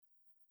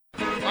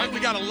right?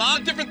 We got a lot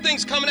of different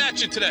things coming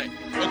at you today,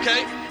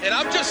 okay? And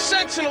I'm just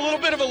sensing a little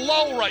bit of a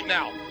lull right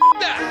now.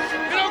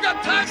 That. We don't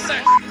got time for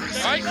that,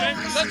 all right?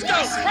 Let's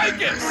go.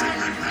 Crank it.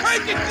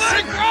 Crank it. Let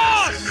it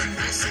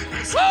cross.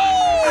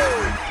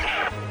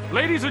 Woo!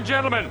 Ladies and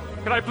gentlemen,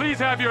 can I please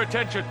have your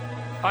attention?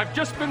 I've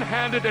just been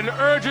handed an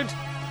urgent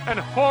and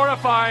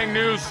horrifying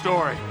news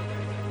story.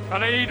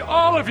 And I need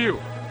all of you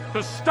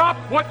to stop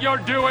what you're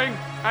doing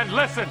and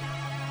listen.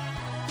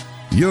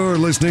 You're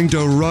listening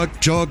to Rock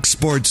Chalk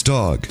Sports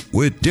Talk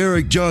with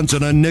Derek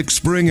Johnson and Nick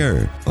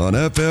Springer on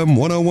FM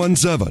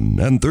 1017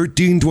 and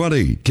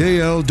 1320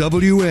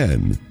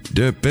 KLWN.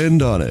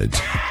 Depend on it.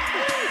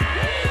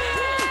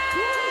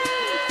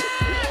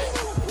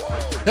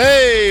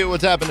 Hey,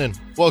 what's happening?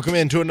 Welcome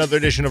into another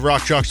edition of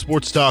Rock Chalk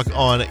Sports Talk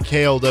on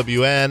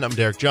KLWN. I'm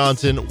Derek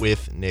Johnson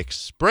with Nick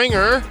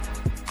Springer.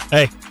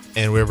 Hey.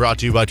 And we're brought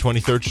to you by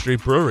 23rd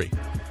Street Brewery.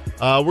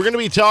 We're going to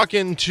be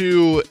talking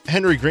to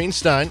Henry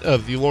Greenstein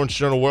of the Lawrence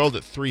Journal-World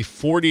at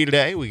 3:40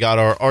 today. We got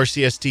our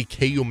RCST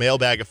KU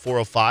mailbag at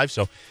 4:05,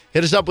 so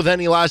hit us up with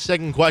any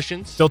last-second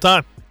questions. Still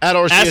time. At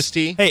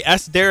RCST.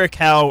 Ask Derek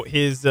how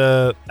his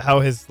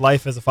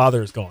life as a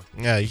father is going.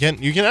 Yeah, you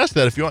can ask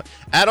that if you want.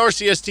 At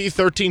RCST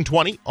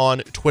 1320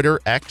 on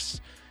Twitter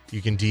X.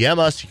 You can DM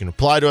us, you can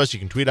reply to us, you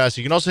can tweet us.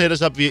 You can also hit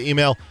us up via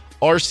email,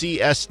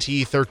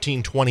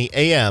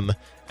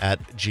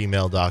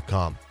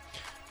 rcst1320am@gmail.com.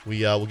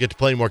 We'll get to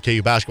plenty more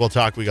KU basketball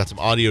talk. We got some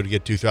audio to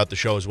get to throughout the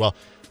show as well.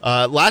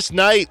 Last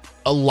night,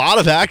 a lot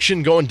of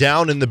action going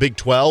down in the Big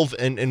 12,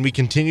 and we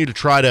continue to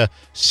try to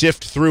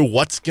sift through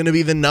what's going to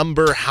be the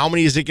number, how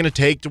many is it going to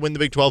take to win the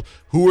Big 12,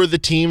 who are the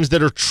teams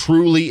that are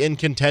truly in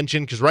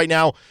contention, because right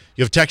now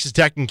you have Texas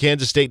Tech and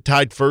Kansas State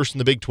tied first in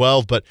the Big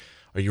 12, but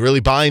are you really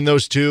buying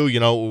those two? You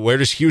know, where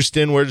does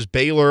Houston, where does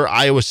Baylor,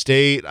 Iowa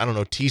State, I don't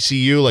know,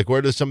 TCU, like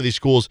where do some of these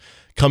schools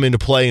come into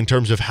play in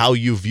terms of how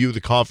you view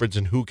the conference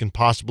and who can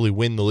possibly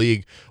win the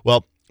league?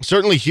 Well,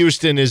 certainly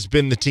Houston has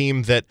been the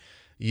team that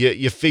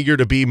you figure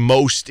to be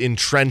most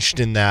entrenched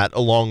in that,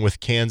 along with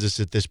Kansas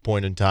at this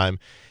point in time.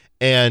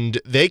 And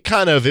they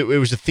it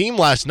was a theme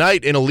last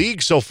night in a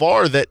league so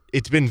far that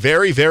it's been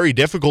very, very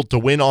difficult to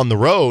win on the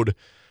road.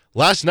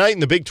 Last night in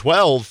the Big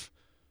 12,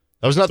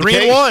 that was not the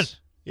case. 3-1.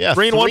 Yeah,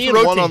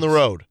 3-1 on the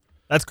road.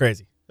 That's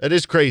crazy. That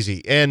is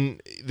crazy. And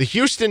the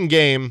Houston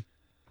game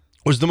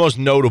was the most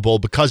notable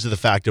because of the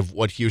fact of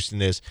what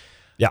Houston is.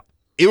 Yeah.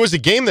 It was a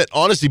game that,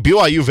 honestly,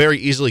 BYU very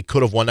easily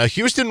could have won. Now,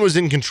 Houston was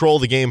in control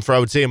of the game for, I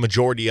would say, a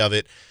majority of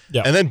it.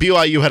 Yeah. And then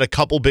BYU had a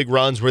couple big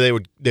runs where they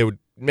would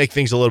make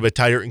things a little bit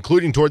tighter,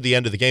 including toward the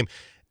end of the game.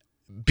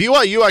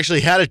 BYU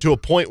actually had it to a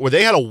point where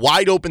they had a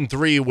wide-open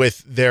three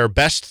with their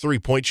best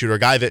three-point shooter, a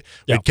guy that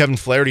we had Kevin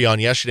Flaherty on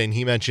yesterday, and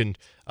he mentioned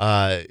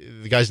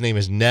the guy's name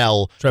is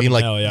Nell, Trevor being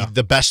like Nell,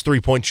 the best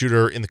three-point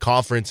shooter in the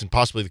conference and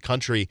possibly the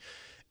country.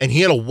 And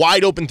he had a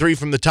wide-open three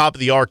from the top of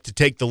the arc to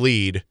take the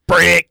lead.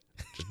 Brick!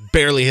 Just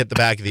barely hit the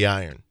back of the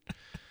iron.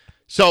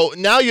 So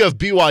now you have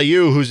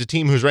BYU, who's a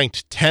team who's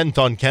ranked 10th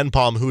on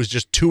KenPom, who is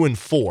just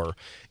 2-4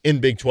 in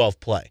Big 12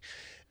 play.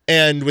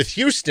 And with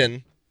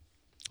Houston,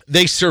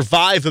 they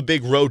survive a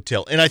big road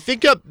tilt. And I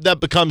think that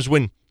becomes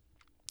when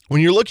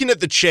you're looking at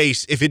the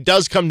chase, if it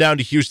does come down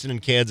to Houston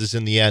and Kansas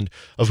in the end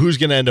of who's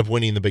going to end up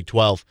winning the Big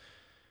 12,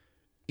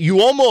 you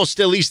almost,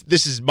 at least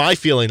this is my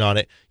feeling on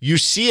it, you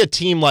see a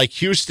team like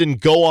Houston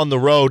go on the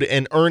road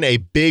and earn a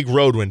big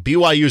road win.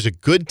 BYU is a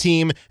good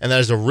team, and that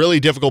is a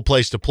really difficult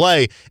place to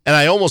play. And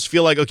I almost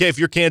feel like, okay, if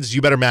you're Kansas, you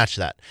better match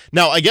that.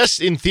 Now, I guess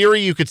in theory,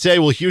 you could say,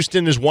 well,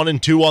 Houston is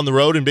 1-2 on the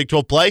road in Big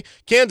 12 play.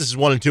 Kansas is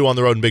 1-2 on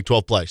the road in Big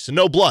 12 play. So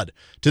no blood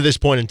to this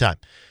point in time.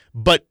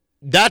 But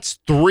that's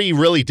three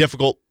really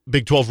difficult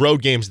Big 12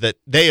 road games that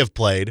they have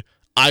played.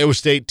 Iowa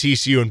State,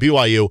 TCU, and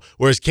BYU,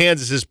 whereas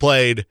Kansas has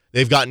played,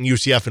 they've gotten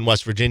UCF and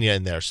West Virginia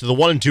in there. So the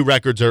 1-2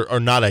 records are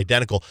not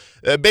identical.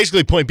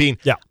 Basically, point being,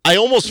 I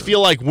almost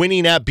feel like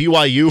winning at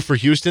BYU for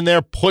Houston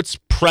there puts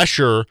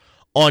pressure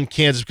on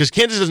Kansas because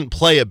Kansas doesn't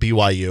play at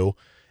BYU.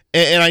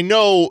 And I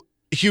know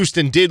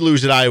Houston did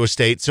lose at Iowa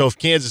State, so if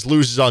Kansas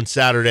loses on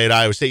Saturday at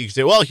Iowa State, you can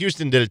say, well,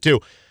 Houston did it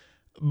too.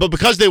 But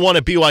because they won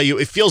at BYU,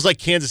 it feels like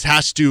Kansas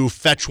has to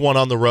fetch one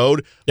on the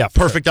road. Yeah,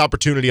 perfect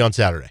opportunity on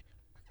Saturday.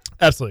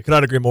 Absolutely. Could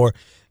not agree more.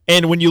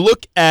 And when you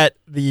look at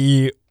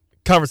the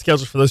conference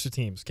schedules for those two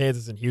teams,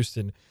 Kansas and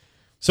Houston,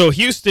 so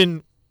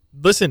Houston,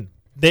 listen,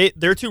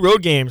 their two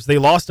road games, they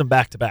lost them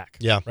back-to-back.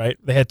 Yeah. Right?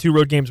 They had two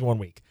road games in 1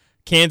 week.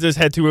 Kansas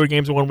had two road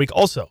games in 1 week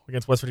also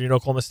against West Virginia and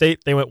Oklahoma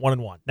State. They went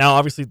 1-1. Now,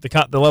 obviously, the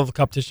level of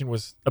competition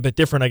was a bit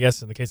different, I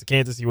guess. In the case of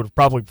Kansas, you would have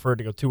probably preferred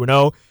to go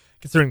 2-0,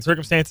 considering the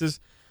circumstances.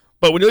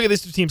 But when you look at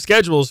these two team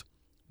schedules,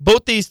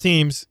 both these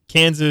teams,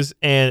 Kansas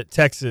and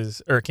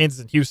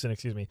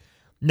Houston,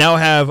 now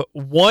have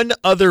one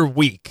other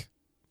week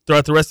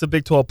throughout the rest of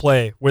Big 12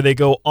 play where they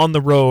go on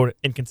the road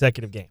in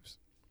consecutive games.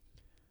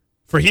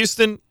 For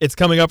Houston, it's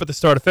coming up at the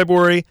start of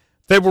February.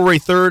 February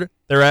 3rd,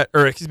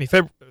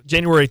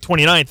 January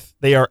 29th,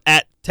 they are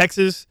at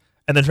Texas,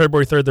 and then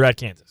February 3rd, they're at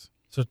Kansas.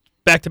 So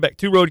back-to-back,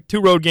 two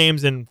road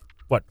games in,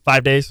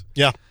 5 days?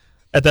 Yeah.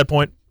 At that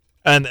point,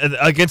 and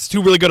against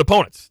two really good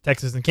opponents,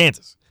 Texas and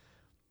Kansas.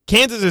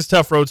 Kansas's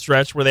tough road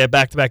stretch where they have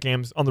back-to-back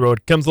games on the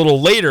road comes a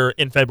little later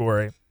in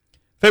February.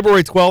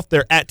 February 12th,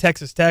 they're at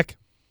Texas Tech,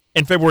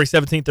 and February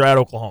 17th, they're at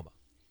Oklahoma.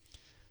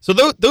 So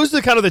those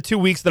are kind of the 2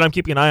 weeks that I'm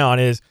keeping an eye on.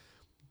 Is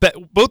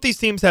both these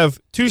teams have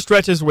two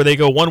stretches where they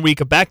go 1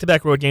 week of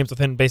back-to-back road games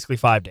within basically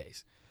 5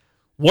 days.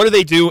 What do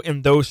they do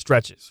in those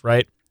stretches,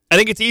 right? I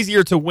think it's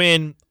easier to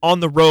win on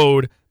the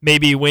road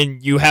maybe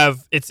when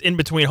it's in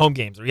between home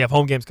games or you have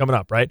home games coming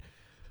up, right?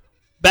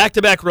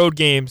 Back-to-back road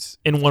games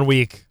in 1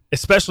 week,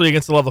 especially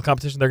against the level of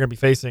competition they're going to be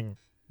facing,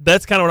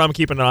 that's kind of what I'm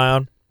keeping an eye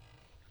on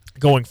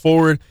going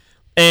forward.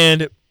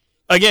 And,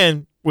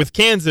 again, with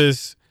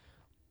Kansas,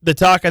 the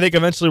talk I think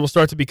eventually will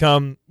start to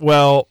become,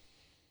 well,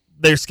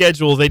 their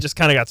schedule, they just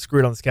kind of got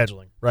screwed on the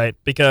scheduling, right?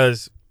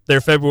 Because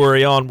their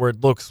February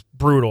onward looks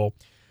brutal.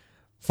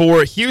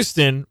 For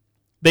Houston,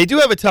 they do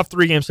have a tough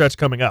 3-game stretch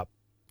coming up.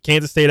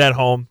 Kansas State at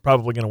home,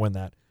 probably going to win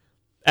that.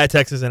 At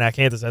Texas and at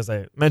Kansas, as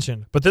I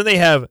mentioned. But then they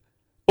have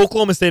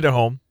Oklahoma State at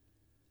home,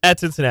 at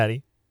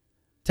Cincinnati,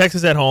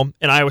 Texas at home,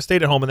 and Iowa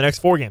State at home in the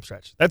next 4-game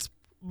stretch. That's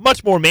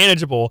much more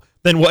manageable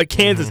than what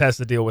Kansas has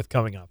to deal with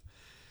coming up.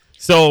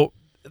 So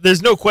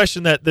there's no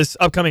question that this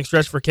upcoming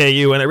stretch for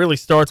KU, and it really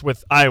starts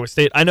with Iowa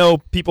State. I know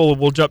people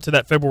will jump to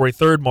that February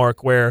 3rd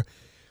mark where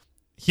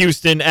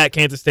Houston at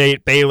Kansas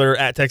State, Baylor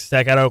at Texas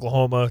Tech, at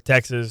Oklahoma,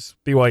 Texas,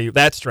 BYU,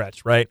 that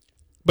stretch, right?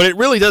 But it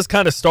really does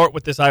kind of start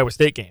with this Iowa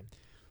State game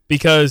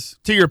because,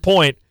 to your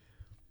point,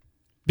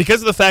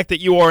 because of the fact that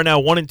you are now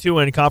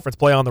 1-2 in conference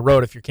play on the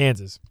road if you're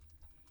Kansas.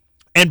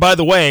 And by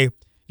the way,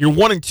 you're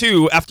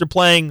 1-2 after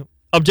playing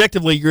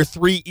objectively your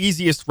 3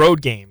 easiest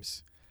road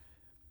games.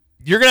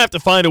 You're going to have to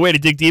find a way to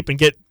dig deep and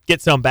get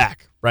some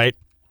back, right?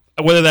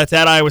 Whether that's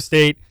at Iowa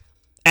State,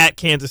 at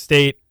Kansas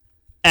State,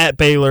 at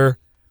Baylor,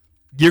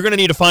 you're going to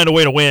need to find a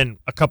way to win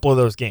a couple of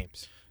those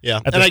games. Yeah,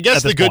 and I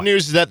guess the good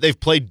news is that they've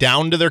played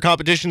down to their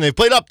competition. They've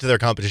played up to their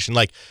competition,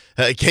 like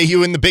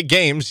KU in the big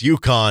games,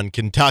 UConn,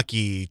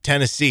 Kentucky,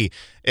 Tennessee.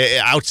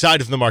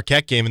 Outside of the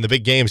Marquette game in the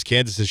big games,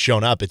 Kansas has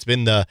shown up. It's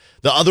been the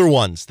other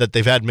ones that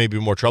they've had maybe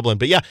more trouble in.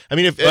 But yeah, I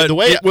mean,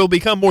 it will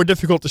become more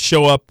difficult to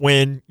show up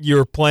when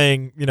you're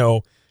playing,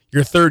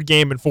 your third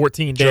game in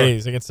 14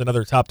 days against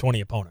another top 20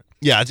 opponent.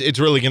 Yeah, it's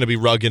really going to be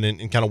rugged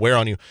and kind of wear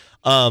on you.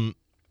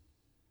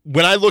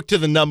 When I look to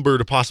the number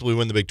to possibly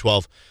win the Big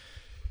 12,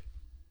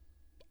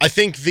 I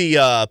think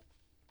I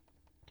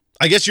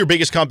guess your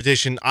biggest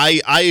competition, I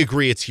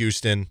agree it's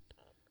Houston.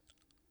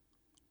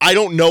 I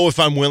don't know if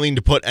I'm willing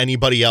to put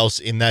anybody else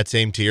in that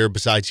same tier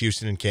besides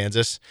Houston and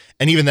Kansas.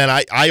 And even then,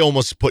 I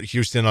almost put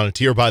Houston on a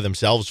tier by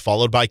themselves,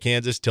 followed by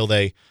Kansas, till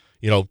they,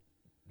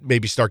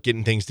 maybe start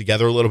getting things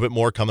together a little bit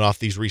more coming off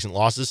these recent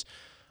losses.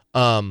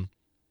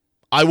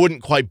 I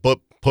wouldn't quite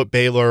put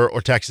Baylor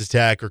or Texas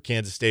Tech or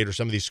Kansas State or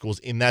some of these schools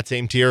in that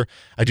same tier.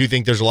 I do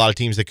think there's a lot of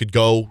teams that could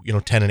go,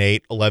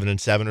 10-8,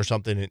 11-7 or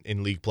something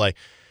in league play.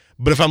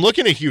 But if I'm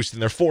looking at Houston,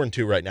 they're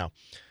 4-2 right now.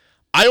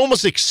 I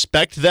almost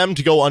expect them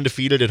to go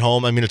undefeated at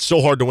home. I mean, it's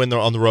so hard to win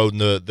on the road in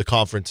the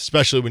conference,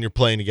 especially when you're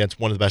playing against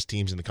one of the best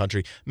teams in the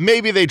country.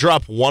 Maybe they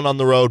drop one on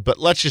the road, but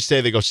let's just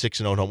say they go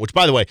 6-0 at home, which,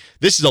 by the way,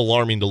 this is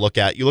alarming to look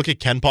at. You look at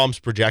KenPom's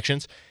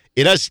projections.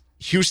 It has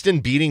Houston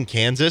beating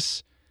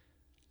Kansas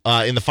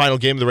in the final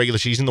game of the regular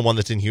season, the one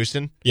that's in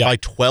Houston, by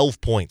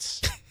 12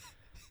 points.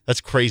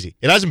 That's crazy.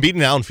 It hasn't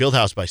beaten Allen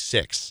Fieldhouse by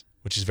 6,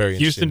 which is very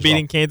interesting. Houston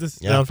beating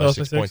Kansas, Allen Fieldhouse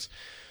by 6 points.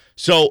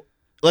 So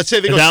let's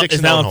say they go 6-0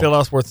 Is Allen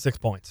Fieldhouse worth 6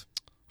 points?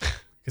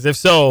 Because if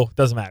so, it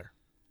doesn't matter.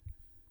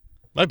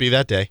 Might be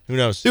that day. Who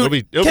knows? Dude,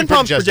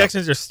 KenPom's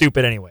projections are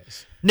stupid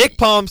anyways. Nick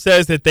Palm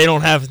says that they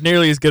don't have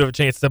nearly as good of a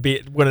chance to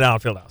win an Allen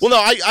Fieldhouse. Well, no,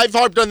 I've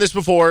harped on this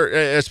before,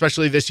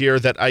 especially this year,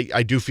 that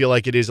I do feel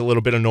like it is a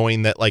little bit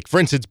annoying that, like, for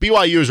instance,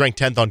 BYU is ranked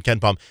 10th on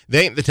KenPom.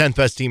 They ain't the 10th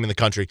best team in the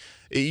country.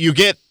 You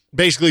get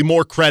basically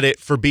more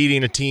credit for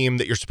beating a team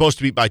that you're supposed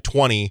to beat by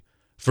 20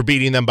 for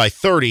beating them by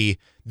 30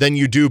 than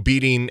you do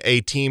beating a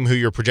team who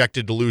you're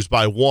projected to lose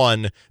by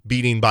 1,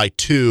 beating by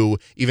 2,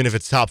 even if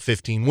it's top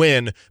 15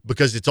 win,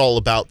 because it's all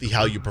about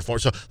how you perform.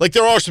 So, like,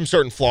 there are some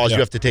certain flaws you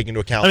have to take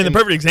into account. I mean, the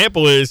perfect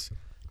example is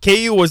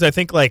KU was, I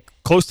think, like,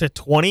 close to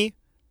 20.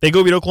 They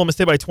go beat Oklahoma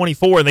State by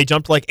 24, and they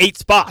jumped, like, 8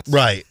 spots.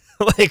 Right.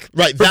 For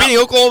beating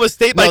Oklahoma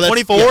State by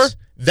 24? Yes,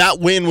 that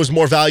win was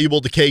more valuable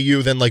to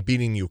KU than, like,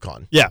 beating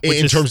UConn. Yeah.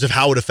 In terms of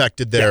how it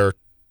affected their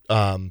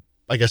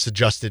I guess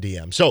adjusted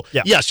EM. So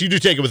yes, you do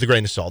take it with a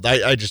grain of salt.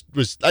 It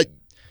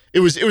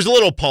was a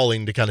little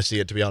appalling to kind of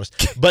see it, to be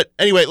honest. But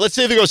anyway, let's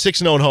say they go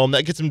 6-0 at home.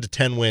 That gets them to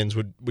 10 wins.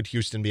 Would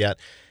Houston be at?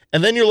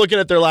 And then you're looking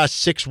at their last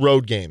 6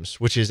 road games,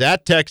 which is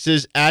at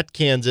Texas, at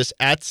Kansas,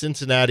 at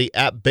Cincinnati,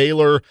 at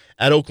Baylor,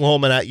 at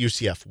Oklahoma, and at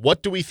UCF.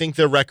 What do we think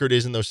their record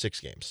is in those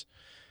 6 games?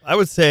 I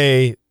would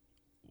say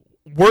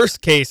worst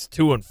case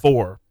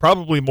 2-4,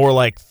 probably more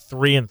like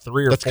 3-3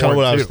 or 4-2. That's kind of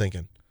what I was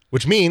thinking.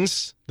 Which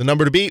means the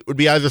number to beat would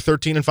be either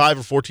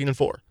 13-5 or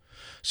 14-4.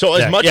 So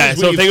as much as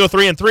if they go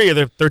 3-3,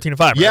 they're 13-5.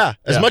 Right? Yeah,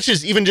 much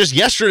as even just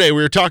yesterday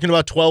we were talking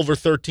about 12 or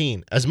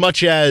 13. As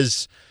much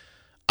as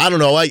I don't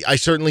know, I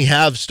certainly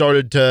have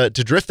started to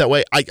drift that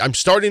way. I'm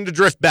starting to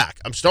drift back.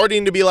 I'm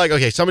starting to be like,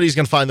 okay, somebody's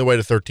going to find their way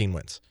to 13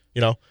 wins.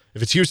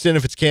 If it's Houston,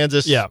 if it's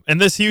Kansas. Yeah,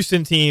 and this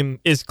Houston team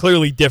is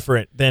clearly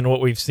different than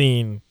what we've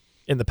seen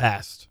in the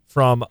past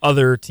from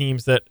other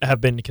teams that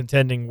have been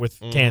contending with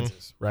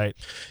Kansas, right?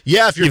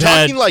 Yeah, if you're You've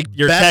talking had like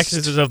your best,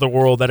 Texases of the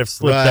world that have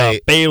slipped Right.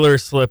 up, Baylor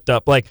slipped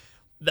up. Like,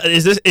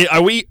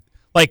 are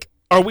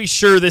we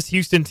sure this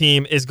Houston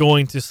team is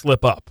going to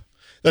slip up?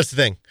 that's the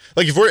thing.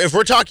 Like if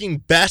we're talking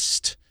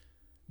best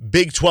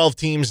Big 12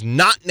 teams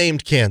not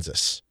named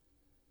Kansas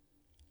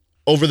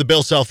over the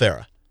Bill Self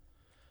era.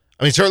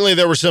 I mean, certainly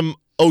there were some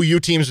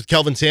OU teams with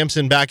Kelvin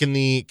Sampson back in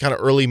the kind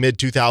of early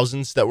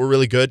mid-2000s that were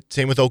really good.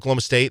 Same with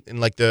Oklahoma State in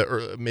like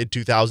the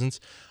mid-2000s.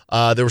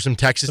 There were some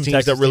Texas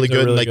teams that were really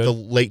good in like the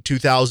late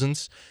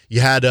 2000s.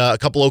 You had a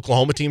couple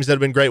Oklahoma teams that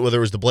have been great, whether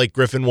it was the Blake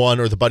Griffin one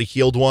or the Buddy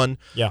Hield one.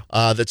 Yeah.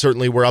 That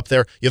certainly were up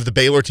there. You have the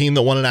Baylor team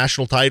that won a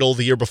national title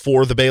the year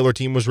before. The Baylor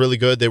team was really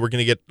good. They were going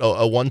to get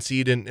a one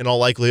seed in all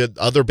likelihood.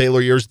 Other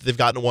Baylor years, they've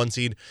gotten a one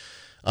seed.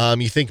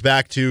 You think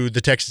back to the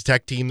Texas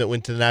Tech team that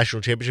went to the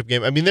national championship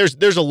game. I mean,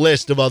 there's a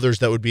list of others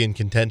that would be in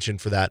contention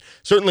for that.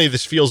 Certainly,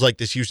 this feels like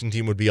this Houston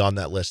team would be on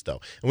that list,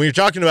 though. And when you're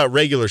talking about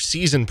regular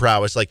season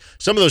prowess, like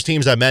some of those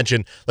teams I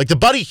mentioned, like the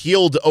Buddy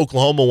Hield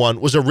Oklahoma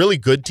one was a really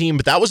good team,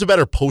 but that was a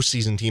better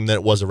postseason team than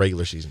it was a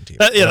regular season team.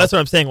 That's what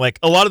I'm saying. Like,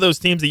 a lot of those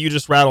teams that you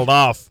just rattled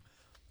off,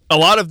 a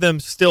lot of them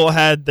still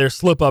had their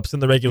slip-ups in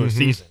the regular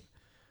season.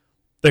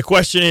 The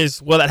question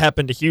is, will that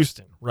happen to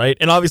Houston, right?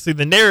 And obviously,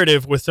 the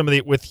narrative with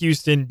with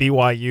Houston,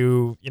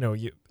 BYU,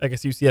 I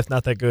guess UCF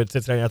not that good,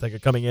 Cincinnati not that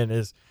good coming in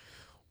is,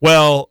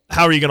 well,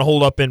 how are you going to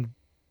hold up in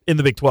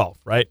the Big 12,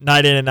 right?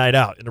 Night in and night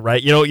out,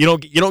 right? You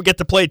don't get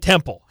to play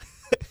Temple.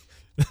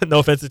 No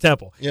offense to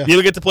Temple. Yeah. You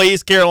don't get to play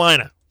East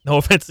Carolina. No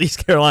offense to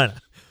East Carolina.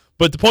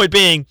 But the point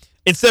being,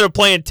 instead of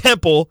playing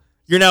Temple,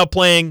 you're now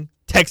playing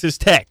Texas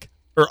Tech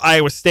or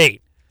Iowa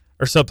State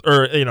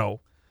or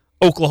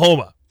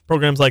Oklahoma,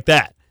 programs like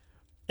that.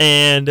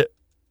 And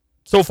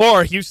so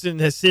far, Houston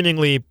has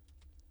seemingly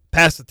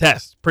passed the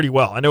test pretty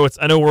well. I know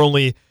we're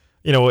only,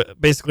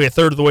 basically a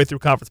third of the way through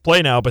conference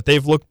play now, but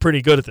they've looked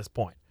pretty good at this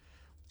point.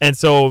 And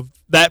so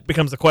that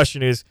becomes the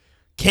question is,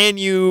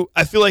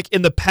 I feel like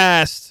in the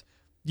past,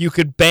 you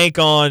could bank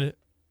on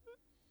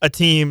a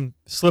team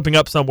slipping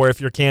up somewhere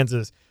if you're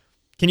Kansas.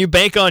 Can you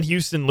bank on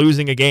Houston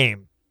losing a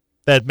game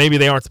that maybe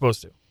they aren't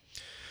supposed to?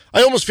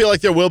 I almost feel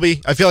like there will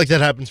be. I feel like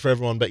that happens for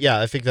everyone. But yeah,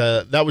 I think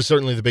that was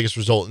certainly the biggest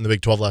result in the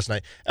Big 12 last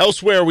night.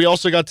 Elsewhere, we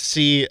also got to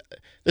see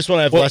this one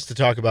I have less to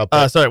talk about.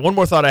 Sorry, one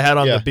more thought I had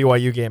on the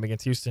BYU game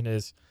against Houston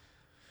is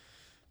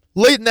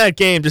late in that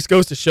game just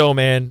goes to show,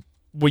 man,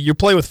 you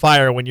play with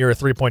fire when you're a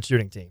three-point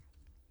shooting team.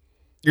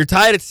 You're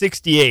tied at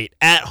 68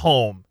 at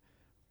home,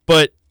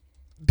 but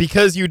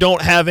because you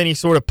don't have any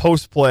sort of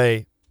post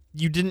play,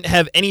 you didn't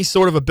have any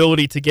sort of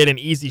ability to get an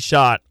easy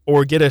shot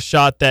or get a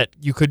shot that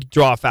you could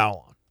draw a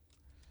foul on.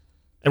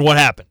 And what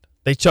happened?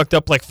 They chucked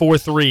up like 4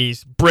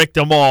 threes, bricked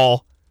them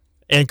all,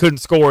 and couldn't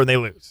score, and they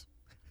lose.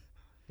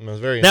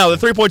 Now, the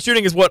three-point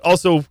shooting is what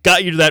also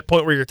got you to that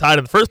point where you're tied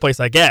in the first place,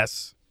 I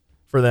guess,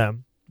 for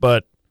them.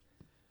 But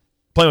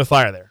playing with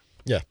fire there.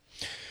 Yeah.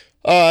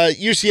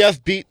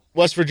 UCF beat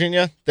West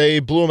Virginia. They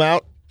blew them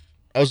out.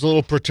 I was a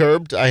little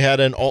perturbed. I had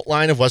an alt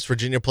line of West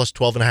Virginia plus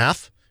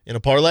 12.5 in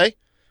a parlay,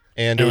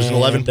 and it was an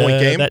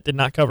 11-point game. That did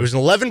not cover. It was an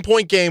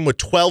 11-point game with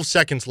 12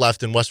 seconds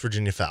left, and West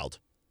Virginia fouled.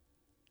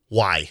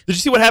 Why? Did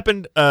you see what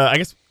happened? I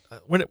guess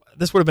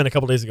this would have been a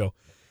couple days ago.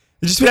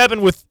 Did you see what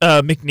happened with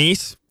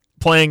McNeese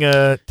playing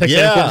Texas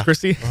A&M Corpus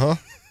Christi? Uh-huh.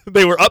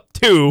 They were up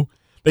 2.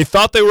 They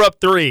thought they were up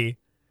 3,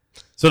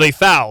 so they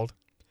fouled.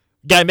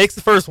 Guy makes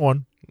the first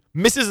one,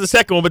 misses the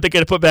second one, but they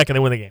get it put back and they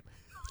win the game.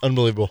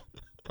 Unbelievable.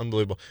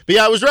 But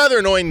yeah, it was rather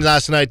annoying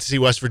last night to see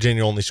West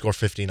Virginia only score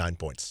 59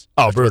 points.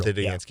 Oh, brutal. What they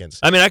did against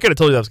Kansas. I mean, I could have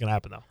told you that was going to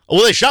happen, though.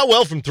 Well, they shot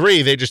well from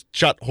 3. They just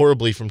shot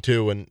horribly from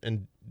 2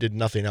 and did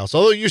nothing else.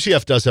 Although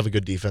UCF does have a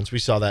good defense. We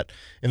saw that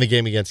in the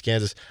game against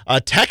Kansas.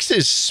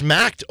 Texas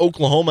smacked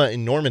Oklahoma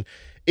in Norman.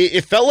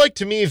 It felt like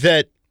to me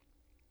that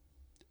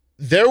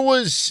there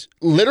was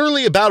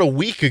literally about a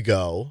week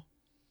ago,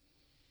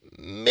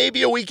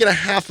 maybe a week and a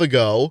half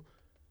ago,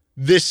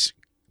 this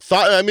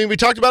thought. I mean, we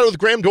talked about it with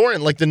Graham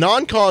Doran. Like, the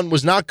non-con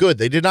was not good.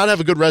 They did not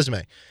have a good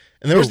resume.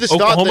 And there was this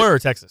Oklahoma thought that, or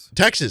Texas?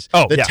 Texas.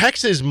 Oh, that yeah.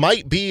 Texas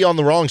might be on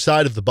the wrong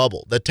side of the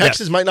bubble. That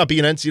Texas might not be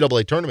an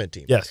NCAA tournament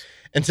team. Yes.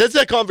 And since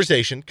that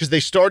conversation, because they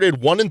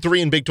started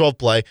 1-3 in Big 12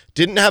 play,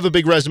 didn't have a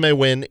big resume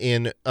win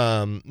in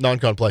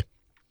non-con play,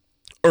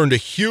 earned a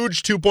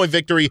huge 2-point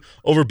victory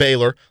over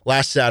Baylor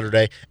last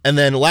Saturday, and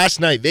then last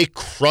night they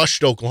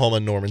crushed Oklahoma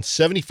and Norman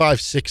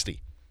 75-60.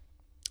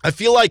 I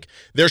feel like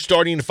they're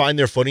starting to find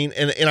their footing,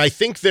 and I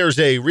think there's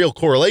a real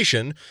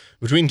correlation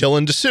between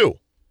Dylan DeSue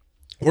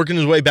working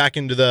his way back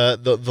into the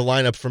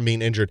lineup from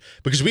being injured,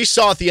 because we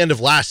saw at the end of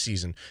last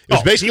season, it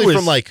was basically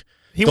from like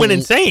he went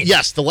insane.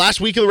 Yes, the last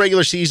week of the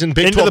regular season,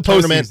 Big 12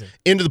 tournament,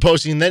 into the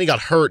postseason. Then he got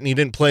hurt and he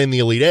didn't play in the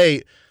Elite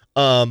Eight.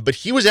 But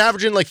he was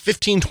averaging like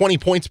 15, 20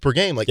 points per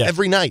game,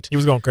 every night. He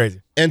was going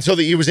crazy. And so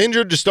he was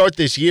injured to start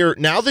this year.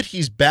 Now that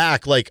he's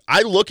back, like,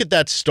 I look at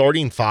that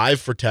starting 5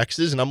 for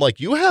Texas and I'm like,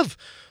 you have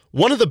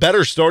one of the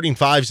better starting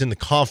fives in the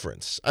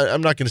conference.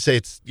 I'm not going to say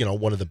it's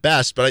one of the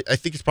best, but I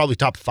think it's probably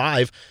top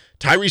 5.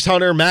 Tyrese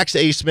Hunter, Max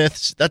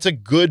Asmith, that's a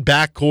good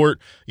backcourt.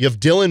 You have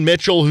Dylan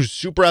Mitchell, who's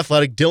super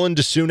athletic, Dylan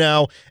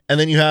DeSunau, and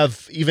then you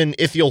have even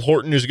Ithiel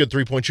Horton, who's a good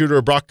three-point shooter,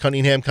 or Brock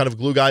Cunningham, kind of a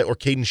glue guy, or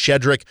Caden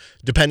Shedrick,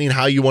 depending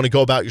how you want to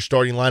go about your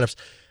starting lineups.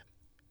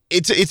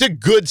 It's a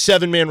good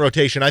 7-man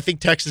rotation. I think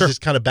Texas is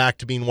kind of back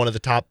to being one of the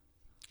top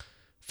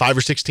 5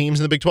 or 6 teams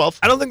in the Big 12.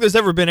 I don't think there's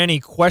ever been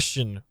any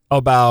question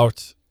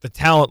about the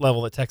talent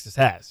level that Texas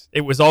has.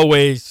 It was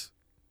always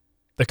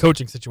the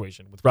coaching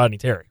situation with Rodney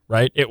Terry,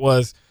 right? It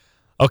was,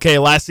 okay,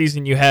 last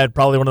season you had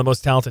probably one of the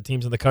most talented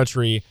teams in the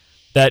country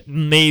that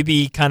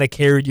maybe kind of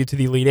carried you to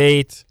the Elite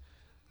 8.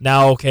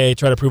 Now, okay,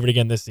 try to prove it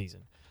again this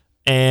season.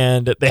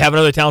 And they have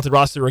another talented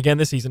roster again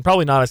this season.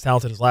 Probably not as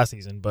talented as last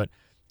season, but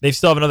they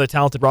still have another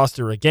talented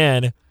roster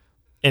again.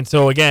 And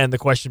so, again, the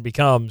question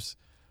becomes,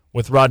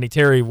 with Rodney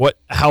Terry,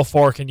 how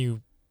far can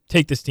you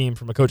take this team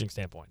from a coaching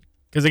standpoint?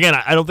 Because, again,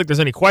 I don't think there's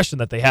any question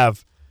that they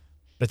have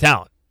the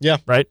talent. Yeah.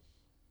 Right?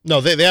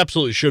 No, they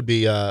absolutely should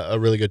be a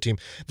really good team.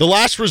 The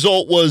last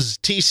result was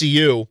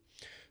TCU,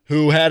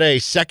 who had a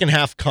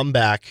second-half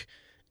comeback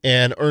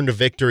and earned a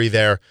victory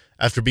there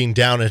after being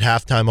down at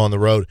halftime on the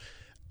road.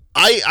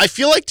 I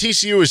feel like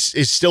TCU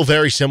is still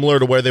very similar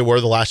to where they were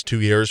the last 2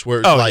 years,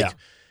 where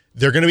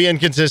they're going to be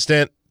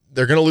inconsistent.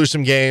 They're going to lose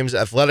some games,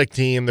 athletic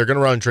team. They're going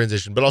to run in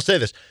transition. But I'll say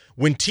this.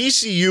 When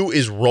TCU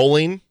is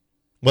rolling,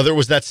 whether it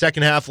was that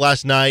second half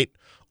last night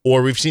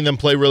or we've seen them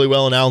play really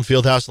well in Allen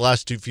Fieldhouse the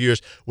last few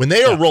years, when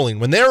they are rolling,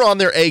 when they're on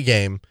their A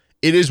game,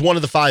 it is one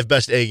of the 5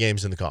 best A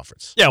games in the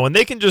conference. Yeah, when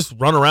they can just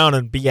run around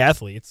and be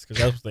athletes,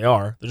 because that's what they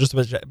are. They're just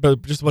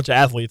a bunch of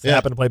athletes that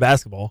happen to play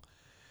basketball.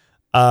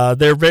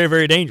 They're very,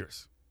 very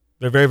dangerous.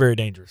 They're very, very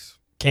dangerous.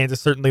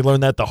 Kansas certainly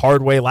learned that the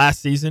hard way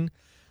last season,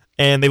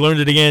 and they learned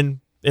it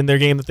again in their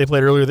game that they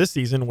played earlier this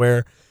season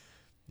where,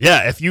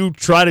 if you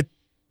try to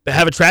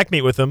have a track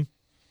meet with them,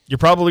 you're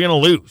probably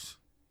going to lose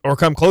or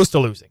come close to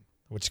losing,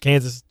 which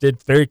Kansas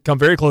did come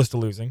very close to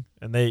losing.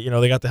 And they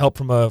got the help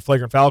from a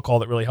flagrant foul call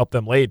that really helped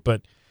them late.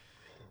 But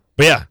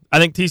yeah, I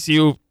think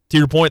TCU, to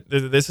your point,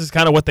 this is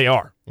kind of what they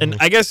are. And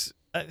I guess,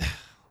 I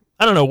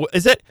don't know,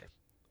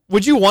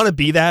 would you want to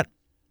be that?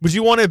 Would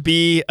you want to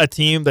be a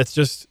team that's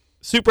just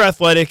super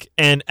athletic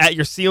and at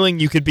your ceiling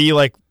you could be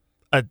like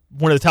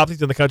one of the top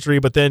teams in the country,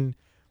 but then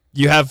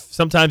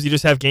sometimes you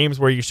just have games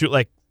where you shoot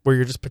where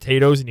you're just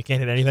potatoes and you can't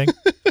hit anything?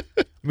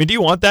 I mean, do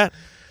you want that?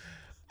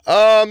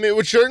 It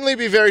would certainly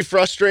be very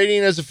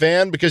frustrating as a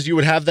fan because you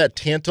would have that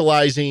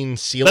tantalizing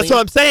ceiling. That's what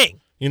I'm saying.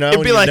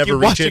 It'd be like you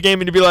watch a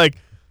game and you'd be like,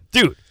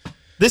 dude,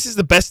 this is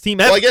the best team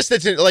ever. Well, I guess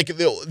that's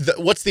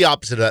what's the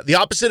opposite of that? The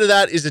opposite of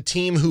that is a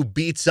team who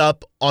beats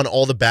up on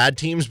all the bad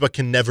teams but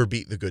can never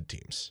beat the good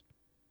teams.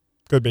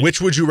 Could be. Which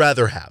would you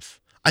rather have?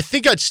 I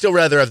think I'd still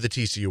rather have the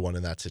TCU one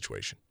in that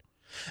situation.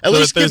 At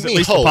least give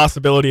me hope. The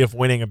possibility of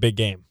winning a big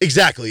game.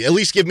 Exactly. At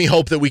least give me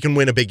hope that we can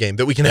win a big game,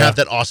 that we can have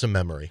that awesome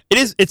memory.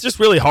 It's just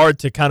really hard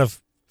to kind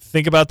of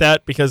think about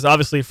that because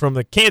obviously from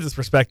the Kansas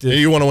perspective,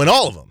 you want to win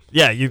all of them.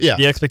 Yeah,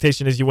 the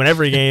expectation is you win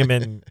every game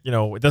and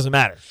it doesn't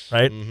matter,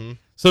 right? Mm-hmm.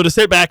 So to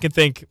sit back and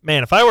think,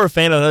 man, if I were a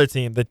fan of another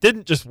team that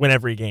didn't just win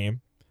every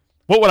game,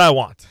 what would I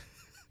want?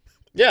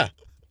 Yeah.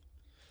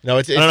 No,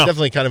 it's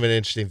definitely kind of an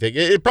interesting thing.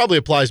 It probably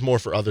applies more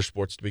for other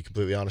sports, to be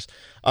completely honest.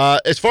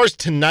 As far as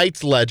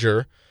tonight's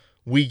ledger,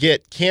 we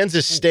get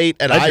Kansas State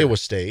at Iowa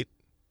State.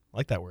 I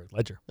like that word,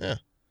 ledger. Yeah.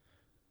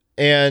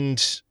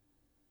 And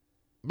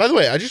by the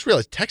way, I just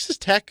realized Texas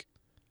Tech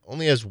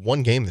only has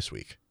one game this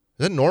week.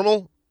 Is that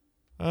normal?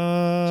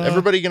 Is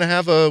everybody going to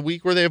have a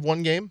week where they have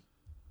one game?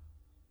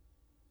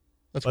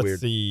 That's weird.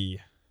 Let's see.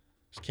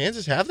 Does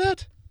Kansas have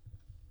that?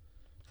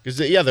 Because,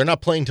 they're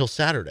not playing till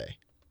Saturday.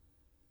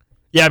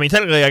 Yeah, I mean,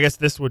 technically, I guess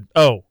this would...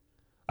 Oh,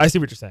 I see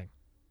what you're saying.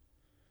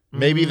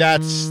 Maybe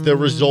that's the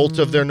result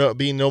of there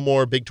being no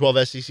more Big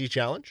 12 SEC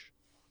challenge?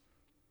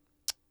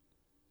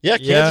 Yeah,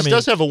 Kansas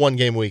does have a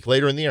one-game week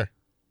later in the year.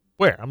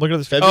 Where? I'm looking at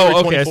this. February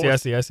 24th.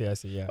 Okay, I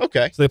see, yeah.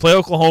 Okay. So they play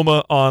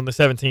Oklahoma on the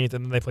 17th,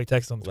 and then they play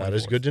Texas on the 24th. That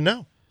is good to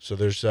know. So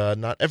there's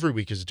not every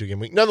week is a two-game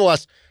week.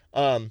 Nonetheless,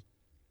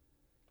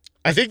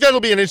 I think that'll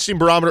be an interesting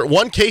barometer.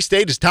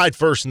 K-State is tied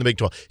first in the Big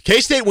 12.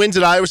 K-State wins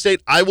at Iowa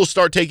State. I will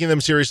start taking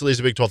them seriously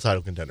as a Big 12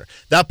 title contender.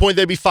 At that point,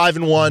 they'd be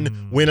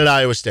 5-1, win at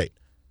Iowa State.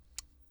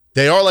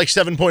 They are like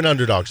 7-point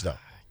underdogs, though.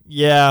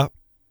 Yeah.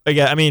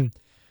 I mean,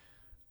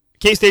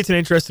 K-State's an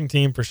interesting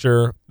team for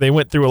sure. They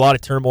went through a lot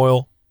of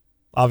turmoil,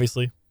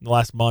 obviously, in the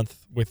last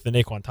month with the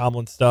Naquan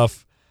Tomlin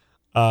stuff.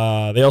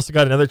 They also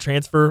got another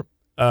transfer,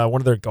 one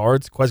of their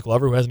guards, Quez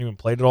Glover, who hasn't even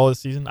played at all this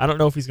season. I don't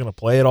know if he's going to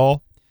play at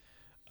all.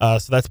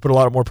 So that's put a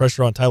lot more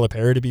pressure on Tyler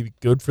Perry to be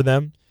good for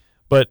them.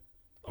 But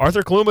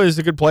Arthur Kaluma is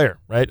a good player,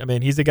 right? I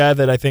mean, he's a guy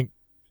that I think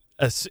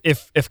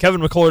if Kevin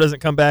McCullough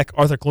doesn't come back,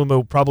 Arthur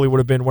Kaluma probably would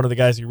have been one of the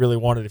guys you really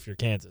wanted if you're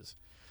Kansas.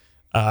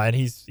 And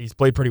he's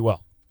played pretty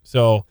well.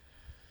 So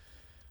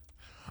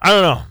I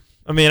don't know.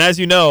 I mean, as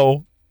you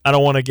know, I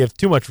don't want to give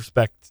too much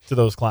respect to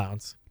those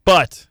clowns,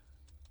 but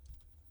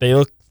they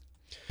look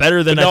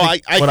better than I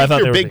think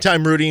you're big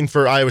time rooting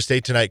for Iowa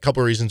State tonight. A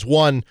couple of reasons.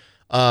 One,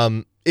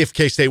 If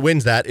K-State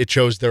wins that, it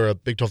shows they're a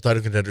Big 12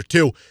 title contender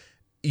too.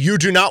 You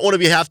do not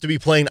want to have to be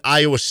playing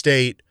Iowa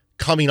State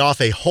coming off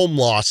a home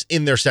loss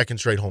in their second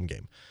straight home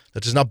game.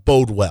 That does not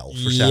bode well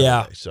for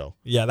Saturday.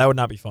 Yeah, that would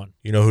not be fun.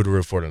 You know who to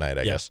root for tonight,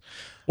 I guess.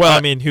 Well,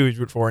 I mean, who would you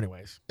root for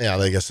anyways? Yeah,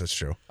 I guess that's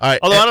true. All right.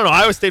 Although, I don't know.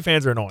 Iowa State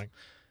fans are annoying.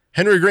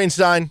 Henry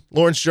Greenstein,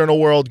 Lawrence Journal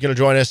World, going to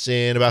join us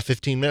in about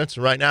 15 minutes.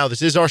 And right now,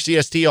 this is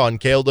RCST on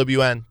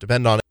KLWN.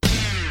 Depend on it.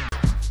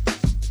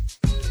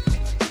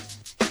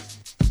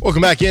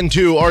 Welcome back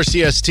into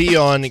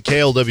RCST on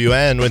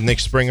KLWN with Nick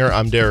Springer.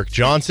 I'm Derek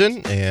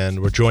Johnson,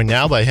 and we're joined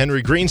now by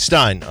Henry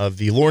Greenstein of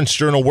the Lawrence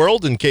Journal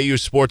World and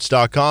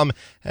KUSports.com.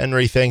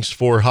 Henry, thanks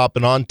for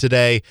hopping on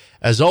today.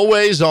 As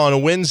always, on a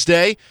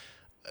Wednesday,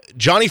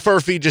 Johnny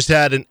Furphy just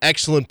had an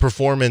excellent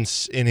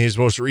performance in his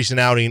most recent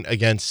outing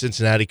against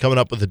Cincinnati, coming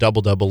up with a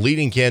double-double,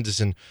 leading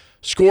Kansas in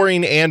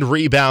scoring and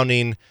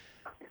rebounding.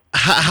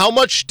 How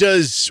much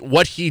does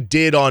what he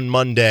did on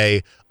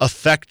Monday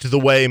affect the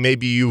way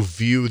maybe you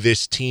view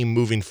this team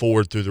moving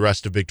forward through the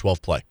rest of Big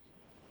 12 play?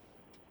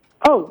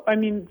 Oh, I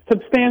mean,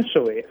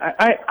 substantially.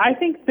 I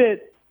think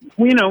that,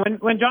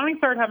 when Johnny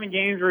started having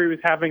games where he was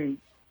having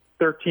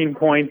 13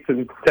 points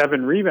and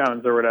 7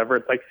 rebounds or whatever,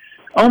 it's like,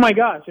 oh my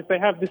gosh, if they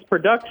have this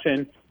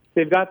production,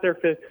 they've got their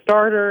 5th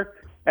starter,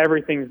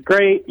 everything's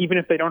great. Even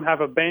if they don't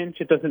have a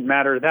bench, it doesn't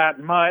matter that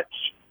much.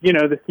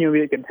 This team will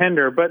be a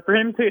contender. But for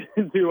him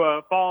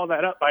to follow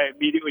that up by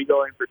immediately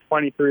going for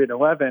 23 and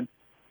 11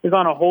 is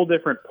on a whole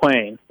different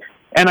plane.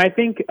 And I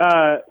think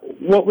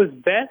what was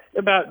best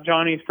about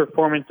Johnny's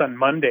performance on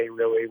Monday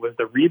really was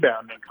the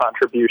rebounding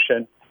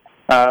contribution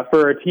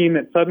for a team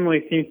that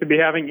suddenly seems to be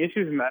having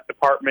issues in that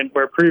department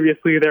where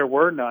previously there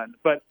were none.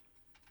 But,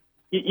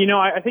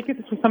 I think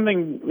this was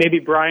something maybe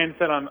Brian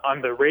said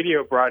on the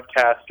radio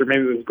broadcast, or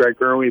maybe it was Greg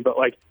Gurley, but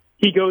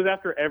he goes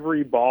after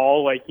every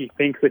ball like he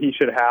thinks that he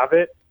should have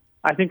it.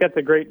 I think that's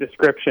a great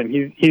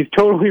description. He's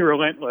totally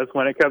relentless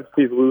when it comes to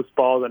these loose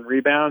balls and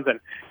rebounds, and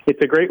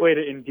it's a great way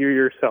to endear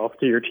yourself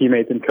to your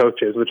teammates and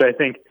coaches, which I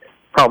think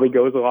probably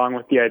goes along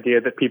with the idea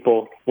that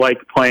people like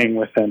playing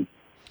with him.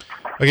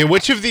 Okay,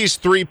 which of these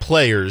 3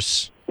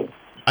 players,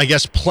 I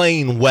guess,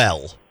 playing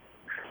well,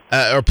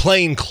 or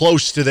playing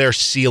close to their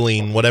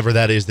ceiling, whatever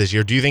that is this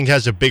year, do you think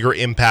has a bigger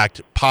impact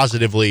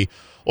positively,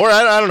 or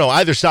I don't know,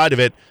 either side of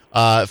it,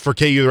 for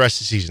KU the rest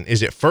of the season?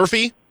 Is it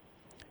Furphy?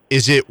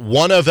 Is it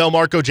one of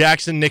Elmarko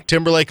Jackson, Nick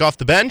Timberlake off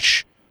the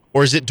bench,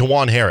 or is it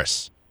DeJuan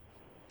Harris?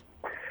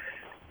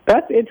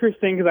 That's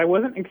interesting because I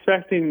wasn't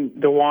expecting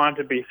DeJuan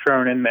to be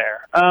thrown in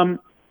there.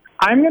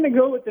 I'm going to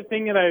go with the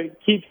thing that I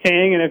keep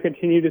saying and I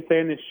continue to say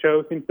in this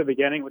show since the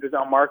beginning, which is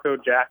Elmarko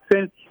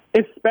Jackson,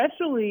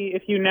 especially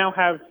if you now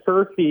have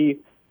Furphy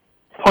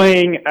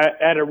playing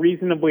at a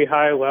reasonably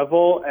high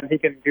level and he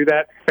can do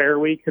that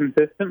fairly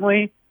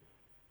consistently.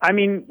 I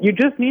mean, you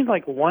just need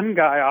one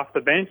guy off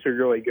the bench who's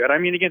really good. I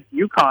mean, against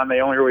UConn, they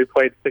only really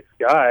played 6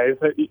 guys.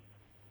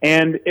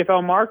 And if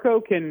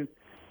Elmarko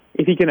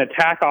if he can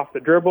attack off the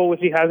dribble, which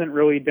he hasn't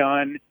really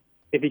done,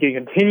 if he can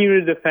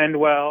continue to defend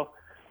well,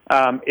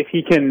 if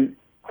he can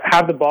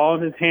have the ball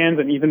in his hands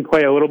and even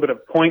play a little bit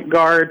of point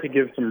guard to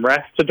give some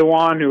rest to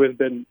DeJuan, who has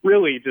been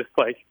really just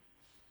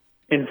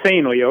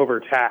insanely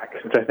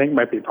overtaxed, which I think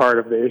might be part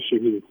of the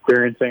issue he's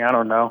experiencing. I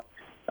don't know.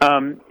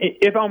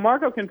 If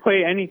Elmarko can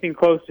play anything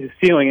close to his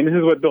ceiling, and this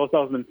is what Bill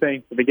Self's been saying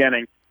at the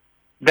beginning,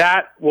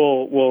 that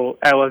will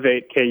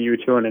elevate KU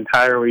to an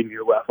entirely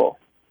new level.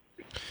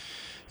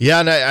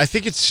 Yeah, and I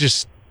think it's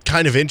just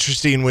kind of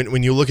interesting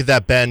when you look at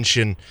that bench,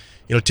 and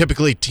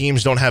typically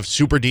teams don't have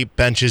super deep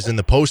benches in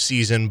the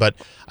postseason, but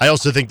I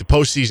also think the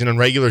postseason and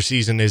regular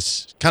season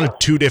is kind of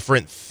 2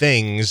 different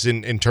things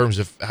in terms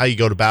of how you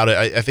go about it.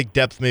 I think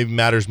depth maybe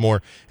matters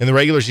more in the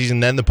regular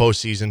season than the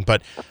postseason,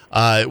 but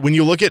when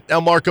you look at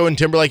Elmarko and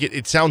Timberlake,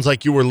 it sounds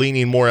like you were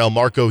leaning more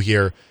Elmarko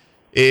here.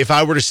 If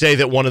I were to say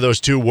that one of those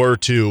 2 were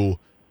to,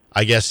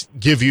 I guess,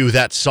 give you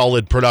that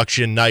solid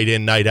production night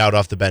in, night out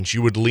off the bench,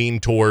 you would lean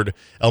toward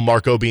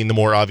Elmarko being the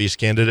more obvious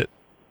candidate?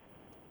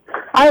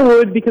 I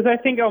would, because I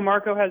think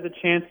Elmarko has a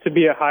chance to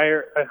be a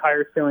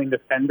higher ceiling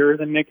defender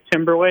than Nick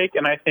Timberlake,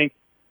 and I think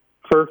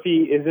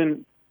Furphy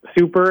isn't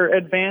super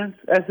advanced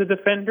as a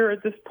defender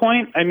at this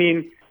point. I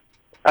mean,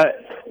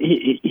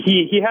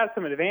 he has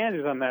some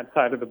advantages on that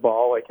side of the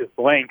ball, like his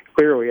length,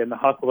 clearly, and the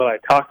hustle that I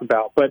talked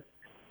about. But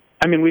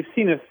I mean, we've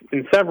seen this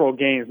in several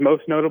games,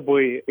 most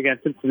notably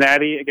against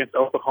Cincinnati, against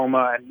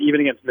Oklahoma, and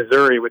even against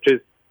Missouri, which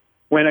is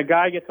when a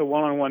guy gets a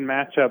one-on-one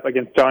matchup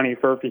against Johnny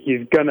Furphy,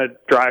 he's going to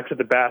drive to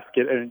the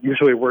basket, and it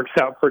usually works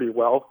out pretty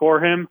well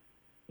for him.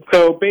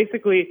 So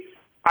basically,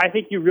 I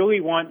think you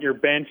really want your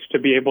bench to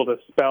be able to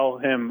spell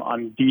him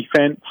on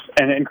defense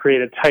and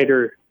create a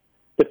tighter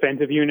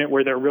defensive unit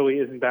where there really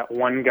isn't that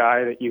one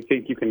guy that you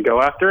think you can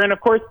go after. And, of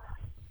course,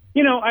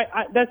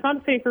 I that's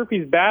not to say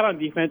Furphy's bad on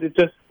defense. It's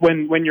just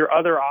when your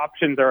other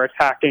options are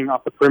attacking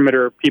off the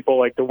perimeter, people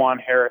like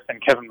DeJuan Harris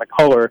and Kevin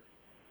McCullough,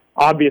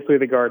 obviously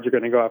the guards are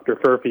going to go after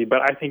Furphy, but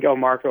I think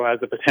Elmarko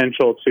has the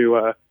potential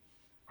to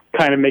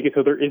kind of make it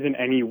so there isn't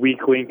any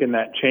weak link in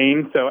that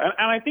chain. So, and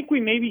I think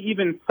we maybe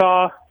even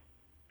saw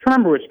can't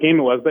remember which game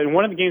it was, but in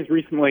one of the games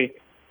recently,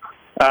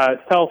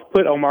 Self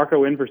put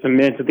Elmarko in for some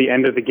minutes at the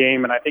end of the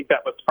game, and I think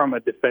that was from a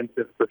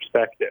defensive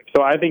perspective.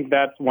 So I think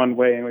that's one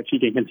way in which he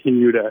can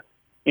continue to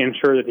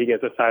ensure that he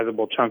gets a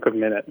sizable chunk of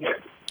minutes.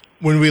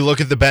 When we look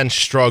at the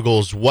bench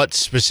struggles, what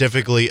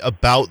specifically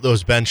about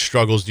those bench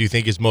struggles do you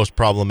think is most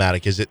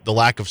problematic? Is it the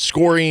lack of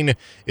scoring?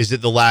 Is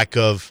it the lack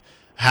of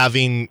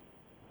having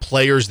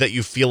players that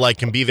you feel like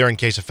can be there in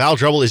case of foul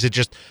trouble? Is it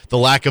just the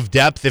lack of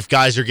depth if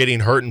guys are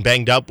getting hurt and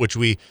banged up, which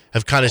we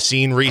have kind of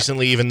seen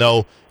recently, even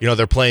though,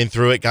 they're playing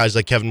through it? Guys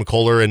like Kevin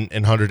McCullough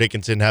and Hunter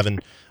Dickinson having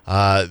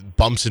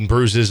bumps and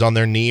bruises on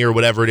their knee or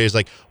whatever it is.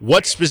 Like,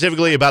 what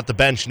specifically about the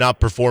bench not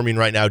performing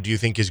right now do you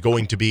think is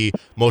going to be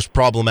most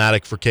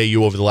problematic for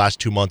KU over the last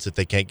 2 months if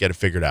they can't get it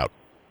figured out?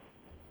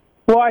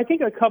 Well, I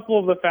think a couple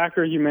of the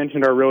factors you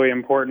mentioned are really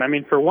important. I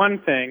mean, for one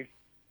thing,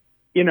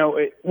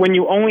 when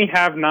you only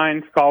have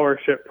 9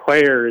 scholarship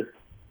players,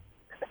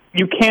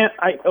 you can't.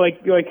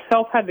 Like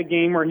Self had the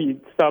game where he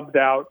subbed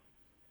out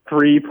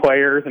 3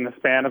 players in the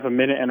span of a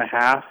minute and a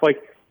half. Like,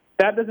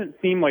 that doesn't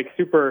seem like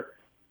super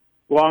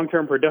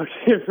long-term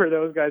productive for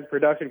those guys'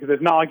 production, because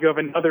it's not like you have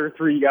another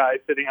 3 guys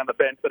sitting on the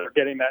bench that are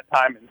getting that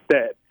time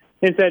instead.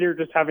 Instead, you're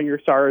just having your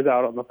stars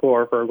out on the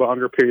floor for a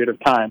longer period of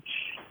time.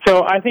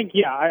 So I think,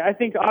 I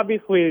think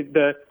obviously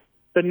the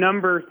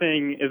number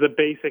thing is a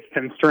basic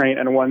constraint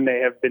and one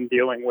they have been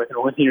dealing with and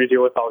will continue to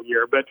deal with all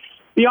year. But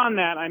beyond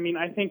that, I mean,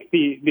 I think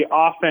the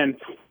offense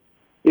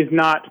is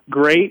not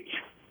great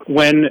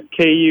when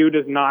KU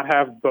does not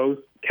have both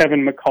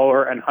Kevin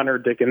McCullough and Hunter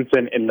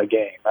Dickinson in the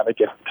game at a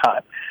given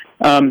time.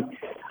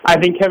 I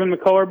think Kevin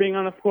McCullough being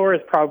on the floor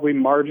is probably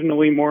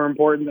marginally more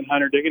important than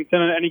Hunter Dickinson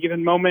at any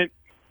given moment.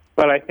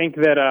 But I think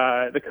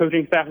that the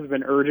coaching staff has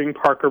been urging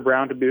Parker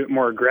Brown to be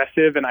more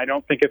aggressive, and I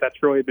don't think that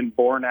that's really been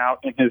borne out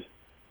in his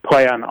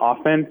play on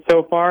offense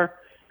so far.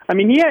 I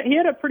mean, he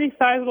had a pretty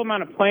sizable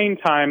amount of playing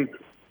time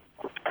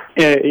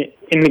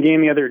in the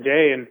game the other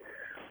day, and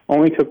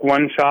only took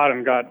 1 shot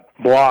and got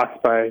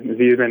blocked by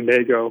Aziz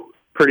Bandago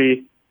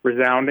pretty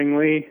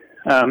resoundingly.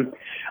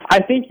 I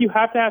think you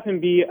have to have him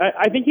be.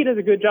 I think he does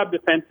a good job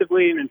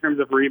defensively and in terms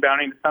of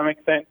rebounding to some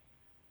extent,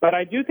 but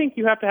I do think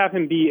you have to have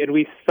him be at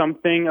least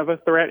something of a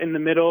threat in the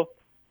middle,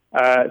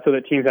 so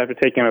that teams have to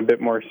take him a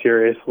bit more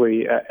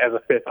seriously as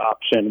a 5th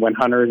option when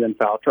Hunter is in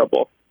foul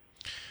trouble.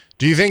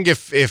 Do you think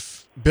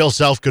if Bill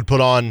Self could put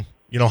on,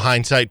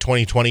 hindsight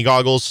 2020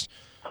 goggles,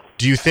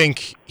 do you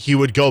think he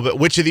would go? But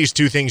which of these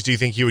 2 things do you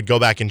think he would go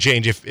back and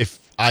change if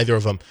either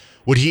of them?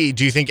 Would he,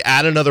 do you think,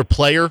 add another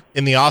player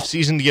in the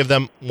offseason to give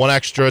them 1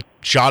 extra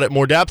shot at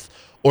more depth?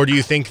 Or do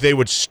you think they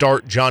would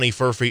start Johnny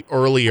Furphy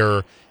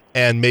earlier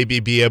and maybe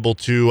be able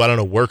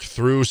to, work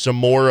through some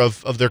more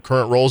of their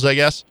current roles, I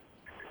guess?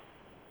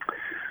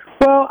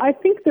 Well, I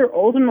think they're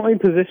ultimately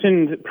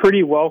positioned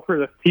pretty well for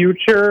the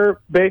future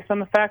based on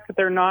the fact that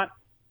they're not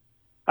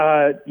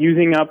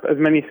using up as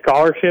many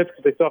scholarships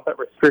because they still have that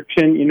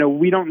restriction.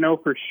 We don't know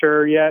for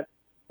sure yet,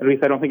 at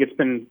least I don't think it's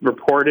been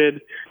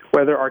reported,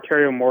 whether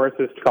Arterio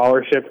Morris's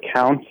scholarship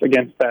counts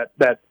against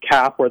that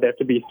cap where they have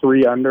to be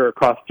 3 under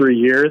across 3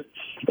 years.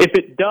 If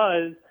it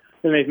does,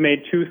 then they've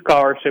made 2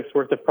 scholarships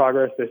worth of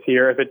progress this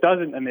year. If it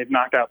doesn't, then they've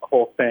knocked out the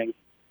whole thing.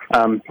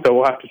 So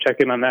we'll have to check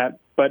in on that.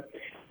 But,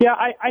 yeah,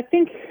 I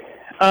think,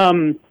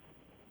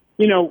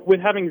 with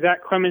having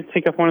Zach Clemens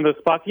take up one of those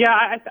spots,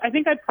 I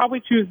think I'd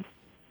probably choose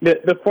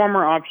the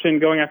former option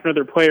going after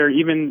another player,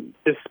 even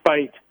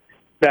despite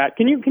that.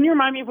 Can you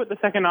remind me of what the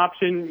second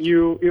option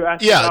you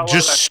asked about? Yeah,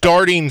 just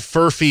starting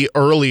Furphy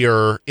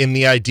earlier in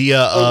the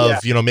idea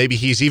of, maybe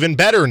he's even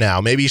better now.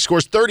 Maybe he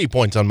scores 30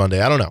 points on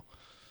Monday. I don't know.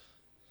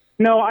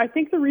 No, I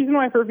think the reason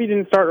why Furphy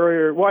didn't start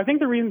earlier, I think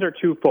the reasons are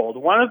twofold.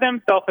 One of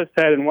them Self has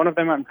said, and one of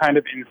them I'm kind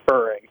of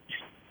inferring.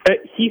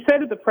 He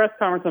said at the press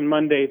conference on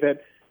Monday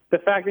that the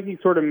fact that he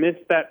sort of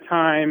missed that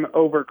time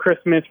over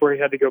Christmas where he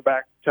had to go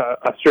back to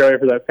Australia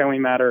for that family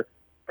matter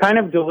kind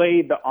of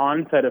delayed the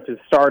onset of his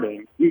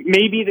starting.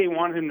 Maybe they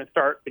wanted him to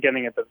start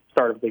beginning at the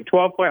start of Big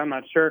 12 play. I'm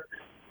not sure.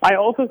 I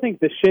also think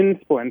the shin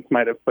splints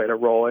might have played a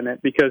role in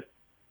it because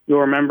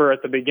you'll remember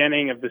at the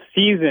beginning of the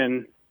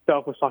season,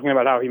 Self was talking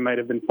about how he might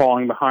have been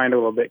falling behind a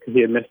little bit because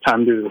he had missed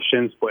time due to the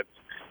shin splits.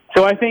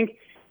 So I think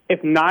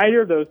if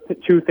neither of those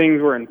 2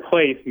 things were in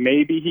place,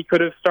 maybe he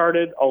could have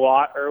started a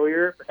lot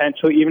earlier,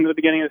 potentially even at the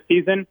beginning of the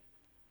season.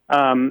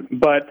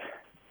 But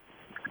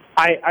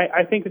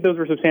I think that those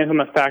were substantial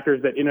enough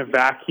factors that in a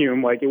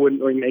vacuum, it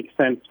wouldn't really make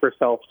sense for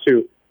Self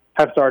to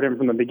have started him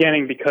from the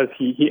beginning because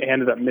he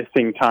ended up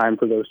missing time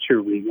for those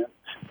 2 reasons.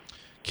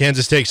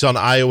 Kansas takes on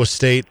Iowa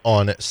State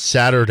on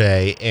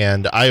Saturday,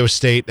 and Iowa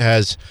State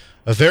has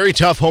a very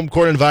tough home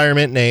court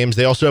environment names.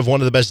 They also have one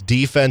of the best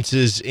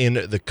defenses in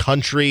the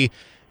country,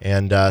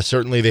 and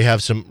certainly they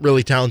have some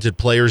really talented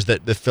players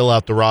that fill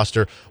out the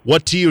roster.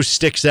 What to you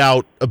sticks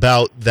out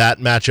about that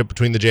matchup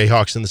between the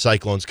Jayhawks and the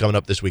Cyclones coming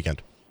up this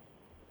weekend?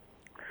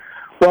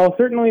 Well,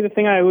 certainly the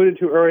thing I alluded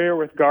to earlier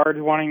with guards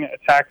wanting to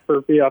attack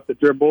Furphy off the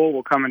dribble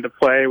will come into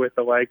play with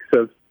the likes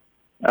of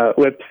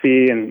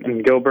Lipsy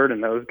and Gilbert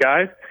and those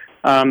guys.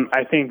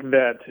 I think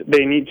that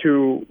they need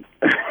to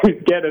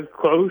get as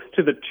close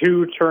to the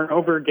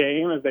 2-turnover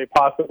game as they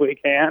possibly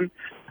can.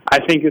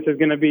 I think this is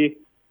going to be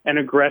an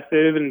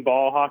aggressive and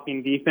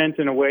ball-hawking defense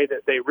in a way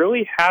that they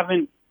really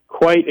haven't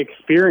quite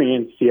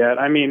experienced yet.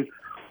 I mean,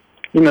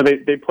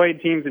 they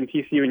played teams in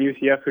TCU and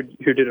UCF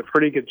who did a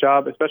pretty good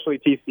job, especially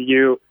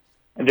TCU,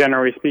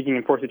 generally speaking,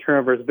 in forcing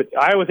turnovers. But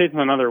Iowa State's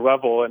on another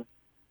level, and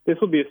this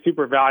will be a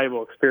super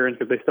valuable experience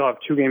because they still have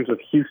 2 games with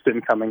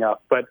Houston coming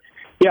up. But,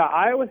 yeah,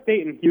 Iowa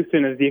State and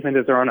Houston as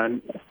defenses are on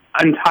an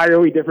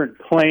entirely different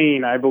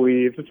plane, I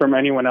believe, from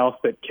anyone else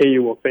that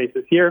KU will face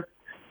this year.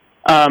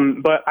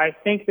 But I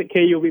think that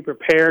KU will be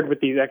prepared with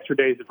these extra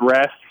days of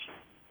rest.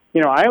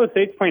 Iowa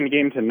State's playing the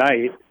game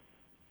tonight.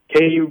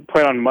 KU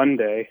played on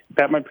Monday.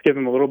 That might give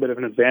them a little bit of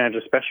an advantage,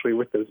 especially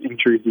with those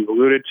injuries you've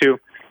alluded to.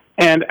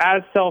 And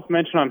as Self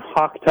mentioned on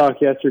Hawk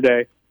Talk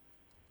yesterday,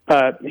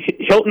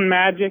 Hilton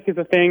Magic is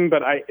a thing,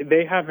 but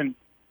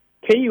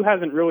KU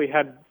hasn't really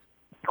had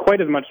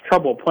quite as much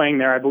trouble playing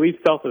there. I believe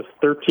Self is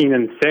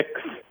 13-6,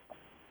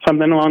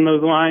 something along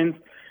those lines,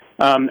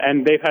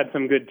 and they've had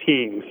some good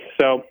teams.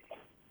 So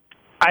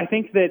I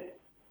think that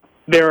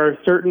there are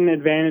certain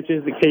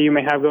advantages that KU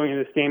may have going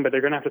into this game, but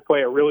they're going to have to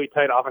play a really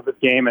tight offensive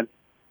game, and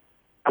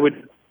I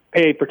would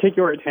pay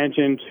particular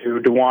attention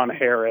to DeJuan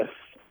Harris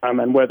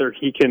and whether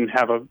he can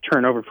have a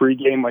turnover-free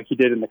game like he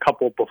did in the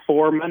couple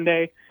before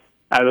Monday,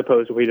 as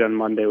opposed to what he did on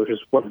Monday, which is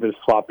one of his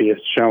sloppiest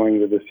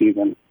showings of the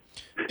season.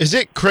 Is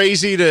it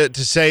crazy to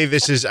say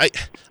this is – I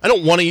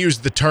don't want to use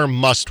the term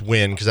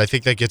must-win because I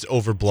think that gets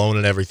overblown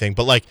and everything,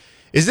 but,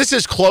 is this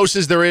as close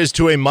as there is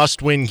to a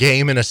must-win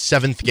game in a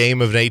 7th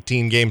game of an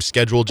 18-game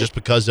schedule just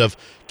because of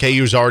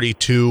KU's already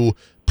 2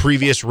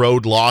 previous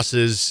road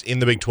losses in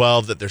the Big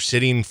 12, that they're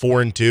sitting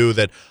 4-2,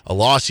 that a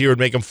loss here would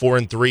make them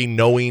 4-3,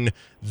 knowing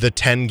the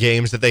 10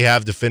 games that they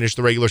have to finish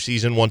the regular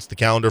season once the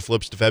calendar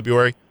flips to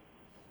February?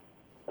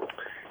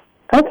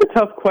 That's a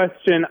tough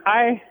question.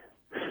 I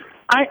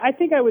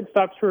think I would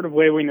stop short of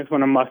labeling this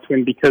one a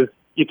must-win because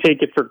you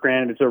take it for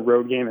granted it's a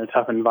road game in a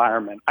tough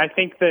environment. I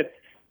think that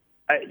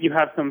you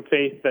have some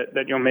faith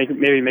that you'll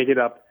maybe make it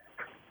up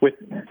with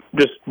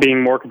just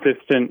being more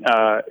consistent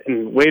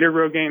in later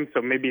road games.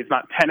 So maybe it's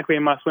not technically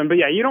a must-win, but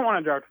yeah, you don't want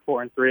to drop to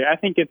 4-3. I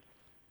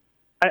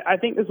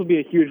think this will be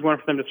a huge one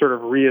for them to sort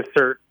of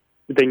reassert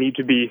that they need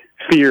to be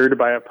feared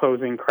by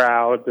opposing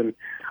crowds. And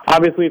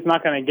obviously, it's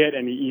not going to get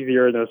any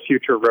easier in those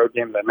future road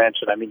games I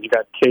mentioned. I mean, you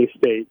got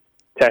K-State,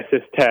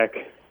 Texas Tech,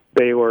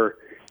 Baylor,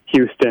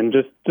 Houston.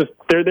 Just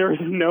there is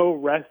no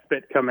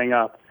respite coming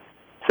up.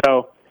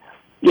 So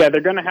yeah,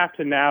 they're going to have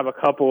to nab a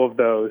couple of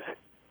those.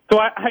 So,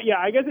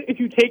 I guess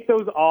if you take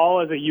those all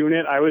as a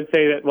unit, I would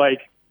say that,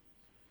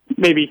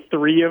 maybe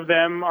 3 of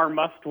them are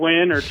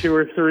must-win or 2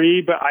 or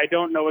 3, but I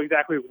don't know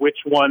exactly which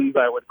ones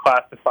I would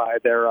classify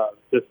thereof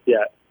just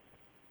yet.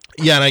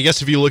 Yeah, and I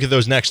guess if you look at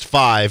those next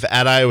 5,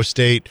 at Iowa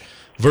State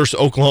versus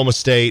Oklahoma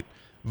State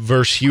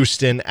versus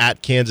Houston,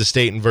 at Kansas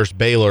State, and versus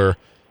Baylor,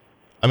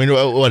 I mean,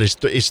 what is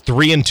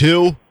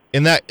 3-2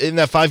 in that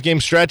 5-game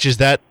stretch? Is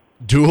that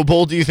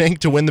doable, do you think,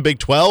 to win the Big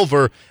 12?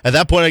 Or at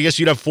that point, I guess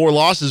you'd have 4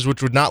 losses,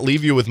 which would not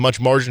leave you with much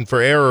margin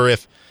for error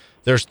if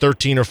there's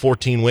 13 or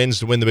 14 wins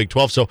to win the Big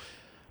 12. So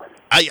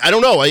I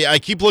don't know. I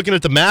keep looking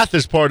at the math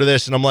as part of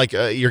this, and I'm like,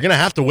 you're going to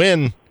have to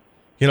win,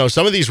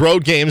 some of these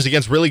road games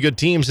against really good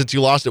teams since you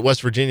lost at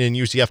West Virginia and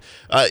UCF.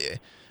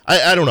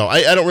 I don't know.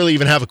 I don't really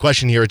even have a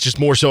question here. It's just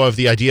more so of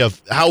the idea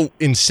of how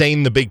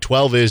insane the Big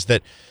 12 is,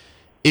 that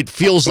it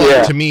feels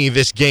like to me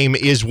this game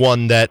is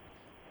one that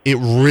it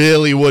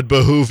really would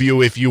behoove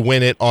you if you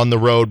win it on the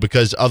road,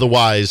 because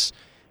otherwise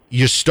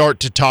you start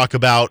to talk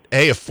about,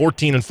 hey, if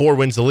 14-4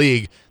 wins the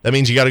league, that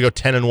means you got to go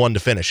 10-1 to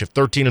finish. If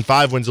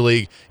 13-5 wins the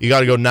league, you got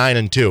to go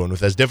 9-2. And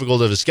with as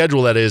difficult of a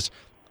schedule that is,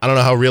 I don't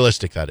know how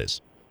realistic that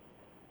is.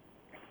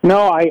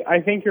 No,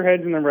 I think your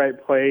head's in the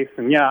right place.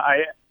 And yeah,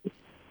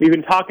 we've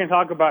been talk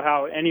about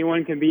how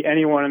anyone can beat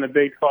anyone in the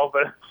Big 12,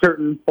 but at a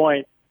certain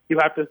point you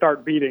have to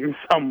start beating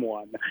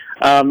someone.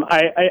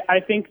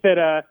 I think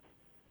that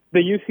the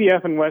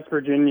UCF and West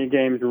Virginia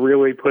games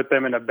really put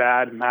them in a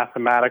bad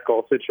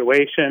mathematical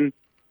situation.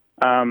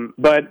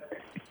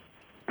 But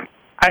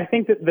I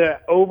think that the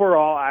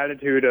overall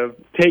attitude of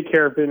take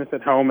care of business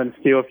at home and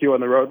steal a few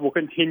on the road will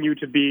continue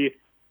to be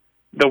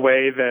the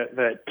way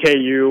that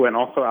KU and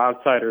also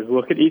outsiders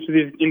look at each of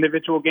these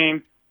individual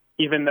games,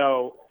 even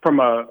though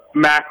from a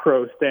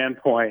macro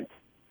standpoint,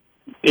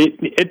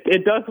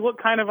 it does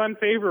look kind of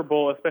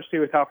unfavorable, especially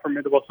with how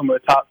formidable some of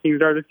the top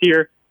teams are this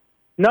year.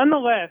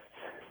 Nonetheless,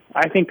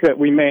 I think that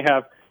we may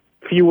have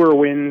fewer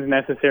wins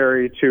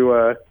necessary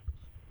to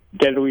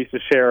get at least a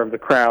share of the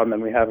crown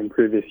than we have in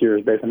previous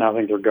years based on how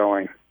things are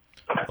going.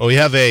 Well, we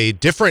have a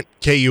different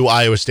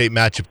KU-Iowa State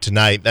matchup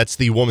tonight. That's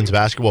the women's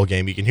basketball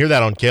game. You can hear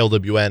that on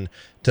KLWN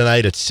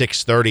tonight at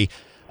 6:30.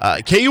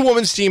 KU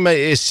women's team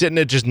is sitting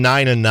at just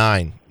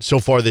 9-9 so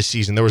far this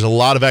season. There was a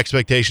lot of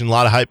expectation, a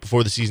lot of hype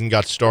before the season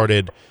got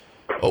started.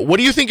 What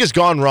do you think has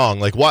gone wrong?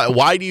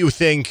 Why do you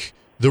think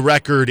the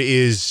record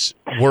is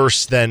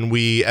worse than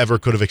we ever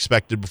could have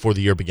expected before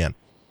the year began?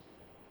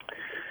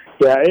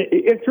 Yeah,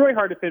 it's really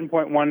hard to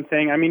pinpoint one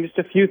thing. I mean, just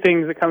a few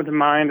things that come to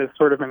mind as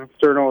sort of an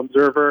external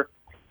observer.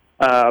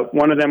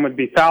 One of them would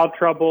be foul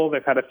trouble.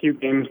 They've had a few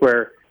games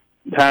where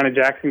Tiana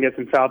Jackson gets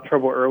in foul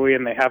trouble early,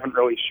 and they haven't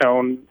really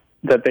shown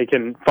that they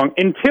can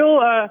until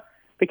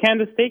the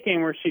Kansas State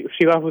game where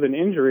she left with an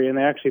injury, and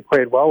they actually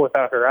played well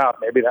without her out.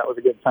 Maybe that was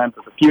a good sign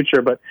for the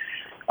future. But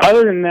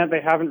other than that,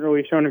 they haven't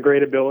really shown a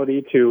great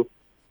ability to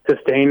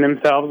sustain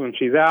themselves when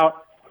she's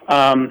out.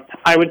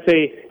 I would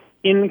say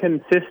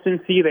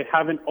inconsistency. They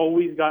haven't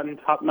always gotten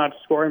top-notch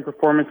scoring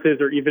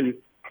performances or even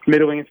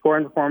middling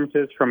scoring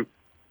performances from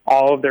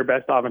all of their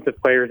best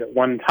offensive players at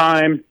one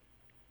time.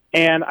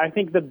 And I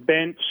think the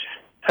bench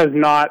has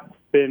not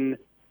been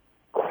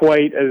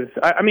quite as...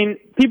 I mean,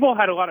 people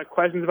had a lot of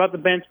questions about the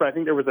bench, but I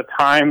think there was a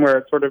time where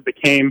it sort of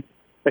became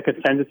the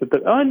consensus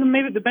that,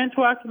 maybe the bench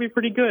will actually be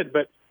pretty good,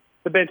 but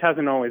the bench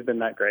hasn't always been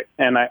that great.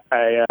 And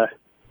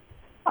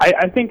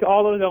I think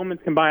all those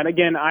elements combined,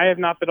 again, I have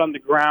not been on the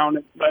ground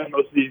in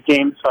most of these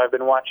games, so I've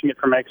been watching it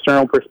from an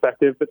external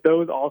perspective, but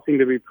those all seem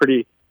to be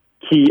pretty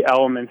key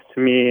elements to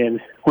me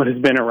in what has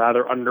been a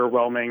rather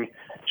underwhelming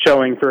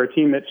showing for a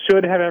team that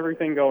should have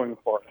everything going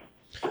for it.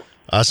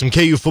 Some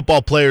KU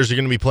football players are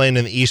going to be playing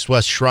in the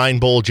East-West Shrine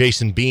Bowl.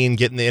 Jason Bean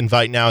getting the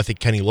invite now. I think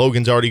Kenny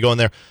Logan's already going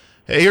there.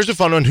 Hey, here's a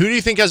fun one. Who do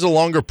you think has a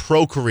longer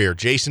pro career,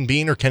 Jason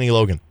Bean or Kenny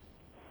Logan?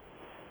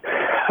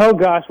 Oh,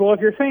 gosh. Well,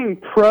 if you're saying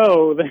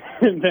pro, then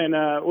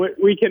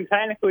we can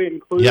technically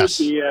include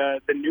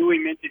the newly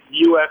minted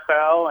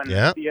UFL and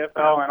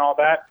CFL and all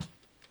that.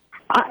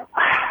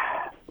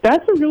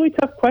 That's a really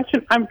tough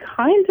question. I'm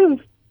kind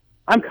of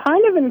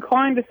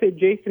inclined to say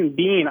Jason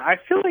Bean. I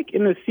feel like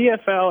in the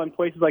CFL and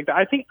places like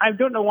that, I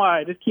don't know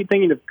why, I just keep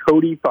thinking of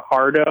Cody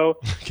Fajardo,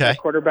 the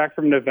quarterback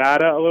from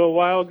Nevada a little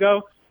while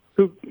ago,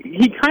 who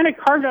he kind of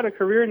carved out a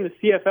career in the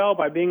CFL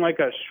by being like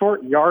a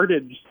short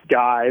yardage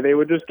guy. They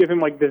would just give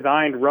him like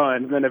designed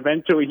runs, and then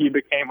eventually he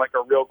became like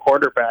a real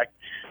quarterback.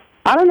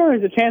 I don't know,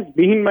 there's a chance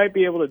Bean might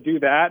be able to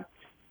do that.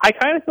 I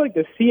kind of feel like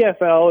the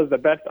CFL is the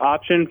best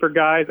option for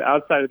guys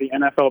outside of the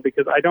NFL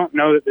because I don't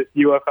know that this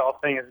UFL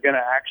thing is going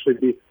to actually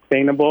be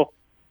sustainable.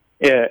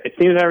 It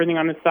seems everything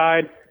on the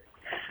side.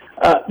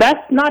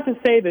 That's not to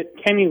say that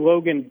Kenny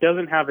Logan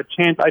doesn't have a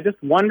chance. I just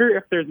wonder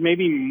if there's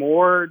maybe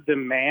more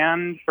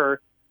demand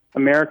for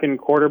American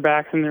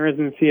quarterbacks than there is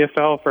in the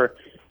CFL for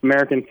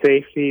American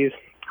safeties.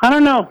 I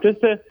don't know,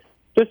 just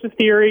a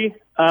theory.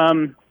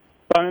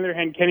 But on the other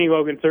hand, Kenny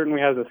Logan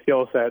certainly has a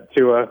skill set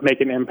to make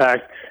an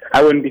impact.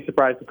 I wouldn't be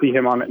surprised to see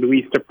him on at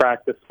least a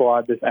practice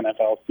squad this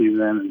NFL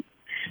season.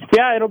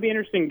 Yeah, it'll be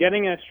interesting.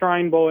 Getting a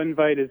Shrine Bowl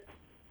invite is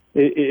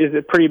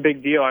a pretty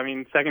big deal. I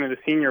mean, second to the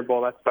Senior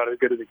Bowl, that's about as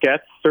good as it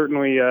gets.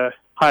 Certainly a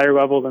higher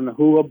level than the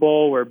Hula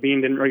Bowl, where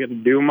Bean didn't really get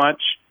to do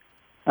much.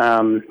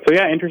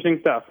 Interesting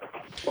stuff.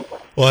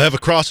 Well, I have a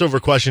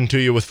crossover question to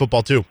you with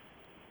football, too.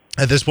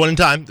 At this point in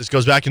time, this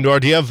goes back into our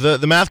idea of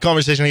the math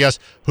conversation, I guess.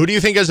 Who do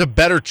you think has a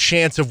better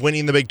chance of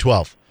winning the Big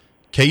 12?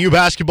 KU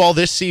basketball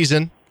this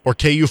season or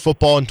KU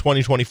football in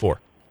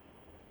 2024?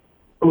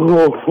 I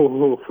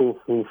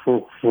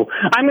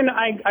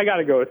got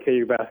to go with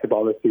KU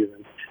basketball this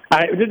season.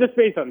 Just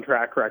based on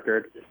track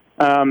record.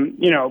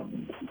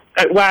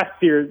 Last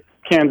year,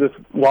 Kansas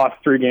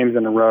lost 3 games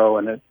in a row,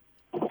 and it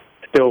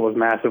still was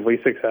massively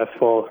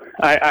successful.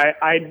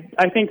 I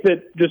think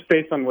that just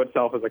based on what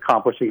Self has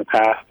accomplished in the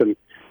past and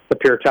the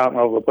pure talent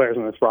level of the players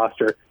on this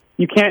roster,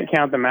 you can't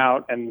count them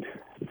out, and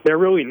they're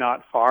really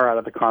not far out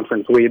of the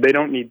conference lead. They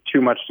don't need too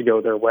much to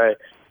go their way.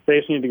 They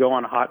just need to go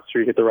on a hot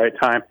streak at the right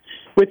time.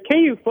 With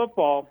KU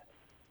football,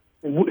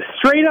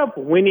 straight up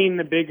winning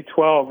the Big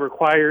 12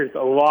 requires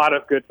a lot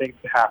of good things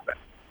to happen.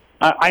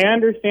 I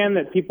understand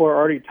that people are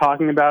already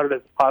talking about it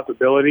as a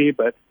possibility,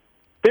 but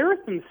there are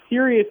some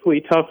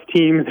seriously tough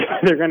teams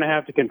they're going to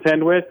have to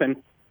contend with,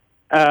 and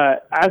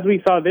as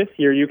we saw this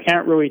year, you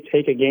can't really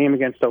take a game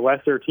against a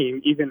lesser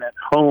team, even at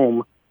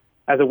home,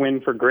 as a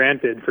win for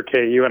granted for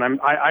KU. And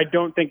I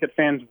don't think that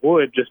fans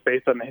would, just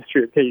based on the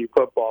history of KU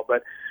football.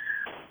 But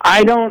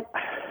I don't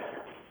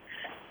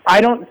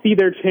see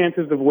their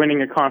chances of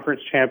winning a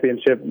conference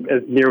championship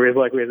as nearly as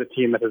likely as a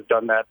team that has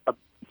done that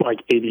like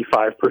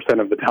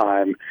 85% of the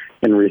time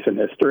in recent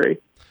history.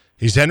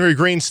 He's Henry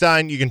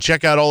Greenstein. You can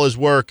check out all his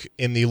work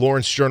in the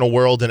Lawrence Journal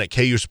World and at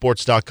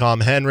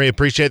KUSports.com. Henry,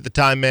 appreciate the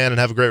time, man, and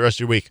have a great rest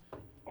of your week.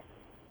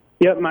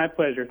 Yep, my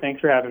pleasure.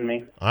 Thanks for having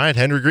me. All right,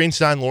 Henry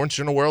Greenstein, Lawrence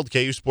Journal World,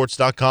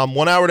 KUSports.com.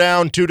 1 hour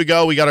down, 2 to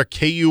go. We got our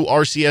KU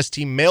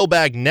RCST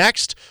mailbag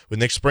next with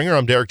Nick Springer.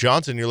 I'm Derek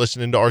Johnson. You're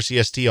listening to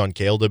RCST on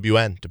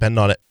KLWN. Depend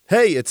on it.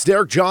 Hey, it's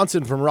Derek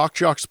Johnson from Rock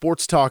Chalk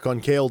Sports Talk on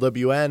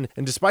KLWN,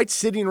 and despite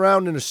sitting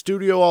around in a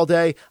studio all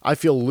day, I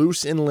feel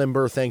loose and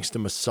limber thanks to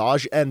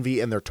Massage Envy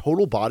and their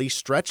total body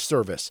stretch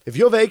service. If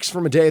you have aches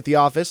from a day at the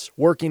office,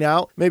 working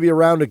out, maybe a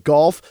round of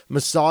golf,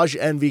 Massage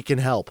Envy can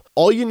help.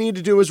 All you need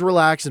to do is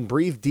relax and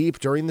breathe deep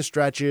during the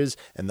stretches,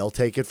 and they'll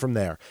take it from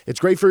there. It's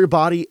great for your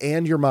body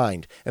and your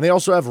mind, and they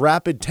also have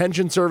rapid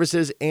tension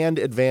services and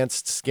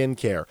advanced skin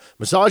care.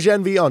 Massage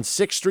Envy on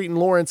 6th Street in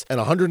Lawrence and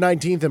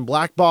 119th and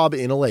Black Bob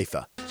in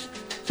Olathe.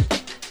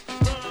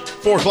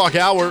 4 o'clock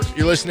hour,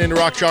 you're listening to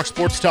Rock Chalk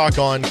Sports Talk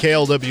on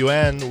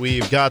KLWN.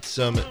 We've got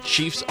some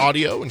Chiefs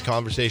audio and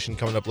conversation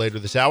coming up later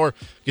this hour.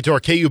 Get to our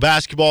KU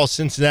basketball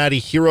Cincinnati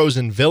Heroes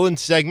and Villains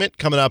segment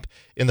coming up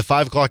in the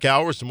 5 o'clock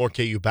hour. Some more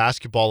KU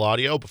basketball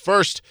audio. But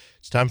first,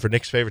 it's time for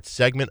Nick's favorite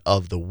segment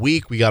of the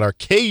week. We got our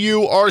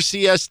KU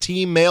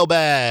RCST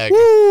mailbag.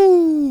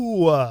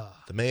 Woo!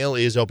 The mail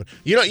is open.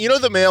 You know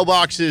the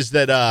mailboxes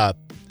that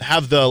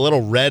have the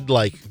little red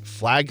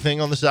flag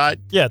thing on the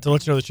side? Yeah, to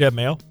let you know that you have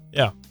mail.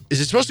 Yeah. Is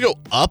it supposed to go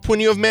up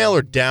when you have mail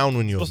or down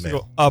when you have It's supposed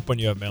mail? to go up when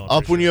you have mail.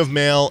 Up when you have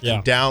mail Yeah.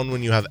 and down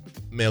when you have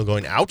mail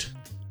going out?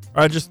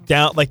 Or just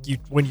down,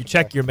 when you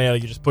check your mail,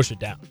 you just push it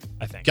down,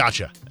 I think.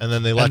 Gotcha. And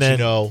then they let you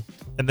know.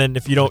 And then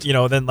if you don't,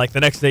 then the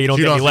next day you don't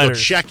You get don't any have to go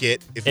letters. check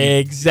it.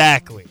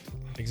 Exactly.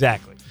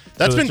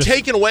 That's So been it's just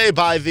taken away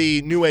by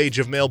the new age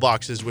of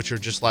mailboxes, which are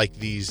just like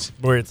these.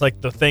 where it's like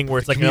the thing where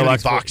it's like community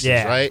mailbox boxes,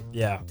 yeah, right?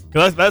 Yeah.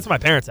 Because that's what my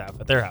parents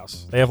have at their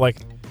house. They have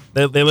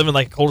they live in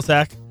a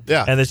cul-de-sac.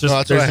 Yeah. And it's just, No,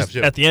 that's what I have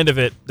too. at the end of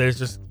it, there's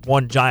just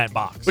one giant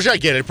box. Which I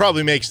get. It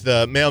probably makes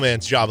the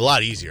mailman's job a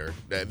lot easier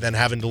than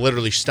having to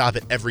literally stop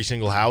at every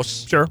single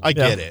house. Sure. I yeah.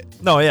 get it.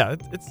 No, yeah,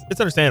 it's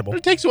understandable. But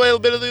it takes away a little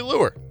bit of the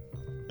allure.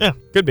 Yeah,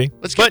 could be.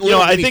 Let's get but, you know,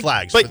 little I mini think,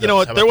 flags But for you know those.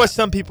 what? How about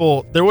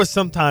There was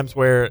some times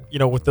where,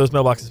 with those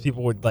mailboxes,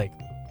 people would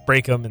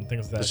break them and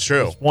things like that. That's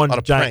true. Just one a lot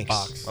of giant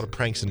pranks. box. A lot of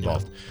pranks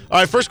involved. All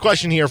right, first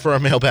question here for our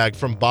mailbag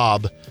from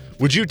Bob.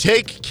 Would you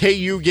take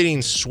KU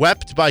getting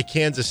swept by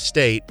Kansas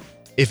State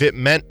if it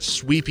meant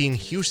sweeping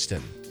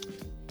Houston?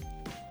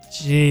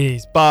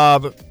 Jeez,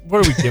 Bob,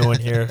 what are we doing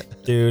here,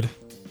 dude?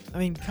 I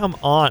mean, come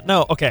on.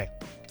 No, okay.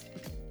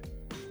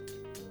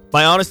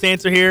 My honest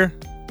answer here,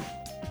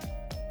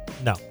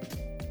 no.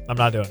 I'm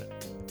not doing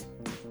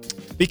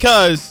it.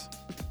 Because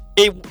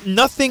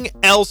nothing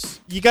else,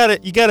 you gotta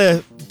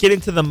get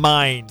into the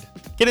mind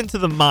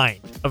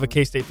of a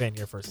K-State fan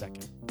here for a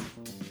second.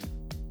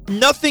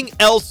 Nothing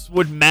else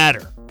would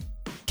matter.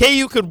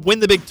 KU could win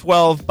the Big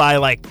 12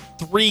 by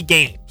 3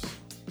 games,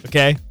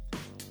 okay?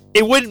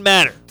 It wouldn't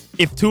matter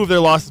if 2 of their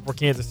losses were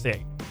Kansas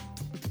State.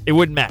 It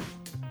wouldn't matter.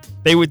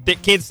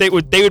 Kansas State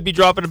would be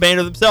dropping a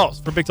banner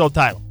themselves for Big 12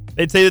 title.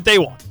 They'd say that they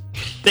won.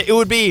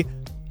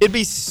 It'd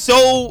be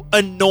so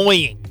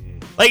annoying.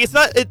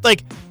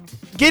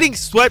 Getting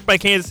swept by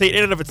Kansas State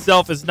in and of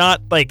itself is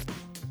not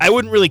I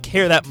wouldn't really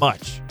care that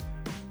much.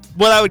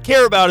 What I would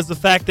care about is the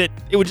fact that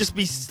it would just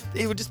be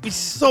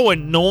so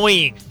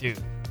annoying, dude.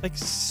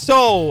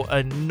 So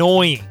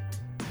annoying.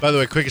 By the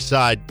way, quick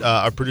aside,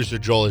 our producer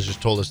Joel has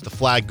just told us the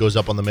flag goes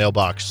up on the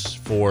mailbox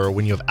for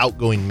when you have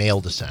outgoing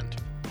mail to send.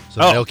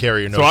 So the mail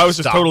carrier knows. So I was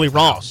just stop totally at the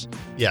wrong. house.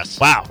 Yes.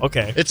 Wow.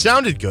 Okay. It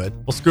sounded good.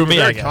 Well, screw me,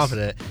 Very I guess.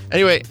 confident.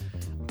 Anyway,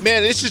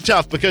 man, this is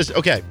tough because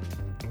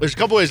there's a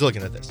couple ways of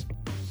looking at this.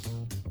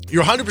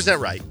 You're 100%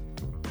 right.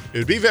 It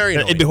would be very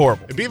annoying. It'd be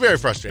horrible. It'd be very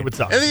frustrating. It would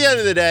suck. And at the end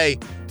of the day,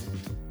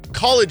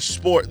 college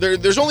sport,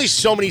 there's only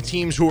so many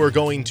teams who are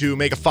going to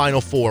make a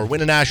Final Four,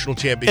 win a national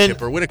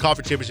championship, or win a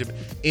conference championship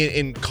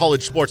in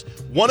college sports.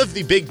 One of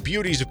the big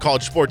beauties of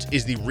college sports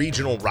is the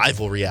regional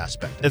rivalry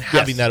aspect, and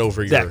having that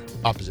over your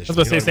opposition. I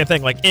was going to say the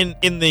same thing.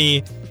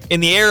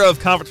 In the era of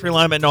conference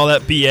realignment and all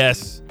that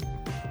BS,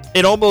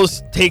 it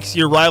almost takes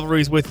your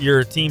rivalries with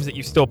your teams that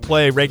you still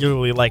play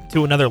regularly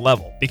to another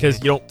level because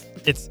you don't.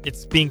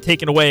 It's being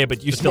taken away,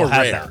 but you still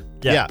have rare.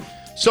 that. Yeah.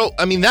 So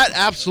I mean that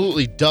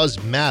absolutely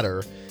does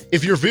matter.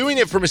 If you're viewing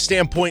it from a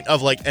standpoint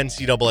of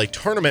NCAA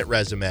tournament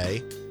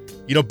resume,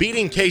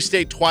 beating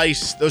K-State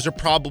twice, those are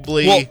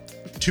probably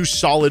 2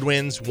 solid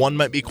wins. One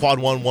might be quad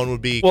 1, one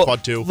would be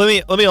quad 2.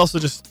 Let me also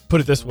just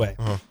put it this way.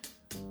 Uh-huh.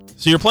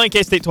 So you're playing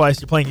K-State twice,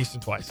 you're playing Houston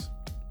twice.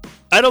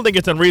 I don't think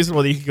it's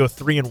unreasonable that you could go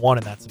 3-1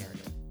 in that scenario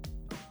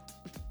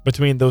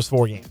between those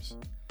 4 games.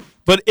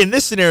 But in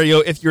this scenario,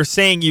 if you're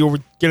saying you were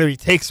going to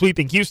take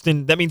sweeping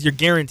Houston, that means you're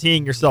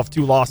guaranteeing yourself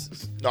 2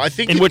 losses. No, I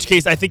think in which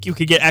case, I think you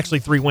could get actually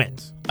 3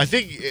 wins. I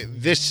think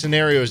this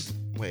scenario is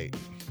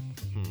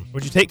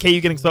Would you take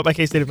KU getting swept by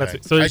K-State? Okay.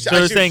 So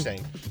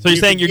you're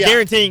saying you're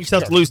guaranteeing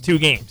yourself to lose 2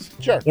 games.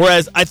 Sure.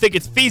 Whereas I think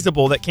it's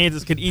feasible that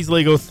Kansas could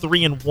easily go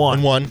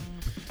 3-1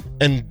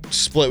 and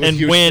split with and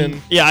Houston.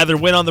 win. Yeah, either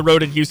win on the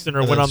road in Houston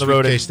or win on the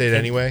road in K-State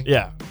anyway.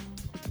 Yeah.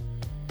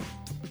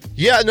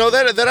 Yeah, no,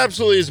 that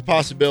absolutely is a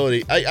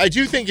possibility. I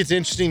do think it's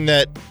interesting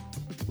that,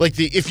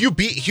 if you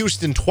beat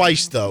Houston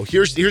twice, though,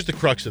 here's the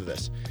crux of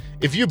this.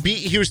 If you beat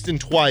Houston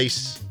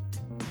twice,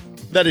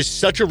 that is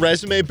such a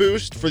resume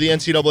boost for the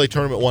NCAA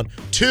tournament. 1,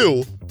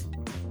 2,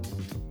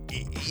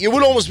 it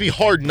would almost be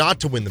hard not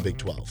to win the Big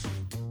 12.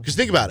 Because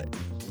think about it.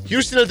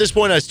 Houston at this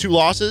point has 2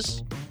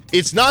 losses.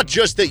 It's not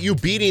just that you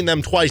beating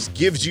them twice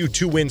gives you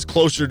 2 wins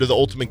closer to the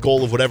ultimate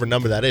goal of whatever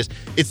number that is.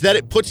 It's that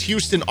it puts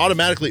Houston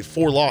automatically at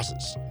 4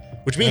 losses.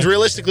 Which means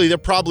realistically, they're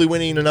probably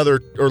winning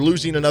another or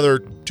losing another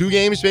 2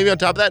 games maybe on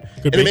top of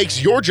that. It makes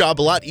your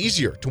job a lot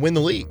easier to win the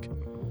league.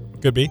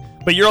 Could be.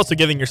 But you're also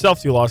giving yourself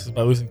 2 losses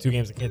by losing 2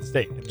 games at Kansas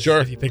State.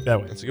 Sure. If you pick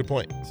that way. That's a good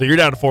point. So you're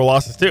down to 4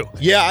 losses too.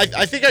 Yeah,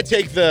 I think I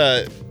take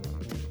the...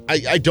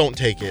 I don't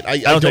take it. I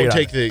don't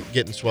take the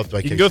getting swept by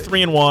You K-State.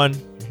 can go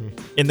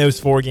 3-1 in those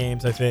 4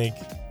 games, I think.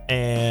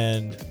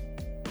 And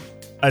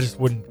I just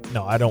wouldn't.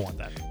 No, I don't want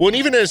that. Well, and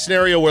even in a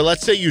scenario where,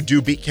 let's say you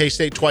do beat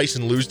K-State twice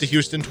and lose to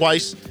Houston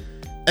twice,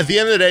 at the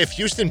end of the day, if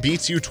Houston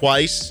beats you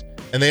twice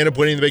and they end up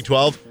winning the Big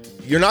 12,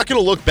 you're not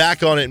going to look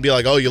back on it and be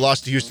like, oh, you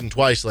lost to Houston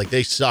twice. Like,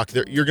 they suck.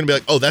 You're going to be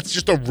like, oh, that's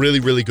just a really,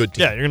 really good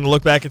team. Yeah, you're going to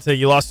look back and say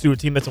you lost to a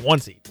team that's a 1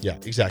 seed. Yeah,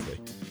 exactly.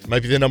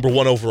 Might be the number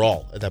 1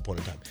 overall at that point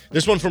in time.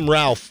 This one from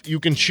Ralph. You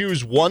can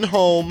choose 1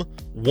 home,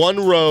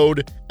 1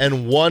 road,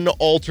 and 1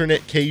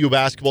 alternate KU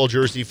basketball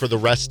jersey for the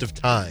rest of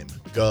time.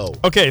 Go.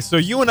 Okay, so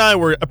you and I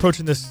were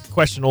approaching this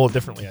question a little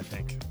differently, I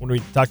think, when we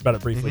talked about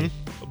it briefly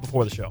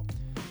before the show.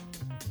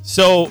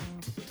 So,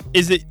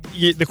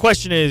 the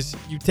question is,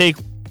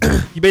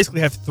 you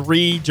basically have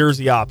 3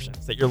 jersey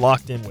options that you're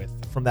locked in with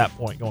from that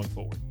point going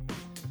forward.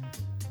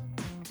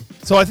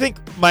 So I think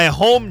my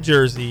home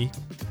jersey,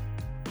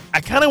 I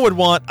kind of would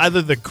want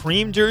either the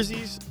cream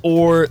jerseys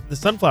or the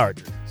sunflower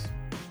jerseys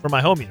for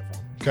my home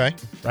uniform. Okay.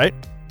 Right?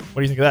 What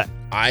do you think of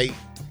that?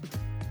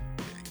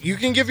 You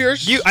can give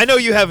yours. I know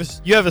you have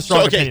a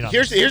strong opinion on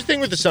here's the thing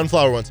with the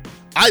sunflower ones.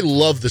 I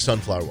love the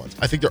sunflower ones.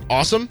 I think they're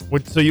awesome.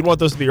 So you'd want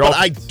those to be your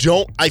alternates?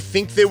 I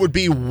think they would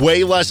be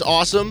way less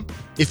awesome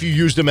if you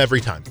used them every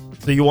time.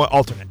 So you want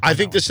alternate? I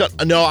think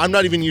no, I'm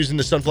not even using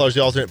the sunflower as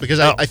the alternate because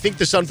I think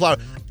the sunflower,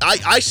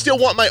 I still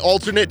want my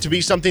alternate to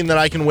be something that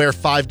I can wear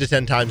 5 to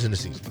 10 times in a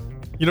season.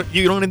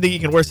 You don't think you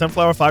can wear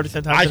sunflower 5 to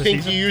 10 times in a season?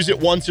 I think you use it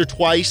once or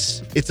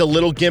twice. It's a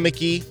little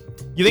gimmicky.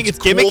 You think it's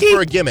cool gimmicky? for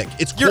a gimmick.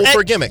 It's cool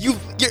for a gimmick.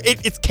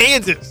 It's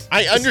Kansas.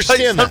 I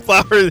understand that.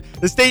 Sunflower,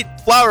 the state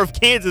flower of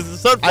Kansas is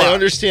sunflower. I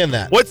understand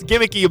that. What's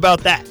gimmicky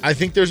about that? I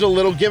think there's a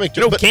little gimmick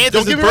to it.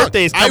 Kansas'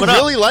 birthday is coming up. I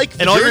really like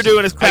the and all jersey. you're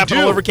doing is crapping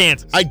all over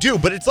Kansas. I do,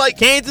 but it's like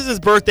Kansas'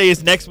 birthday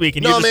is next week,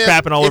 and you're just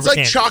crapping all over Kansas.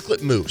 It's like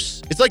chocolate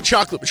mousse. It's like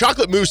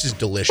chocolate mousse is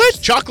delicious.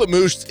 What? Chocolate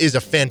mousse is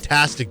a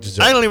fantastic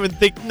dessert. I don't even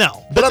think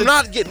no. But I'm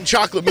not getting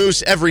chocolate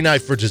mousse every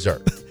night for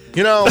dessert.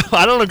 You know,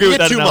 I don't agree with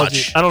that too analogy.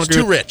 Much. I don't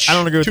agree. Too rich. I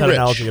don't agree with that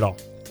analogy at all.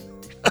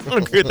 I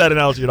don't agree with that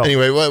analogy at all.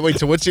 Anyway, wait.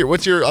 So what's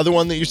your other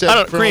one that you said?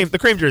 The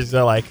cream jerseys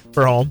I like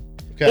for home.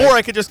 Okay. Or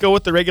I could just go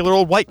with the regular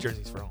old white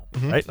jerseys for home.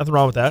 Mm-hmm. Right? Nothing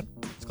wrong with that.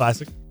 It's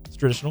classic. It's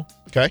traditional.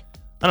 Okay.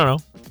 I don't know.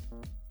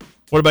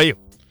 What about you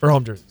for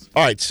home jerseys?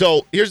 All right.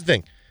 So here's the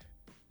thing.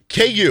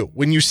 KU.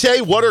 When you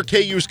say what are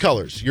KU's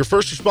colors, your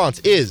first response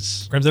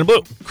is crimson and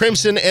blue.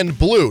 Crimson and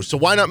blue. So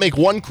why not make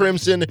one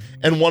crimson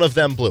and one of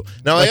them blue?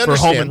 Now I understand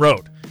for home and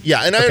road.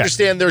 Yeah, and I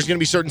understand there's going to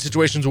be certain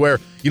situations where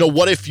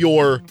what if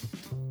you're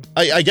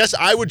I guess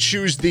I would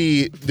choose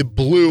the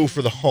blue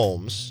for the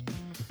homes.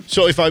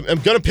 So if I'm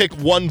going to pick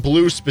one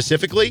blue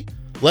specifically,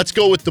 let's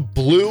go with the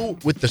blue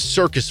with the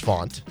circus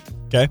font.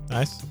 Okay,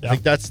 nice. Yeah. I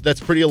think that's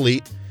pretty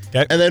elite.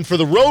 Okay. And then for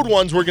the road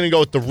ones, we're going to go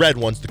with the red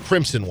ones, the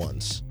crimson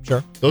ones.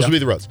 Sure. Those would be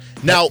the roads.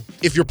 Now,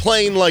 if you're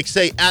playing, like,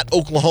 say, at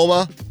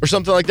Oklahoma or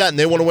something like that, and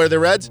they want to wear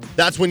their reds,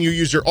 that's when you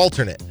use your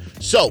alternate.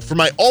 So for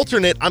my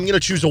alternate, I'm going to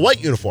choose a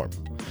white uniform.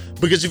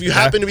 Because if you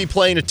happen to be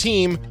playing a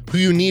team who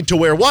you need to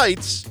wear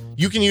whites,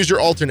 you can use your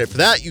alternate for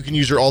that. You can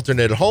use your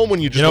alternate at home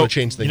when you just want to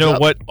change things up.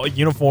 What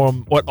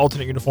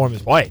alternate uniform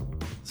is white?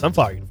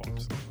 Sunflower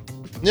uniforms.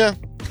 Yeah.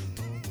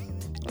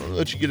 I don't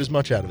let you get as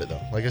much out of it,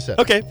 though, like I said.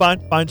 Okay,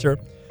 fine, sure.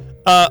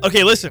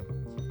 Okay, listen.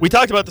 We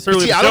talked about this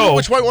earlier in the show. I don't know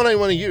which white one I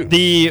want to use.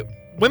 The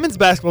women's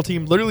basketball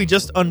team literally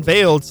just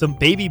unveiled some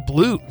baby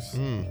blues.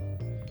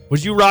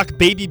 Would you rock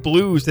baby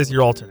blues as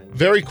your alternate?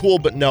 Very cool,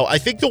 but no. I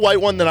think the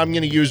white one that I'm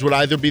going to use would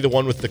either be the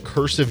one with the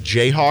cursive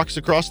Jayhawks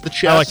across the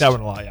chest. I like that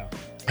one a lot, yeah.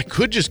 I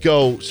could just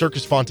go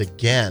circus font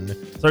again.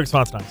 Circus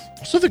font's nice.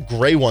 Also, the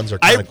gray ones are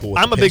kind of cool.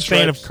 I'm a big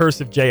fan of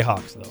cursive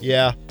Jayhawks, though.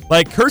 Yeah.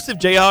 Like, cursive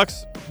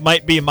Jayhawks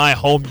might be my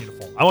home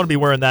uniform. I want to be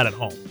wearing that at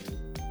home.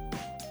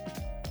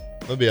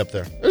 That'll be up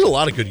there. There's a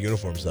lot of good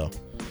uniforms, though.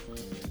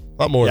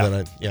 A lot more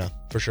than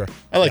for sure.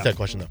 I like that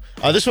question,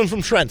 though. This one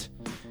from Trent.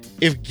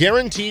 If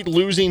guaranteed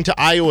losing to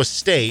Iowa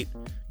State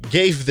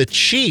gave the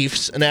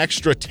Chiefs an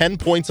extra 10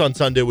 points on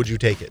Sunday, would you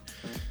take it?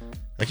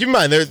 Now, keep in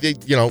mind,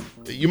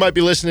 you might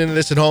be listening to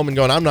this at home and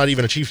going, I'm not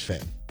even a Chiefs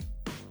fan.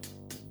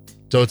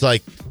 So it's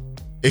like,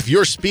 if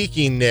you're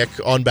speaking, Nick,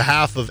 on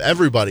behalf of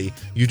everybody,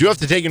 you do have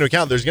to take into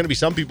account there's going to be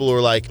some people who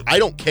are like, I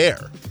don't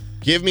care.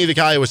 Give me the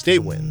Iowa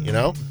State win,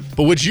 But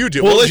what'd you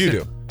do? Well, what would you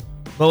do?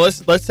 Well,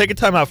 let's take a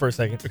time out for a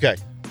second. Okay.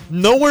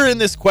 Nowhere in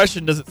this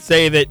question does it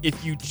say that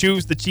if you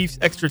choose the Chiefs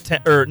extra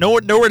 10, or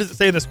nowhere does it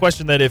say in this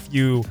question that if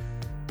you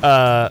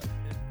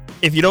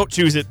don't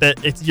choose it,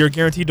 that you're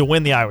guaranteed to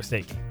win the Iowa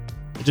State game.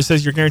 It just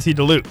says you're guaranteed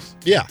to lose.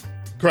 Yeah,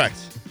 correct.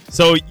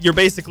 So you're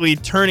basically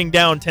turning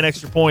down 10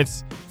 extra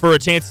points for a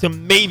chance to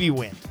maybe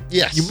win.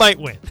 Yes. You might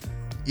win.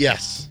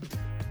 Yes.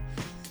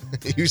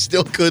 You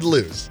still could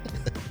lose.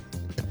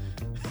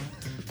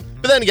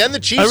 But then again,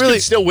 the Chiefs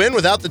could still win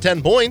without the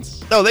 10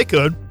 points. No, they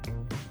could.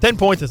 10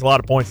 points is a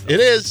lot of points, though. It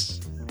is.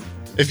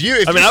 If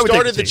you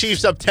started the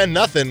Chiefs up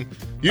 10-000,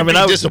 you'd be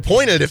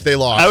disappointed if they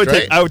lost,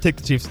 I would take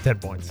the Chiefs 10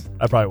 points.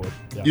 I probably would.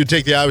 Yeah. You'd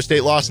take the Iowa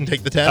State loss and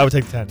take the 10? I would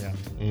take the 10, yeah.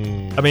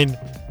 I mean,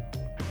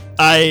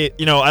 I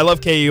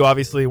love KU,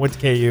 obviously. Went to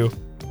KU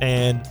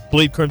and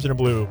bleed crimson and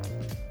blue.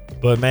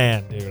 But,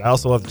 man, dude, I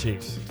also love the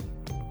Chiefs.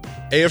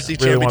 AFC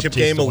Really want the Championship Chiefs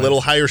game, to a win.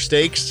 little higher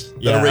stakes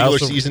than Yeah, a I regular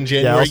also- season I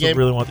January also game.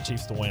 really want the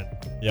Chiefs to win.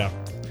 Yeah.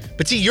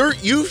 But see,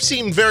 you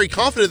seem very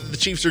confident that the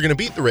Chiefs are going to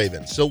beat the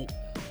Ravens. So,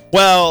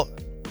 Well,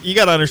 you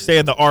got to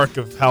understand the arc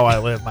of how I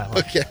live my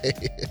life. okay.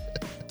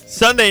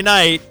 Sunday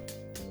night,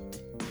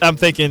 I'm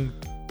thinking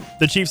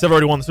the Chiefs have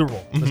already won the Super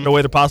Bowl. There's no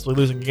way they're possibly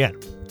losing again.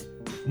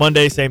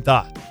 Monday, same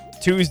thought.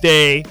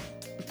 Tuesday,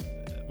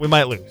 we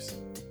might lose.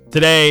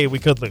 Today, we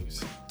could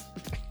lose.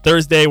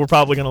 Thursday, we're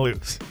probably going to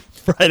lose.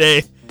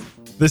 Friday,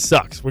 this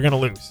sucks. We're going to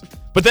lose.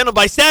 But then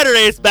by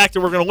Saturday, it's back to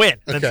we're going to win.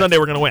 And Okay. then Sunday,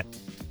 we're going to win.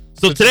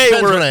 So it today,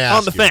 depends we're when I ask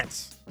on the you.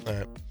 fence. All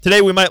right.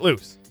 Today, we might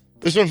lose.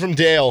 This one from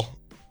Dale.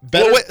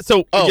 Better. Well, wait,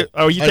 so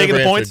are you I taking never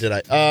the points?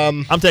 answered, did I?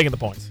 I'm taking the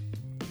points.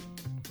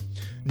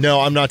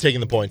 No, I'm not taking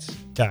the points.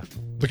 Okay.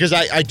 Because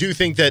I do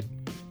think that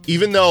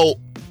even though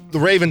the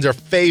Ravens are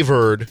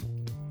favored,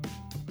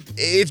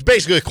 it's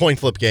basically a coin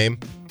flip game,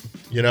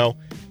 you know?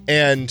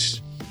 And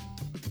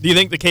Do you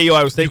think the KU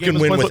Iowa State you game can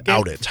was win coin flip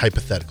without game? it,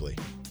 hypothetically.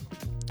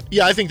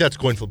 Yeah, I think that's a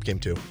coin flip game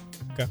too.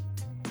 Okay.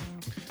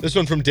 This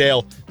one from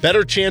Dale.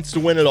 Better chance to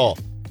win it all.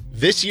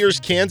 This year's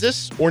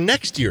Kansas or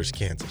next year's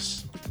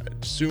Kansas? I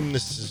assume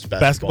this is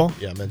basketball. Basketball?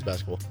 Yeah, men's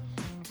basketball.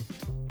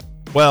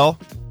 Well,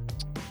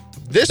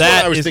 This one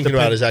That I was is thinking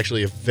about depend- is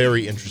actually a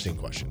very interesting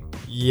question.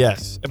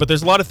 yes, but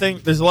there's a lot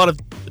of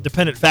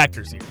dependent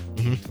factors here.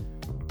 Mhm.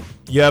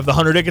 You have the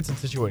Hunter Dickinson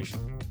situation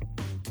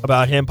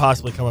about him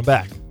possibly coming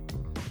back.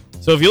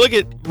 So if you look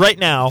at right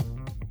now,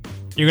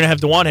 you're going to have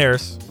DeJuan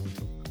Harris,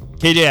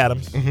 KJ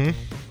Adams. Mhm.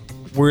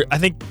 I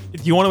think,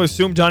 do you want to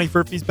assume Johnny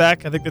Furphy's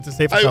back? I think that's a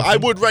safe assumption. I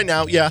would right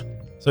now, yeah.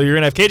 So you're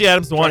going to have KJ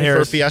Adams, DeJuan Johnny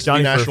Harris, Furphy has to Johnny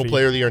be National Furphy.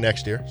 Player of the Year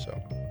next year, so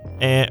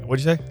And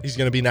what'd you say? he's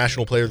going to be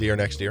National Player of the Year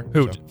next year.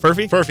 Who? So.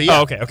 Furphy? Furphy, yeah.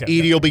 Oh, okay.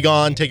 Edie will be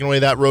gone, taking away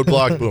that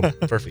roadblock. Boom.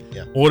 Furphy,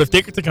 yeah. Well, what if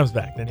Dickinson comes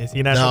back? Then is he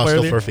a national No, player?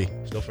 still of the year?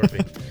 Furphy. Still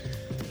Furphy.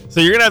 So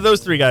you're gonna have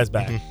those three guys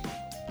back.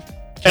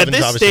 At Kevin's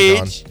this obviously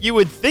stage, you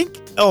would think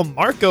El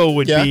Marco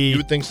would Yeah, be you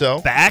would think so.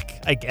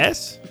 back. I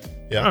guess.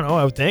 Yeah. I don't know.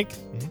 I would think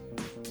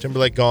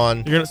Timberlake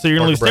gone. you're gonna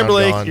Marco lose Brown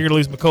Timberlake. gone. You're gonna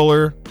lose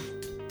McCuller.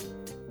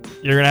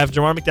 You're gonna have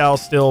Jamar McDowell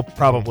still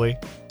probably.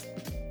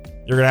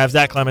 You're gonna have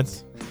Zach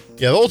Clemens.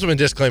 Yeah, the ultimate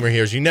disclaimer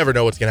here is you never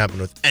know what's going to happen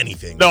with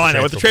anything. No, I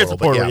know with the transfer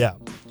portal. but Yeah.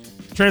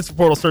 Transfer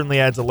portal certainly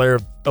adds a layer.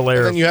 And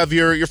then you have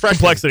your freshmen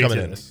complexity coming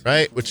to in, this.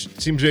 right? Which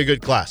seems to be a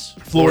good class.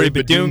 Flory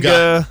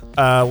Badunga,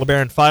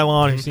 LeBaron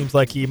Philon, who seems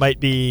like he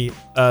might be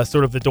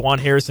sort of the DeJuan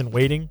Harrison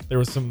waiting. There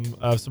was some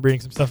reading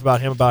some stuff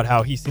about him about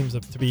how he seems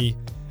to be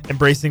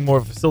embracing more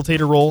of a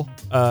facilitator role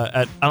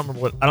at I don't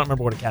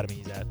remember what academy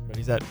he's at, but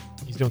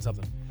he's doing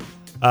something.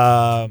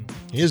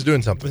 He is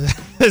doing something.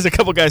 There's a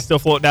couple guys still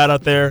floating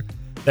out there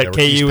that Yeah,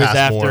 KU is Marquise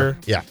after. Passmore.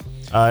 Yeah.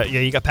 Yeah,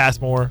 you got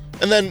Passmore.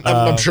 And then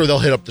I'm sure they'll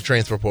hit up the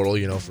transfer portal,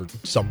 for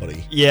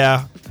somebody.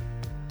 Yeah.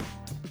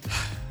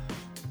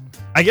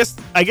 I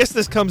guess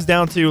this comes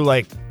down to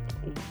like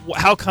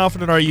how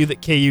confident are you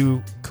that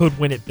KU could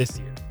win it this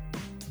year?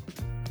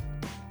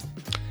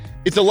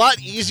 It's a lot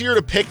easier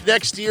to pick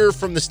next year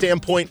from the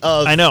standpoint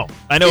of I know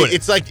it is.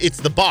 It's like it's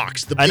the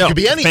box. I know. It could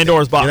be anything.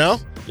 Pandora's box. You know?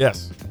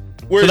 Yes.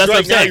 Whereas that's what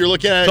right I'm now saying. you're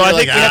looking at it So and I you're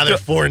think like, we have they're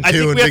to- 4-2 I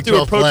think in we Big have to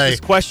 12 approach play. this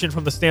question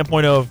from the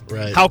standpoint of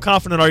Right. how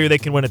confident are you they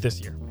can win it this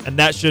year, and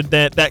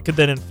that could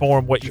then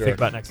inform what you Sure. think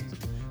about next season.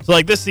 So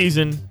like this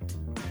season,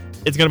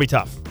 it's going to be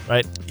tough,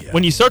 right? Yeah.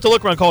 When you start to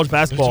look around college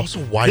basketball, also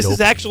wide this is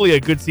open. actually a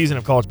good season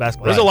of college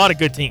basketball. There's a Right. lot of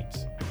good teams.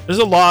 There's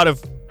a lot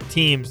of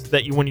teams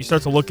that when you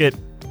start to look at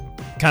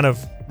kind of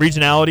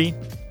regionality,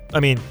 I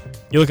mean,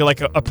 you look at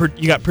like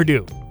you got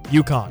Purdue,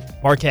 UConn,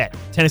 Marquette,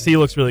 Tennessee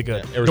looks really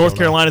good. Yeah, Arizona. North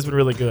Carolina's been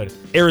really good.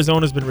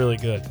 Arizona's been really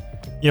good.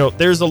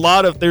 There's a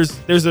lot of there's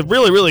a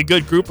really really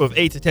good group of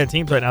 8 to 10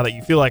 teams right now that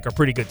you feel like are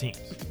pretty good teams,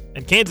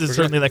 and Kansas is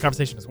certainly in that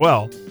conversation as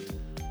well.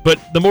 But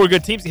the more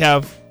good teams you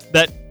have,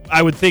 that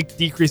I would think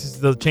decreases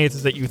the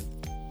chances that you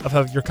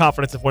of your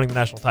confidence of winning the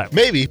national title.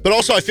 Maybe, but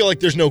also I feel like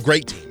there's no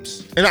great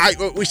teams. And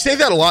we say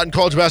that a lot in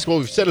college basketball.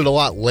 We've said it a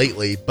lot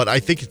lately, but I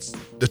think it's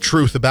the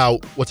truth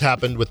about what's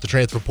happened with the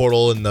transfer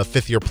portal and the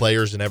fifth-year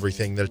players and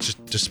everything, that it's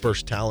just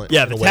dispersed talent.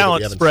 Yeah, in the a way that we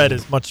talent haven't spread seen.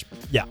 is much.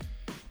 Yeah,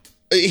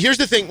 Here's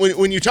the thing.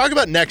 When you talk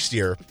about next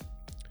year,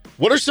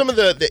 what are some of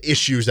the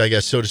issues, I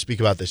guess, so to speak,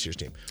 about this year's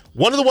team?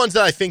 One of the ones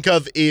that I think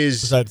of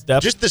is Besides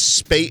depth? just the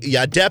space.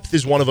 Yeah, depth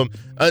is one of them.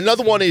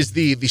 Another one is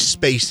the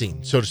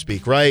spacing, so to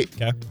speak, right?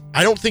 okay.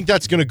 I don't think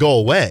that's going to go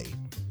away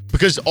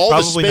because all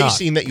Probably the not.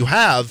 spacing that you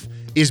have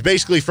is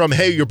basically from,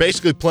 hey, you're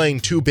basically playing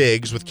two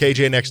bigs with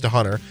KJ next to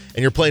Hunter,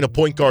 and you're playing a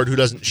point guard who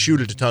doesn't shoot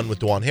it a ton with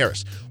DeJuan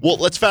Harris. Well,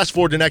 let's fast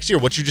forward to next year.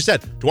 What you just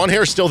said, DeJuan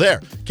Harris still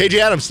there. KJ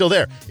Adams still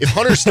there. If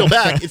Hunter's still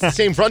back, it's the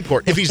same front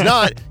court. If he's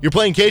not, you're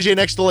playing KJ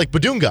next to like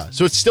Badunga,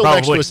 so it's still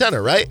next to Probably. a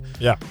center, right?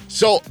 Yeah.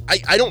 So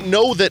I don't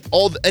know that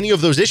any of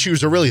those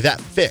issues are really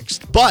that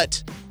fixed,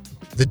 but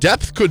the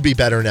depth could be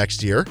better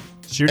next year.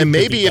 Shooting And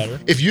could maybe be better.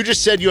 if you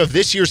just said you have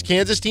this year's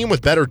Kansas team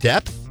with better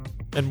depth,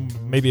 and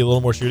maybe a little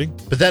more shooting.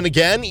 but then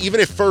again, even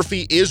if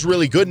Furphy is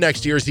really good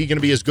next year, is he going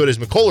to be as good as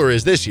McCuller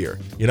is this year?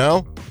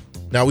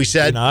 Now, we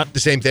said the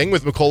same thing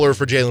with McCuller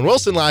for Jalen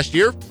Wilson last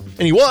year,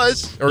 and he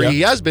was, or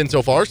he has been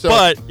so far. So,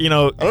 but,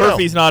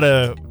 Murphy's not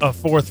a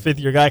fourth,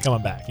 fifth-year guy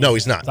coming back. No,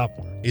 he's not.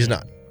 Sophomore. He's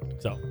not.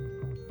 So,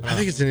 I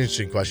think it's an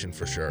interesting question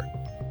for sure.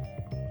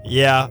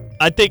 Yeah,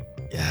 I think.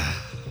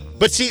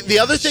 But see, the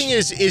other thing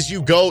is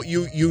you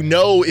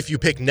know if you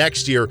pick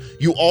next year,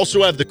 you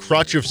also have the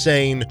crutch of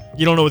saying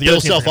you don't know what the Bill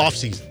other Self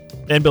offseason.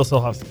 And Bill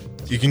Self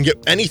offseason. You can get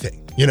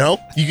anything, You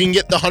can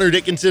get the Hunter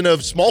Dickinson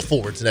of small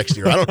forwards next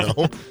year. I don't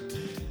know.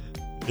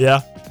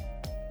 Yeah.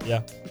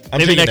 I'm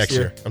Maybe taking next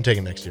year. I'm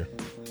taking next year.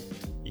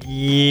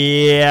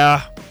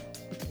 Yeah.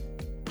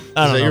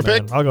 I don't know, your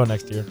pick? I'll go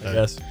next year, I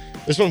guess.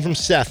 This one from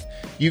Seth.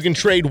 You can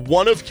trade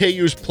one of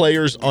KU's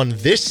players on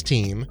this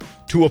team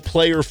to a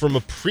player from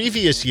a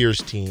previous year's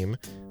team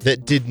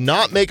that did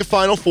not make a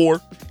Final Four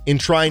in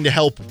trying to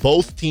help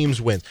both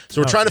teams win.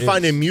 So we're trying to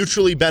find a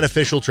mutually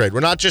beneficial trade.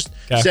 We're not just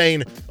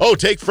saying,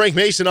 take Frank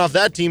Mason off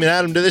that team and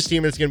add him to this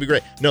team and it's going to be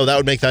great. No, that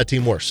would make that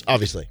team worse,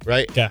 obviously,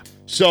 right? Yeah.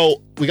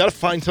 So we got to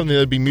find something that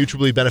would be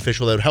mutually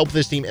beneficial that would help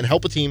this team and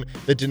help a team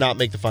that did not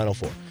make the Final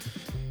Four.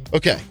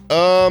 Okay.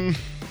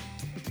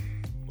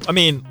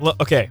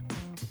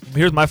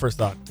 Here's my first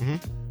thought. Mm-hmm.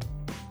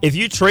 If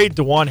you trade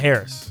DeJuan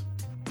Harris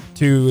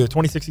to the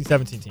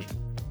 2016-17 team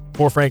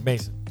for Frank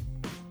Mason,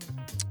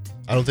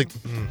 I don't think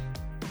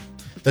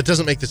that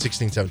doesn't make the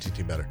 16-17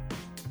 team better,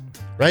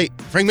 right?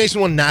 Frank Mason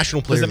won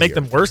National Player. Does it make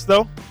them worse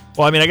though?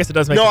 Well, I guess it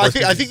does make. No, them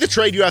worse. I think the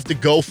trade you have to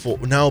go for.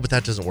 No, but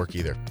that doesn't work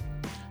either.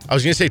 I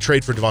was going to say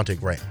trade for Devontae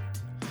Graham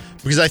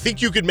because I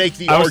think you could make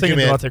the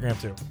argument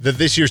that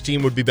this year's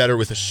team would be better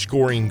with a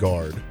scoring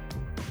guard.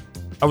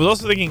 I was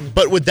also thinking,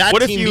 but would that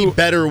team be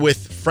better with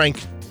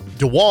Frank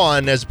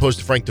DeJuan as opposed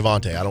to Frank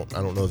Devontae? I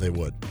don't know if they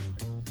would.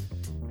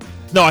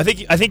 No, I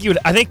think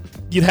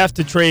you'd have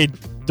to trade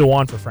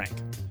DeJuan for Frank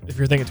if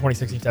you're thinking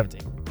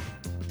 2016-17.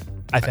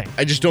 I think.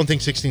 I just don't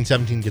think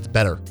 16-17 gets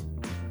better.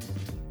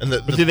 And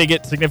but do they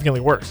get significantly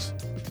worse?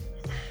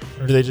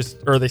 Or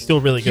are they still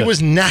really good? He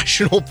was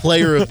National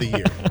Player of the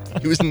Year.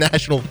 He was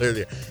National Player of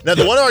the Year. Now,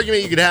 the one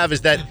argument you could have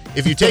is that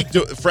if you take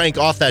Frank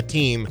off that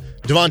team,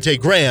 Devontae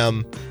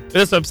Graham,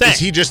 that's what I'm saying. Is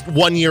he just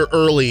 1 year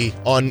early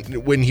on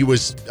when he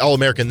was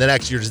All-American the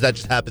next year? Does that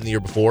just happen the year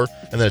before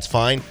and then it's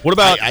fine? What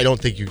about? I don't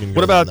think you can.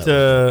 What about?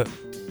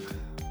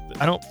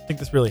 I don't think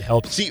this really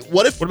helps. See,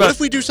 what if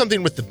we do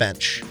something with the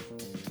bench?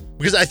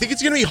 Because I think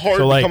it's going to be hard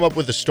to come up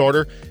with a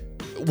starter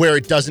where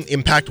it doesn't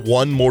impact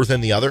one more than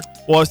the other.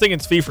 Well, I was thinking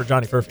Svi for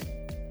Johnny Furphy.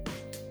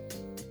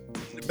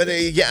 But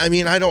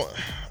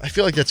I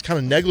feel like that's kind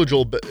of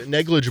negligible a bit.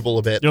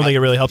 You don't think it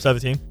really helps out the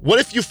team? What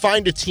if you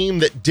find a team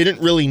that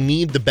didn't really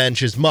need the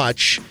bench as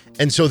much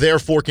and so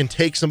therefore can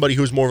take somebody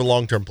who's more of a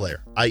long-term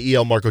player,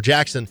 i.e. Marco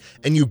Jackson,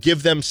 and you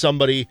give them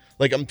somebody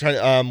like I'm trying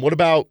to what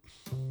about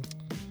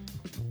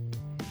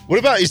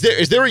is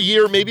there a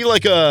year maybe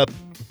like a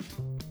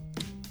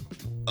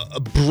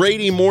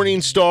Brady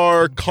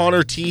Morningstar,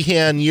 Connor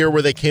Tehan year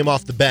where they came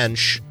off the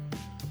bench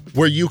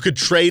where you could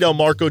trade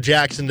Marco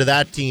Jackson to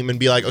that team and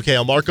be like,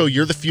 okay, Marco,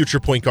 you're the future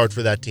point guard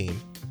for that team.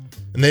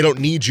 And they don't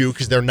need you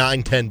because they're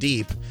 9-10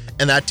 deep.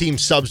 And that team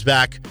subs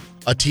back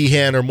a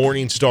Tehan or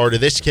Morningstar to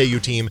this KU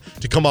team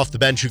to come off the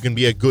bench who can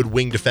be a good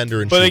wing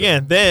defender. But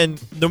again, then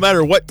no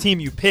matter what team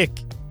you pick,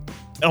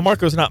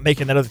 Marco's not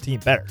making that other team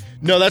better.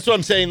 No, that's what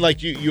I'm saying.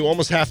 Like you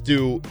almost have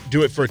to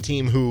do it for a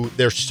team who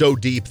they're so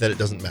deep that it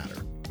doesn't matter.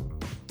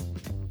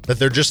 That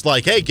they're just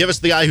like, hey, give us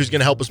the guy who's going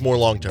to help us more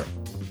long term.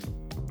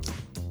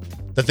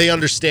 That they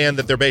understand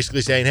that they're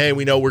basically saying, hey,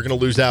 we know we're going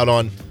to lose out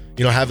on,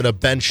 having a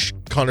bench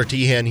Connor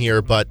Tehan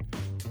here, but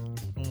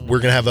we're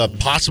going to have a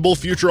possible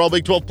future All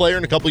Big 12 player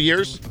in a couple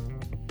years.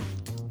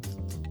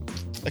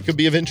 That could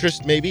be of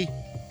interest, maybe.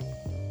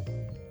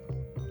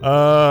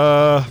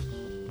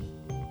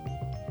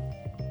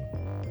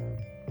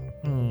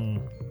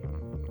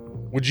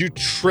 Would you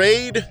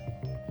trade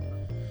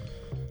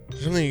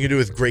something you could do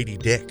with Grady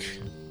Dick?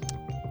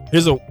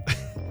 Here's a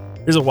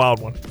wild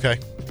one. Okay.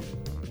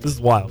 This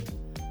is wild.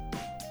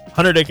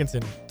 Hunter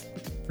Dickinson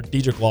for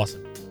Dedrick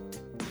Lawson.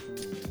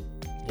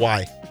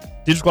 Why?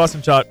 Dedrick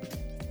Lawson shot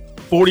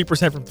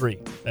 40% from three.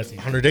 That's easy.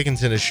 Hunter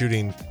Dickinson is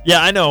shooting.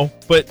 Yeah, I know,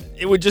 but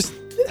it would just.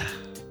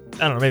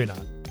 I don't know, maybe not.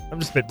 I'm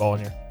just spitballing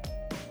here.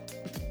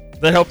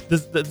 Does that help?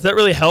 Does that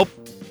really help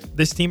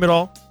this team at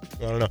all?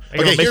 I don't know.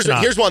 Okay,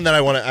 here's one that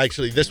I want to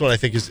actually. This one I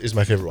think is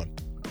my favorite one.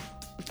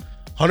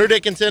 Hunter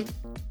Dickinson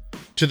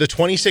to the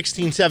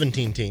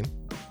 2016-17 team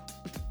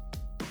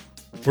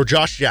for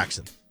Josh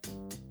Jackson.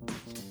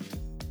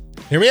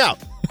 Hear me out.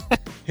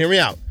 Hear me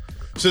out.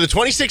 So the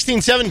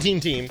 2016-17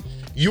 team,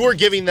 you are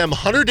giving them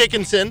Hunter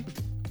Dickinson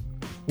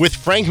with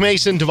Frank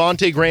Mason,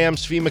 Devontae Graham,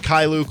 Svi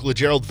Mikhailuk,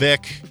 LeGerald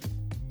Vick,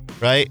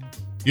 right?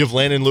 You have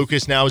Landon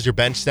Lucas now as your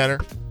bench center.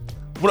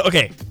 What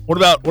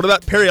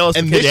about Perry Ellis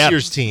and this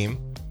year's team?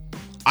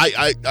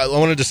 I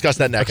want to discuss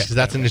that next because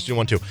that's an interesting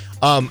one too.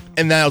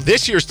 And now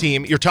this year's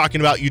team, you're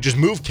talking about you just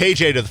move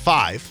KJ to the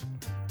 5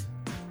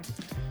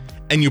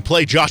 and you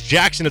play Josh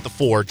Jackson at the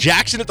 4.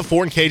 Jackson at the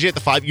 4 and KJ at the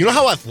 5. You know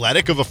how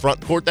athletic of a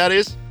front court that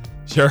is?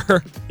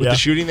 Sure. With the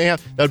shooting they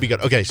have, that would be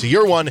good. Okay, so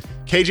year one,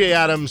 KJ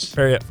Adams.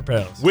 Perry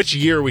Ellis. Which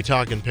year are we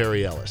talking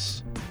Perry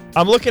Ellis?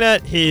 I'm looking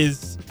at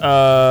his,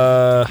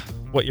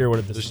 what year would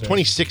have this been?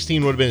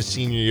 2016 would have been his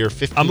senior year.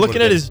 15. I'm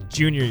looking at his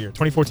junior year,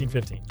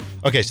 2014-15.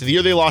 Okay, so the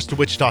year they lost to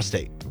Wichita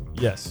State.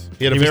 Yes.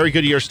 He had a very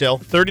good year still.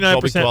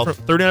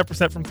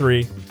 39% from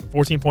 3,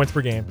 14 points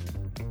per game.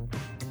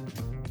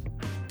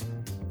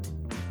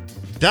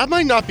 That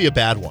might not be a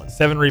bad one.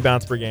 7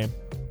 rebounds per game.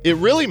 It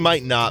really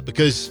might not,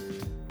 because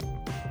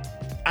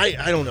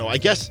I don't know. I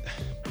guess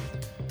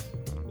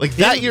like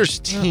that year's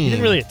team He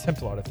didn't really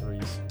attempt a lot of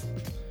threes.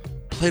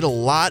 Played a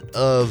lot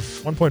of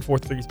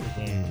 1.4 threes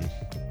per game.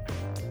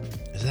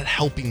 Is that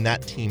helping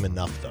that team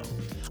enough, though?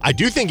 I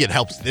do think it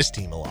helps this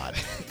team a lot.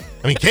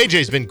 I mean,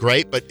 KJ's been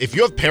great, but if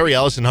you have Perry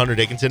Ellis and Hunter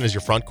Dickinson as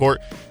your front court,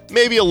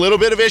 maybe a little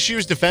bit of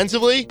issues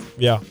defensively.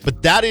 Yeah.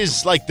 But that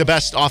is like the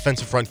best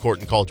offensive front court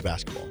in college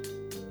basketball.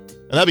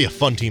 And that'd be a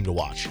fun team to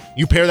watch.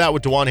 You pair that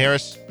with DeJuan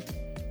Harris.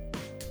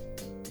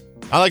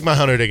 I like my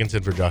Hunter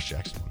Dickinson for Josh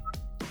Jackson.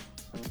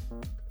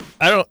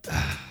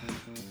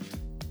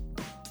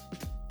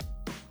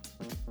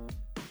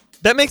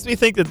 That makes me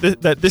think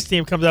that this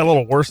team comes out a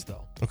little worse,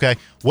 though. Okay.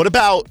 What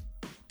about...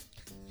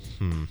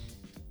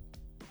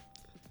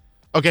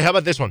 Okay, how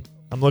about this one?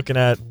 I'm looking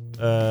at...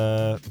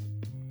 Okay.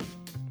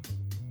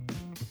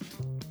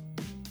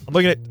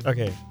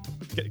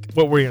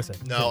 What were you going to say?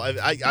 No,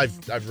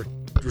 I've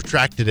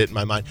retracted it in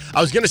my mind.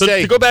 I was going to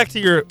say... To go back to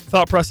your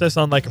thought process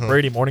on like a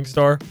Brady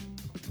Morningstar,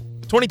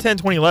 2010,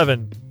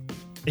 2011,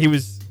 he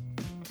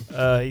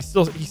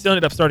still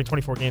ended up starting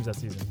 24 games that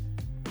season.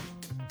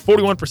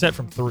 41%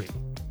 from 3.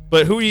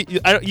 But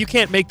you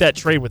can't make that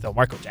trade with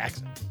Marco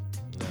Jackson.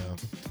 No.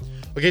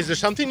 Okay, is there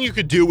something you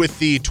could do with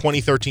the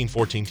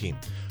 2013-14 team?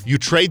 You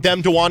trade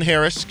them DeJuan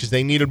Harris because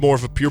they needed more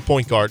of a pure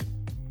point guard.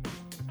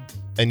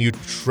 And you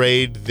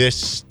trade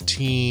this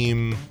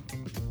team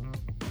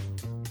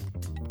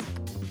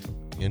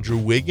Andrew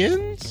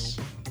Wiggins?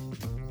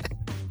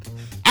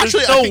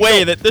 Actually, there's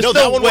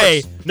no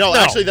way.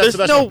 Actually, that's the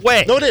best no one.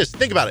 way. No, it is.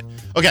 Think about it.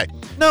 Okay.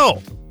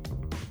 No.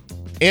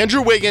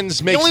 Andrew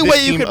Wiggins makes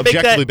this team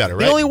objectively better,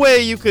 right? The only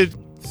way you could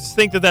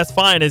think that that's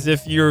fine is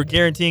if you're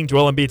guaranteeing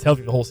Joel Embiid's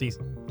healthy the whole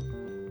season.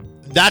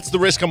 That's the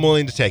risk I'm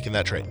willing to take in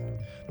that trade.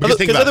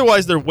 Because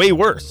otherwise they're way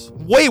worse.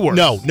 Way worse.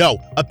 No.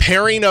 A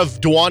pairing of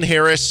DeJuan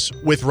Harris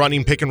with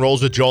running pick and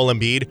rolls with Joel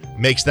Embiid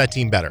makes that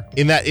team better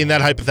in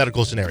that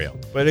hypothetical scenario.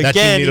 But that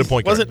again, team needed a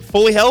point guard. Wasn't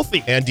fully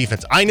healthy. And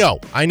defense. I know.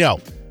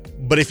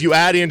 But if you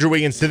add Andrew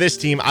Wiggins to this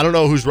team, I don't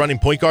know who's running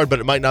point guard, but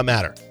it might not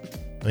matter.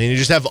 I mean, you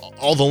just have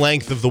all the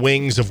length of the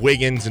wings of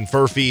Wiggins and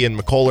Furphy and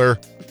McCullough.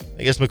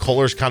 I guess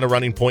McCullough's kind of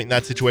running point in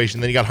that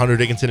situation. Then you got Hunter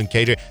Dickinson and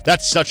KJ.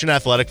 That's such an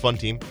athletic, fun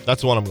team.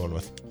 That's the one I'm going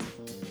with.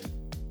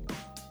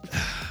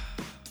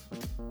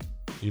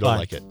 You don't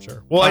like it?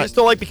 Sure. Well, I just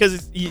don't like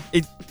because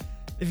if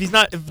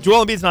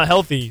Joel Embiid's not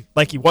healthy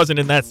like he wasn't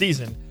in that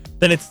season,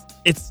 then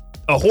it's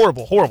a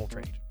horrible, horrible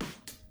trade.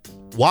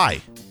 Why?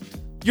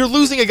 You're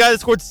losing a guy that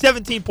scored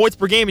 17 points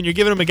per game, and you're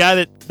giving him a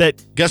guy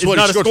that guess is what?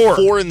 Not he scored a scorer.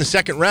 4 in the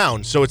second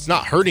round, so it's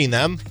not hurting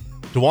them.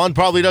 DeJuan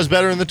probably does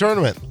better in the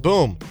tournament.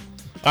 Boom.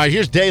 All right,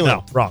 here's Dalen.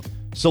 No, wrong.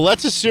 So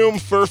let's assume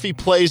Furphy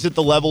plays at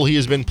the level he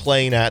has been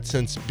playing at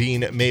since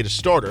being made a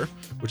starter,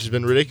 which has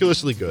been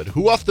ridiculously good.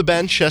 Who off the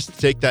bench has to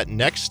take that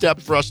next step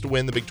for us to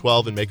win the Big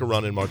 12 and make a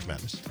run in March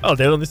Madness? Oh,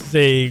 Dalen, this is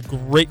a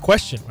great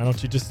question. Why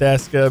don't you just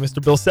ask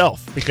Mr. Bill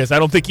Self? Because I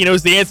don't think he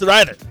knows the answer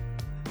either.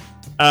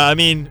 I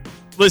mean,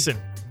 listen,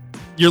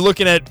 you're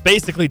looking at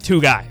basically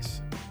 2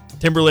 guys,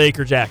 Timberlake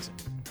or Jackson,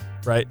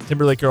 right?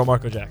 Timberlake or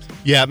Marco Jackson.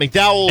 Yeah,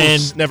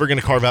 McDowell's never going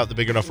to carve out the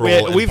big enough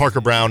role, and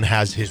Parker Brown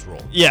has his role.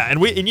 Yeah, and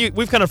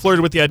we've kind of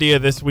flirted with the idea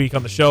this week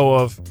on the show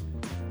of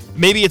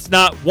maybe it's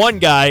not one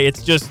guy,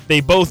 it's just they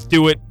both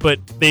do it,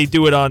 but they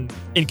do it on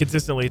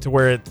inconsistently to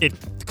where it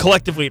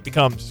collectively it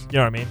becomes, you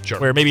know what I mean? Sure.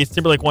 Where maybe it's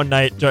Timberlake one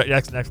night,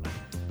 Jackson next night.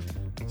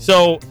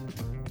 So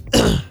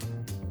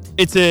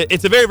it's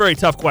a very, very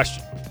tough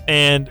question.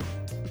 And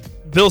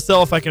Bill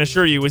Self, I can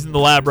assure you, is in the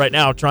lab right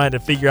now trying to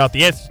figure out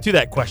the answer to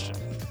that question.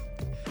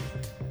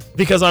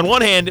 Because on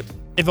one hand,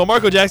 if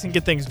Marco Jackson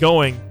get things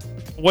going,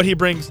 what he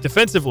brings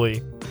defensively,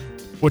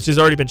 which has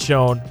already been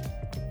shown,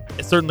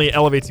 it certainly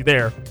elevates you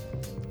there.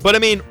 But I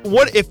mean,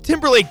 what if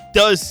Timberlake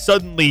does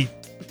suddenly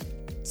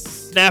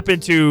snap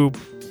into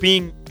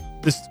being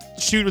this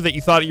shooter that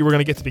you thought you were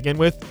going to get to begin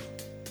with,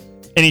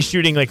 and he's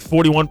shooting like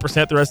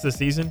 41% the rest of the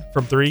season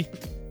from 3?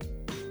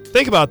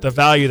 Think about the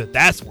value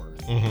that's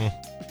worth,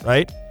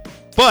 right?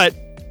 But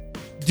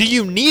do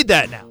you need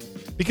that now?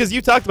 Because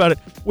you talked about it.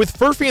 With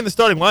Furphy in the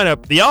starting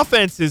lineup, the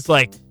offense is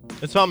like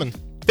it's humming,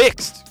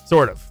 fixed,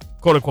 sort of,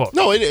 quote unquote.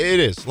 No, it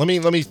is. Let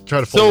me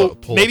try to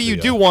pull maybe you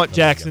do want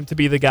Jackson to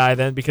be the guy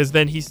then, because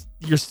then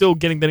you're still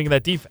getting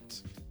that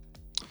defense.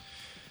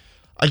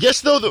 I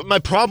guess though my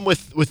problem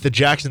with the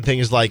Jackson thing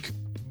is like,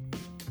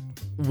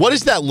 what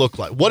does that look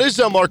like? What does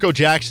Marco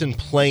Jackson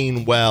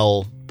playing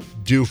well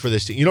do for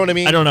this team? You know what I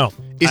mean? I don't know.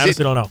 I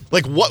honestly don't know.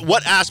 Like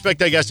what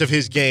aspect I guess of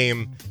his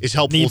game is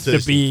helpful Needs to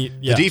this be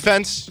team? The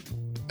defense.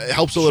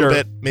 helps a little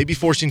Sure. bit. Maybe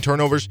forcing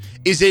turnovers.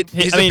 Is it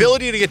his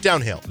ability to get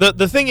downhill?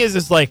 The thing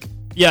is like,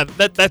 yeah,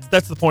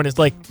 that's the point. Is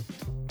like,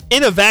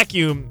 in a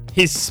vacuum,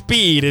 his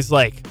speed is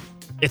like,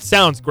 it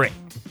sounds great,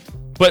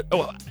 but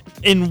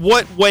in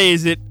what way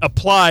is it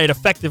applied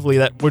effectively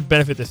that would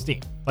benefit this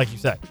team? Like you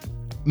said,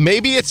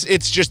 maybe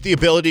it's just the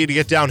ability to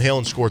get downhill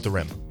and score at the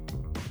rim.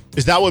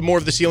 Is that what more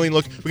of the ceiling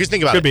look? Because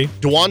think about Could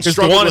it. be. DeJuan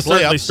struggled with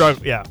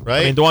layups. Yeah,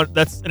 right? I mean, DeJuan,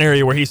 that's an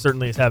area where he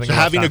certainly is having. So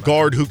having a time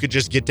guard who could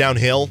just get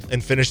downhill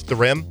and finish at the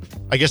rim,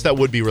 I guess that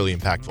would be really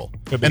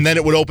impactful. Could be. And then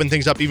it would open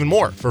things up even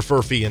more for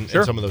Furphy and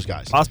some of those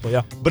guys. Possible,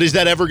 yeah. But is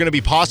that ever going to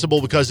be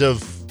possible because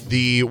of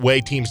the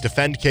way teams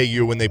defend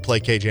KU when they play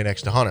KJ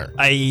next to Hunter?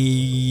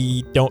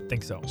 I don't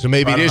think so. So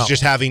maybe it is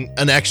just having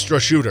an extra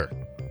shooter.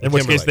 In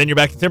which case, then you're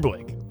back to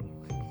Timberlake.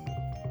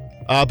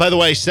 By the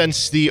way,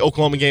 since the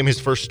Oklahoma game, his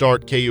first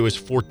start, KU is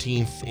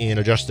 14th in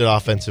adjusted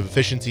offensive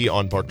efficiency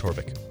on Bart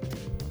Torvik.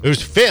 It was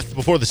 5th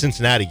before the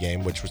Cincinnati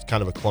game, which was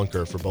kind of a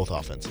clunker for both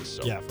offenses.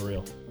 So. Yeah, for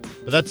real.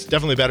 But that's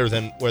definitely better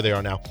than where they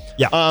are now.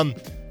 Yeah.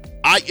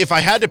 If I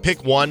had to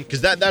pick one,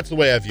 because that's the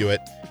way I view it.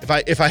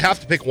 If I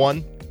have to pick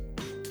one,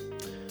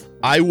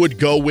 I would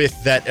go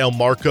with that El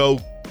Marco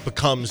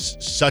becomes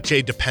such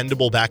a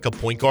dependable backup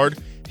point guard,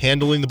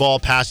 handling the ball,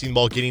 passing the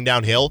ball, getting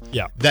downhill.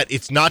 Yeah. That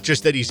it's not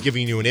just that he's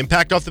giving you an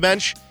impact off the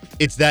bench,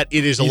 it's that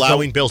it is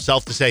allowing Bill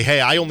Self to say, hey,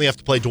 I only have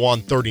to play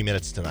DeJuan 30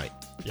 minutes tonight.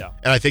 Yeah.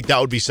 And I think that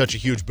would be such a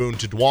huge boon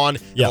to DeJuan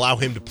and allow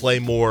him to play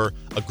more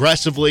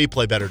aggressively,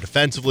 play better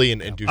defensively,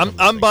 and do something.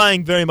 I'm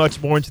buying very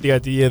much more into the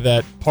idea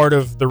that part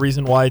of the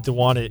reason why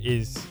DeJuan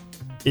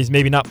is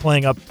maybe not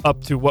playing up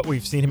to what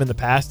we've seen him in the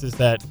past is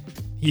that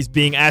he's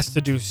being asked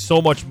to do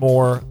so much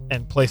more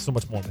and play so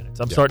much more minutes.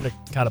 I'm starting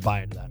to kind of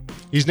buy into that.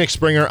 He's Nick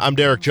Springer. I'm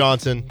Derek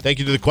Johnson. Thank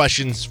you to the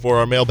questions for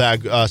our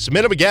mailbag.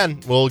 Submit them again.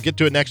 We'll get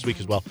to it next week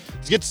as well.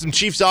 Let's get to some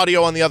Chiefs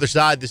audio on the other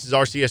side. This is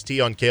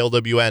RCST on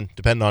KLWN.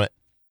 Depend on it.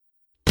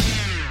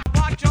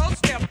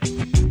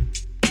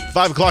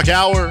 5 o'clock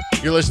hour.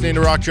 You're listening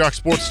to Rock Jock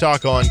Sports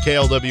Talk on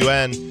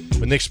KLWN.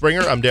 With Nick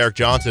Springer, I'm Derek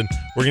Johnson.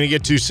 We're going to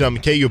get to some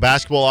KU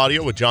basketball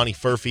audio with Johnny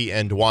Furphy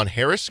and DeJuan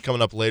Harris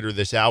coming up later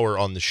this hour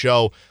on the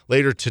show.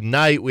 Later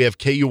tonight, we have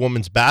KU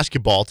women's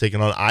basketball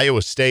taking on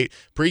Iowa State.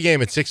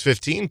 Pre-game at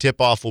 6:15.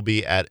 Tip-off will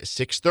be at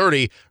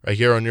 6:30 right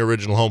here on your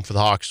original home for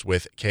the Hawks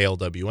with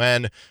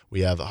KLWN.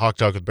 We have Hawk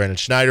Talk with Brandon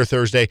Schneider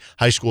Thursday,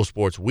 High School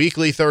Sports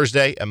Weekly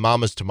Thursday at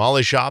Mama's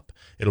Tamale Shop.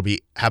 It'll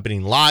be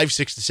happening live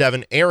 6 to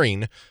 7,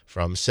 airing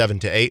from 7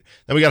 to 8.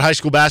 Then we got high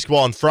school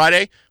basketball on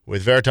Friday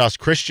with Veritas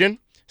Christian.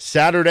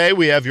 Saturday,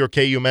 we have your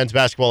KU men's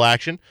basketball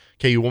action.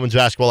 KU women's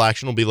basketball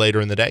action will be later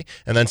in the day.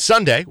 And then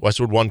Sunday,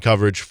 Westwood One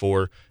coverage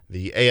for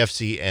the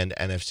AFC and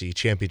NFC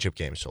championship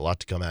games. So a lot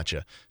to come at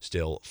you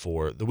still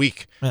for the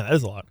week. Man, that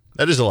is a lot.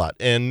 That is a lot,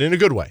 and in a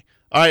good way.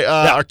 All right,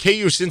 our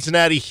KU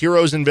Cincinnati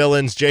heroes and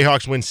villains.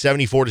 Jayhawks win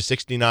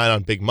 74-69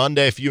 on Big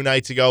Monday a few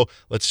nights ago.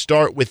 Let's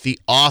start with the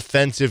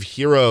offensive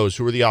heroes.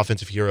 Who are the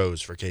offensive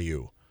heroes for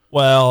KU?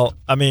 Well,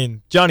 I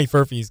mean, Johnny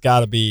Furphy's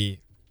got to be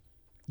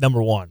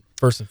number one,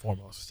 first and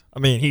foremost. I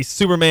mean, he's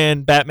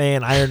Superman,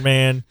 Batman, Iron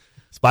Man,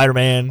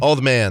 Spider-Man. All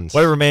the mans.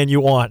 Whatever man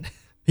you want.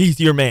 He's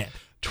your man.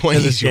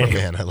 He's your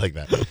man. I like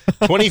that.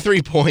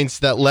 23 points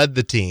that led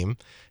the team.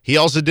 He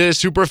also did it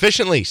super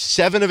efficiently.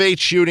 7 of 8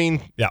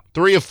 shooting. Yeah.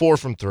 3 of 4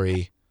 from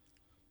 3.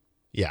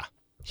 Yeah.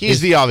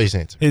 He's the obvious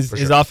answer.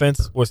 His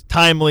offense was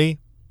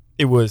timely.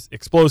 It was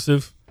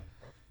explosive.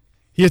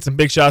 He had some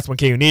big shots when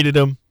KU needed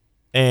him.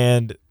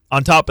 And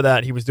on top of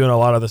that, he was doing a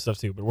lot of other stuff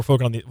too. But we're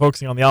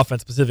focusing on the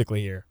offense specifically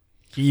here.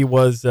 He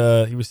was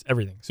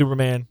everything.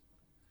 Superman,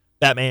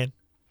 Batman,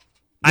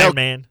 Iron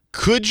Man.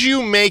 Could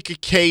you make a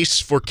case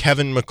for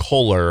Kevin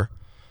McCullough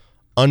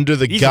under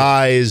the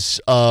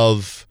guise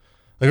of,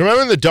 like,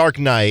 remember in The Dark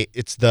Knight,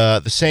 it's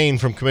the saying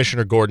from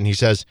Commissioner Gordon. He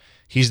says,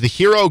 he's the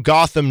hero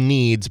Gotham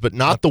needs, but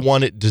not the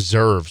one it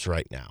deserves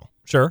right now.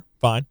 Sure,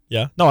 fine,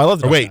 yeah. No, I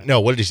love that. Wait,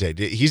 no, what did he say?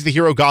 He's the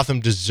hero Gotham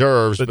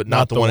deserves, but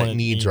not the one it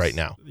needs right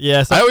now.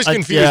 Yes. I always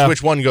confuse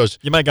which one goes.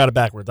 You might have got it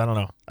backwards. I don't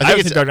know. I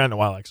think it's Dark Knight in a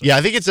while, actually. Yeah,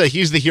 I think it's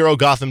he's the hero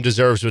Gotham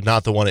deserves, but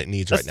not the one it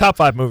needs right now. That's a top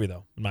 5 movie,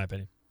 though, in my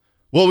opinion.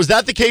 Well, was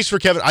that the case for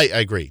Kevin? I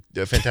agree.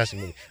 Fantastic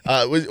movie.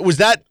 Was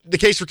that the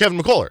case for Kevin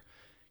McCullough?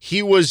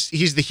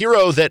 He's the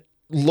hero that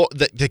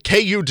the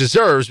KU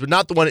deserves, but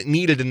not the one it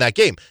needed in that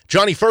game.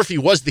 Johnny Furphy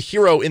was the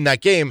hero in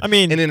that game. I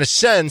mean, and in a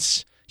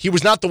sense, he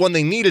was not the one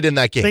they needed in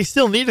that game. They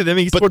still needed him.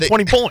 He scored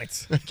 20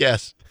 points. I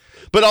guess.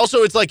 But also,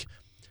 it's like,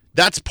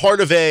 that's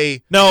part of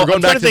a... No, we're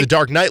going back to the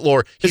Dark Knight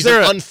lore. He's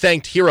an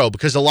unthanked hero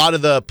because a lot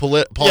of the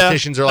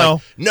politicians are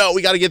like, no,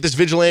 we got to get this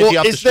vigilante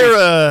off the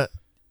street.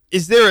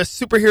 Is there a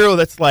superhero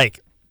that's like,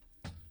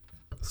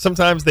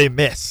 sometimes they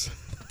miss?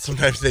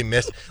 Sometimes they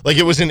miss. Like,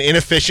 it was an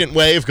inefficient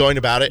way of going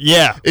about it.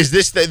 Yeah. Is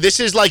this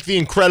is like the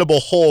Incredible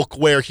Hulk,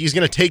 where he's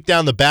going to take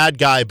down the bad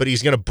guy, but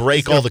he's going to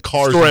break all the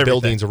cars and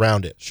buildings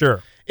around it.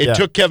 Sure. It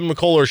took Kevin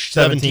McCullough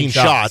 17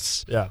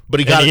 shots, but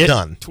he got it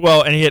done.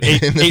 12, and he had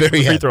 8 from the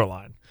free throw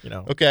line.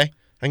 Okay,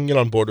 I can get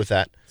on board with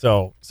that.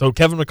 So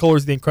Kevin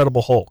McCullough's the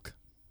Incredible Hulk.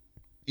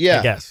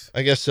 Yeah,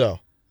 I guess so.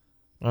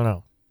 I don't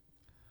know.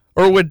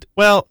 Or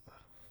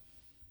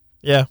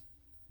Yeah.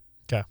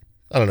 Okay.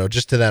 I don't know,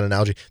 just to that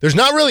analogy. There's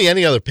not really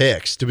any other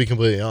picks, to be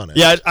completely honest.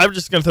 Yeah, I'm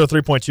just going to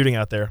throw 3-point shooting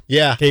out there.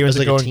 Yeah, KU it's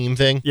like going, a team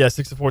thing. Yeah,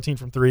 6 of 14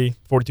 from 3,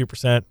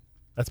 42%.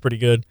 That's pretty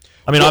good.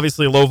 I mean,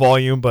 obviously low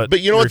volume, but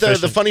you know what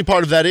the funny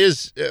part of that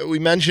is? We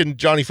mentioned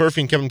Johnny Furphy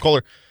and Kevin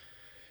McCullough.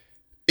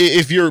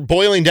 If you're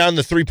boiling down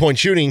the 3-point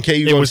shooting,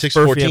 KU going 6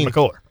 of 14.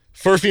 McCullough.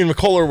 Furphy and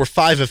McCullough were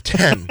 5 of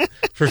 10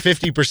 for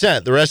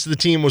 50%. The rest of the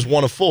team was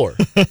 1 of 4.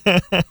 So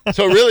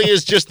it really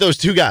is just those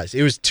two guys.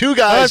 It was two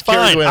guys. That's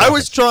fine. I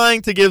was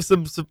trying to give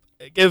some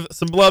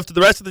love to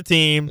the rest of the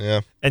team,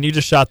 and you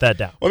just shot that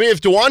down. I mean,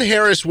 if DeJuan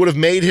Harris would have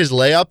made his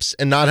layups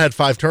and not had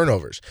 5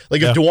 turnovers,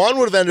 like if DeJuan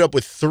would have ended up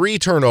with 3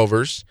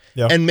 turnovers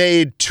and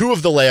made 2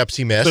 of the layups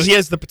he missed. So he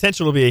has the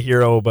potential to be a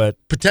hero, but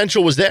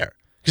potential was there.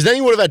 Because then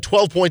he would have had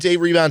 12 points, 8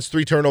 rebounds,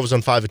 3 turnovers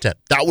on 5 of 10.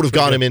 That would have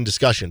got him in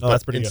discussion. Oh,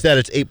 that's pretty instead,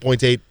 it's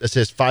 8.8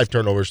 assists, 5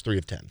 turnovers, 3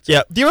 of 10. So.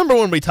 Yeah. Do you remember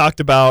when we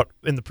talked about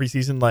in the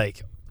preseason,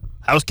 like,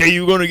 how's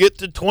KU going to get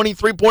to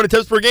 23-point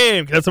attempts per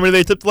game? That's somebody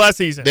they tipped last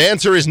season. The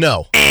answer is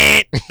no.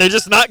 They're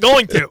just not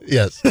going to.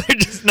 Yes. They're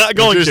just not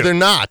going to. They're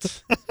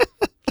not.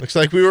 Looks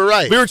like we were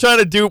right.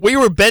 We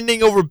were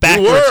bending over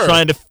backwards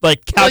trying to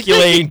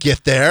calculate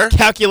get there.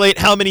 Calculate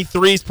how many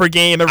threes per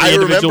game every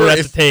individual would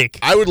have to take.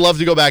 I would love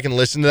to go back and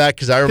listen to that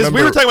because I remember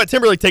we were talking about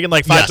Timberlake taking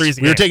like 5 threes a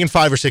game. We were taking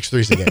 5 or 6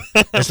 threes a game.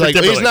 It's like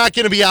he's not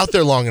going to be out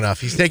there long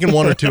enough. He's taking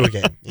 1 or 2 a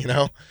game. You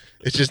know,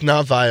 it's just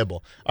not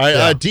viable. All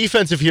right,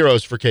 defensive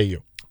heroes for KU.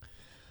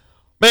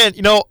 Man,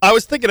 I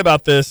was thinking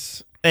about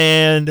this,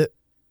 and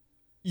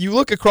you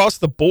look across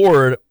the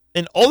board,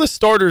 and all the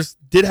starters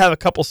did have a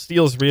couple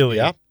steals. Really,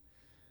 yeah.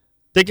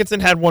 Dickinson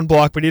had 1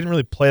 block, but he didn't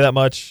really play that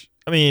much.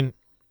 I mean,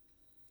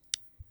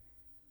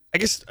 I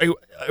guess, are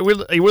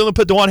you willing to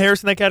put DeJuan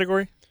Harris in that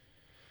category?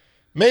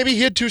 Maybe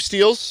he had 2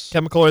 steals.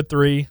 Kevin McCullough had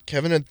 3.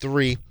 Kevin had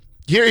 3.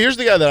 Here's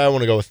the guy that I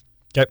want to go with.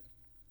 Okay.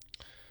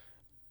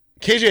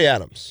 KJ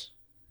Adams.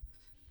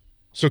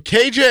 So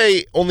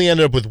KJ only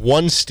ended up with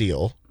 1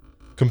 steal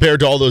compared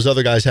to all those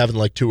other guys having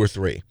like 2 or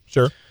 3.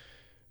 Sure.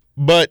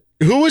 But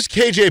who was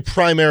KJ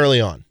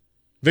primarily on?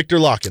 Victor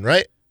Locken,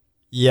 right?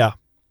 Yeah.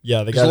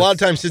 Yeah, because a lot of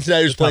times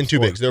Cincinnati was playing 2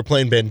 bigs. They were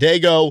playing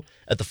Bandago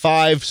at the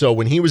 5, so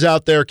when he was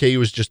out there, KU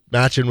was just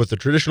matching with the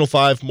traditional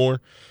 5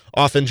 more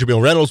often. Jamil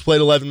Reynolds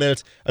played 11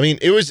 minutes. I mean,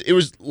 it was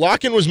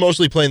Locken was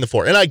mostly playing the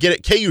 4. And I get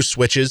it, KU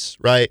switches,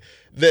 right?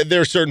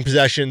 There are certain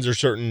possessions or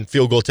certain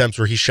field goal attempts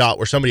where he shot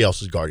where somebody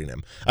else was guarding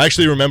him. I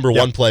actually remember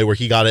one play where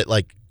he got it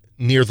like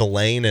near the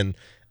lane, and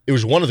it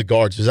was one of the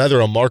guards. It was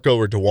either a Marco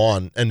or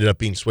DeJuan ended up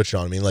being switched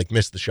on him. He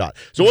missed the shot.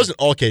 So it wasn't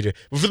all KJ.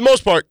 But for the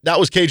most part, that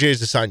was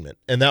KJ's assignment.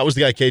 And that was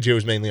the guy KJ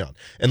was mainly on.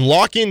 And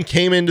Locken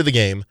came into the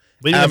game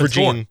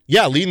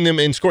leading them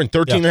in scoring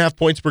 13.5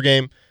 points per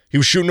game. He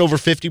was shooting over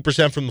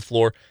 50% from the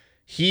floor.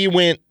 He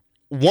went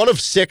 1 of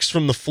 6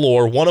 from the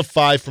floor, 1 of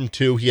 5 from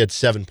 2. He had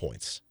 7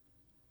 points.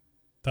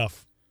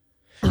 Tough.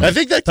 I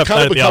think that's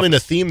kind of becoming a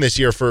theme this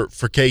year for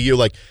KU.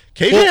 Like,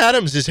 KJ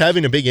Adams is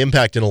having a big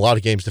impact in a lot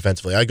of games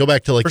defensively. I go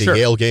back to the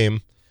Yale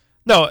game.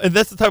 No, and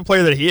that's the type of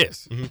player that he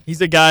is. Mm-hmm. He's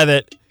a guy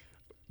that,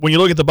 when you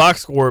look at the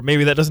box score,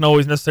 maybe that doesn't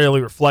always necessarily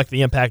reflect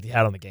the impact he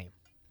had on the game,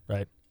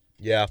 right?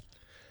 Yeah.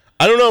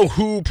 I don't know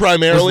who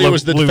primarily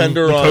was the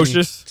defender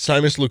Lukosius?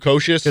 on Simus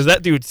Lukosius. Because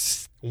that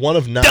dude's 1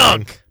 of 9.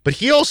 dunk. But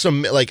he also,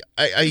 he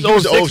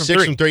was 0 of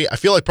 6 from 3. I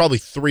feel like probably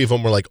 3 of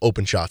them were like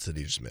open shots that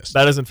he just missed.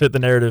 That doesn't fit the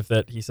narrative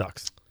that he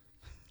sucks.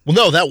 Well,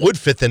 no, that would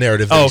fit the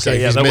narrative that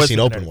he's missing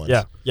open ones.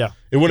 Yeah.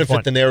 It wouldn't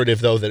fit the narrative,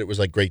 though, that it was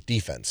like great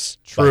defense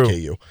by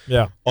KU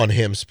on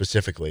him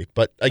specifically.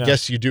 But I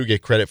guess you do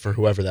get credit for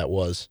whoever that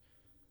was.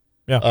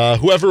 Yeah.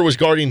 Whoever was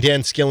guarding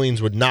Dan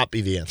Skillings would not be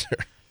the answer.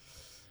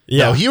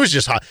 Yeah. No, he was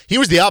just hot. He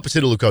was the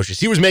opposite of Lukosius.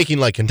 He was making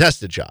like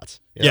contested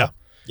shots. Yeah.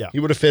 He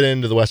would have fit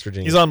into the West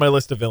Virginia. He's on my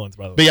list of villains,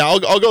 by the way. But yeah,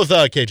 I'll go with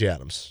KJ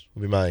Adams.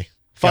 Will be my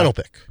final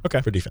pick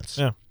for defense.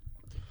 Yeah.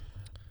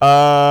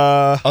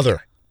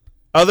 Other?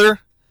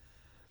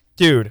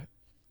 Dude,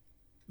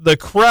 the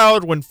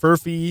crowd when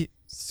Furphy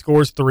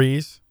scores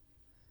threes,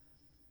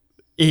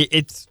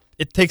 it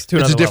takes to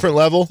another level. It's a different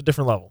level? It's a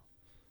different level.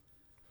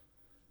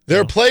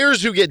 There are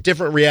players who get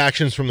different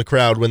reactions from the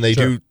crowd when they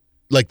do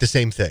like the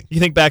same thing. You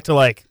think back to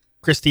like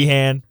Chris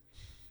Tehan,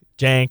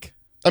 Jank.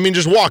 I mean,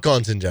 just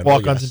walk-ons in general.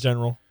 Walk-ons in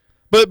general.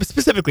 But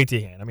specifically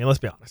Tehan. I mean, let's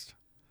be honest.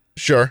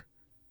 Sure.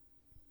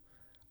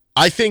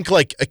 I think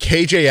like a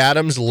KJ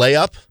Adams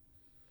layup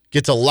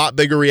gets a lot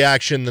bigger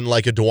reaction than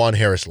like a DeJuan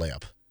Harris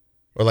layup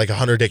or like a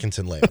Hunter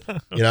Dickinson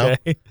layup. You know,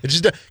 it's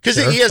just because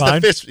he has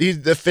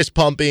the fist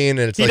pumping, and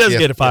it's he does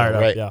get it fired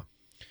up. Right? Yeah,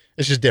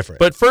 it's just different.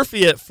 But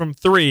Furphy from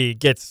 3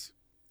 gets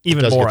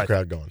even more. Get the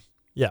crowd going.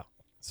 Yeah,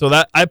 so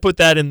that I put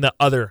that in the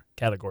other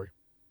category.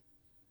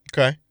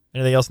 Okay.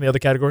 Anything else in the other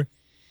category?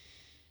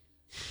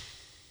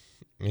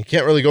 You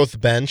can't really go with the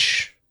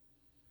bench.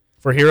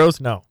 For heroes,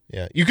 no.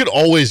 Yeah, you could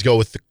always go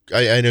with the.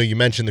 I know you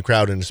mentioned the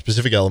crowd in a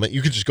specific element.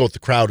 You could just go with the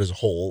crowd as a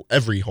whole.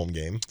 Every home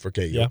game for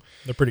KU. Yeah,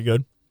 they're pretty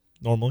good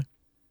normally.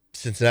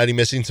 Cincinnati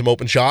missing some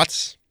open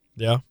shots.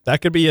 Yeah,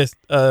 that could be a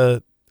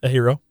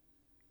hero.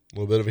 A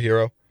little bit of a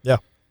hero. Yeah.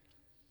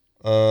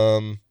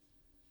 Because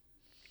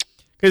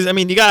Because, I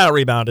mean, you got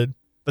out-rebounded.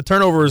 The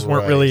turnovers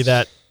weren't really Right.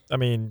 that. I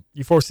mean,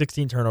 you forced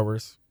 16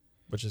 turnovers,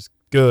 which is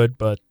good,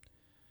 but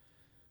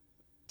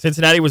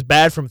Cincinnati was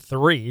bad from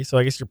 3, so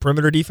I guess your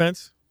perimeter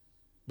defense.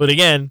 But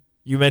again,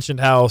 you mentioned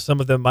how some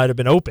of them might have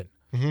been open.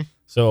 Mhm.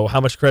 So how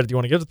much credit do you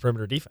want to give to the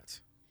perimeter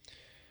defense?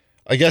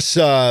 I guess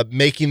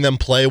making them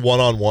play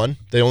one-on-one.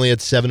 They only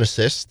had 7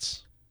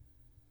 assists.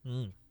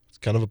 It's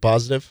kind of a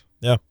positive.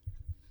 Yeah.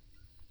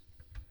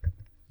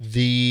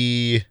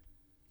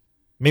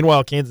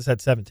 Meanwhile, Kansas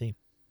had 17.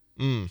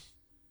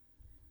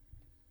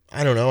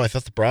 I don't know. I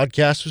thought the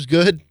broadcast was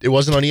good. It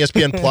wasn't on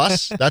ESPN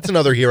Plus. That's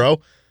another hero.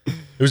 It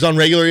was on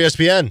regular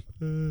ESPN.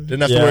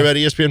 Didn't have to Yeah. worry about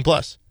ESPN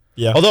Plus.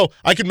 Yeah. Although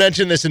I could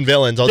mention this in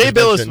villains. I'll Jay just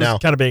mention Billis it was now.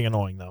 kind of being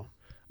annoying, though.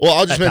 Well,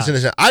 I'll just at mention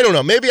times. this. I don't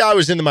know. Maybe I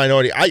was in the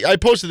minority. I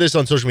posted this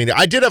on social media.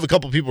 I did have a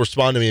couple people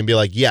respond to me and be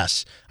like,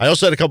 yes. I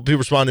also had a couple people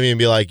respond to me and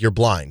be like, you're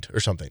blind or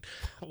something.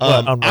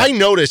 On what? I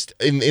noticed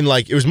in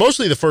like, it was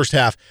mostly the first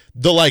half,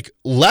 the like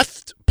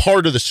left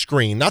part of the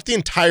screen, not the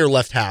entire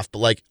left half, but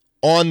like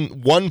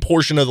on one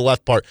portion of the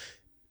left part,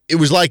 it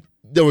was like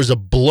there was a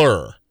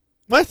blur.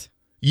 What?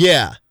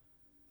 Yeah.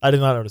 I did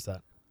not notice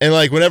that. And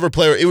like whenever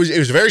player, it was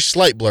a very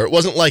slight blur. It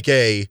wasn't like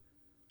a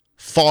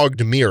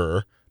fogged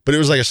mirror, but it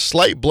was like a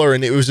slight blur,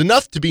 and it was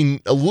enough to be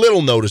a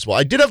little noticeable.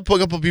 I did have a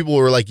couple of people who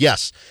were like,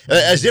 yes,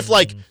 as if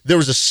like there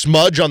was a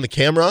smudge on the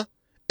camera,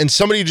 and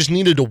somebody just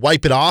needed to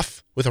wipe it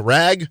off with a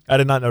rag. I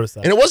did not notice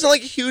that. And it wasn't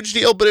like a huge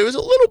deal, but it was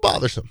a little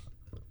bothersome.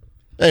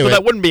 Anyway, So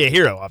that wouldn't be a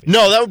hero, obviously.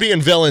 no, that would be in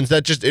villains.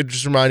 It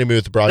just reminded me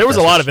with the broadcast. There was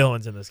a lot of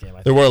villains in this game, I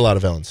think. There were a lot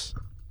of villains.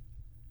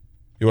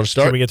 You want to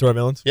Can start? we get to our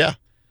villains? Yeah.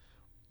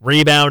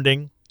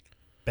 Rebounding,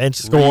 bench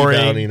scoring.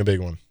 Rebounding, a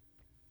big one.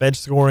 Bench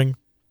scoring.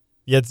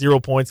 You had 0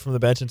 points from the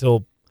bench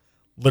until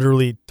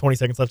literally 20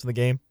 seconds left in the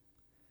game.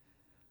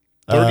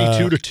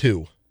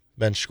 32-2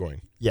 bench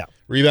scoring. Yeah.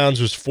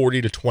 Rebounds was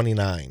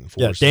 40-29 for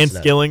Yeah, Dan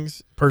Cincinnati.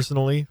 Skillings,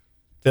 personally,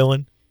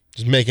 villain.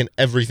 Just making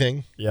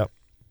everything. Yep.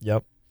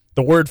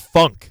 The word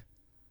funk,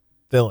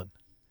 villain.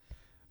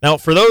 Now,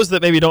 for those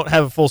that maybe don't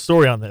have a full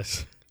story on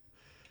this,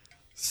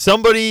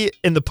 somebody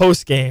in the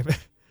post game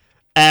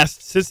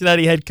asked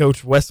Cincinnati head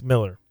coach Wes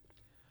Miller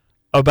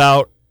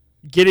about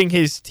getting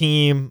his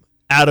team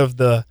out of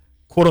the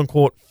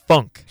quote-unquote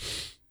funk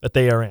that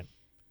they are in.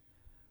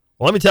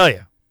 Well, let me tell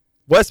you,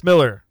 Wes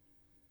Miller,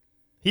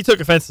 he took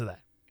offense to that.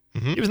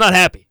 Mhm. He was not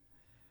happy.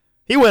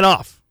 He went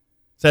off,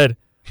 said,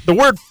 the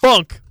word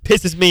funk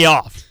pisses me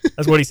off.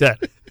 That's what he said.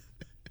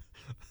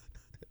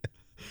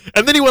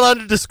 And then he went on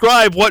to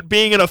describe what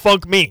being in a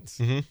funk means.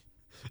 Mhm.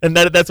 And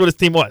that's what his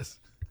team was.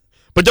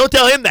 But don't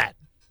tell him that.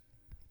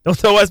 Don't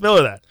tell Wes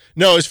Miller that.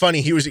 No, it's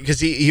funny. He was because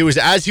he was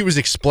as he was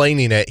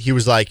explaining it. He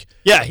was like,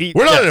 Yeah,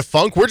 "We're not yeah. in a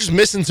funk. We're just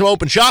missing some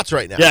open shots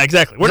right now." Yeah,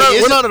 exactly. We're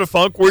not in a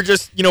funk. We're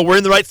just, we're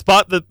in the right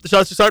spot. The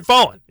shots just start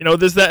falling.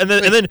 This, that, and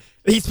then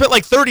he spent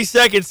like 30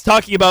 seconds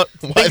talking about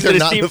Why things they're that his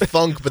not team. in a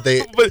funk, but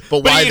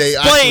but why he they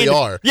actually explained-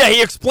 are. Yeah,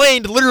 he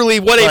explained literally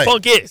what a Right.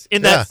 funk is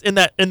in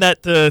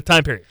that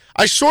time period.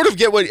 I sort of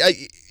get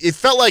it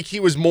felt like he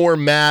was more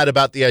mad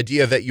about the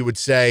idea that you would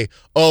say,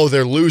 "Oh,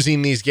 they're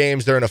losing these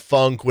games. They're in a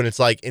funk," when it's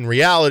like in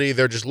reality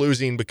they're just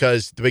losing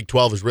because the Big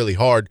 12 is really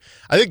hard.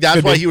 I think that's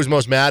Could why be. he was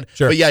most mad.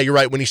 Sure. But yeah, you're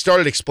right. When he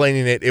started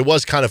explaining it, it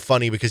was kind of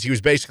funny because he was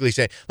basically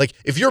saying, like,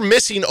 if you're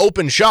missing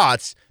open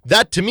shots,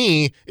 that to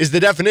me is the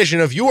definition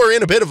of you are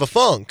in a bit of a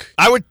funk.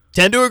 I would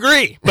tend to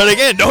agree. But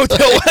again, don't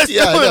tell Wes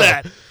Yeah, I Miller know.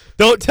 that.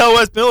 Don't tell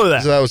Wes Miller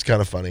that. So that was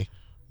kind of funny.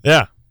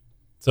 Yeah.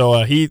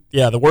 So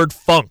the word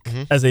funk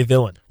as a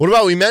villain. What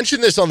about, we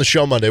mentioned this on the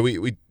show Monday.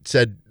 We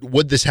said,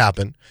 would this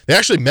happen? They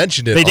actually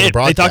mentioned it They on the did. They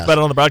broadcast. talked about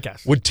it on the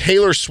broadcast. Would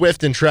Taylor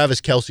Swift and Travis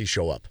Kelce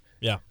show up?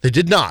 Yeah. They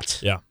did not.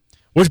 Yeah.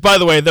 Which, by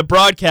the way, the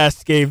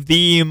broadcast gave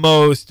the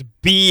most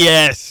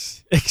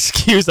BS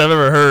excuse I've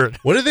ever heard.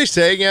 What did they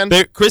say again?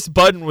 Chris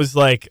Budden was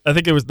like,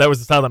 that was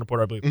the sideline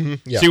reporter, I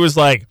believe. Yeah. She was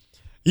like,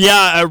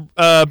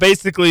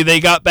 basically they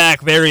got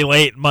back very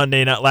late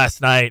Monday night,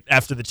 last night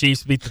after the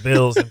Chiefs beat the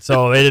Bills, and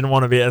so they didn't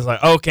want to be. I was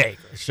like, okay,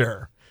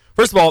 sure.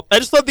 First of all, I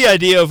just love the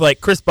idea of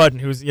like Chris Budden,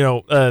 who's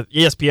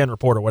ESPN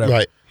reporter, whatever,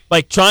 Right.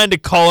 like trying to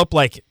call up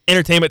like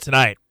Entertainment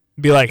Tonight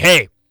and be like,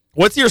 hey,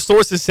 what's your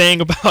sources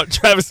saying about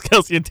Travis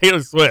Kelce and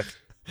Taylor Swift?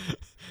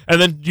 And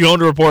then you own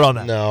to report on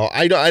that. No,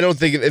 I don't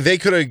think if they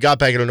could have got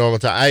back at a normal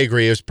time. I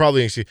agree. It was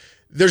probably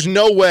there's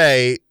no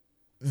way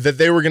that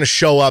they were going to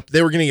show up.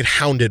 They were going to get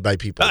hounded by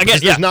people. Again,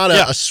 Because there's yeah, not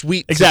yeah. a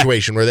sweet Exactly.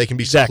 situation where they can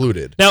be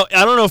secluded. Now,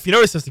 I don't know if you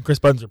noticed this in Chris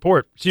Budden's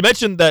report. She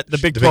mentioned that the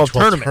Big 12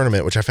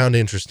 tournament. which I found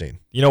interesting.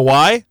 You know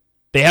why?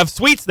 They have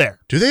suites there.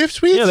 Do they have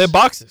suites? Yeah, they have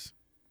boxes.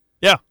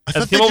 Yeah. I At the thought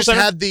they T-Mobile just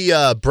Center? had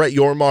the Brett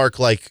Yormark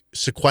like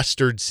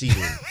sequestered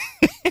seating.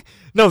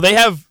 No, they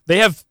have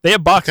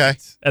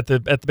boxes Okay. at the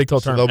Big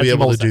 12 So tournament. they'll be at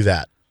able to T-Mobile do Center,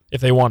 that.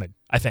 if they wanted.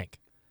 I think.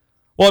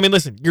 Well, I mean,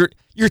 listen, you're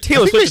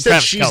Taylor I think Swift they and said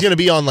Travis she's Kelce. going to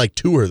be on like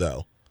tour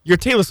though. You're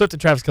Taylor Swift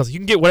and Travis Kelce. You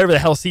can get whatever the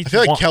hell seats I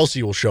feel you like want.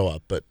 Kelce will show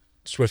up, but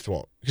Swift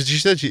won't because she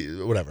said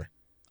whatever.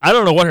 I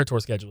don't know what her tour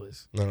schedule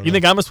is. I don't You know.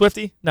 think I'm a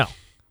Swiftie? No.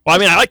 Well, I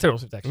mean, I like Taylor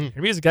Swift actually.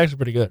 Her music's actually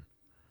pretty good,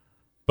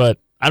 but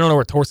I don't know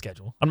her tour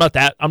schedule. I'm not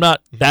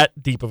that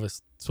deep of a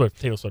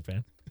Taylor Swift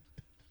fan.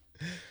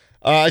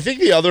 I think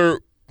the other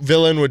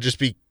villain would just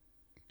be,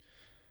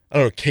 I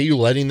don't know, KU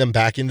letting them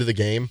back into the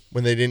game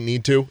when they didn't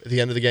need to at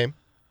the end of the game.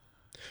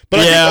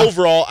 But I think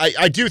overall,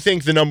 I do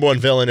think the number one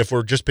villain, if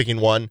we're just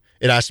picking one,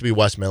 it has to be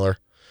Wes Miller.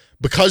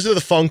 Because of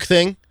the funk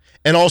thing,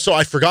 and also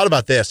I forgot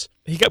about this.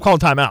 He kept calling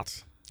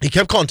timeouts. He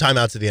kept calling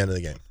timeouts at the end of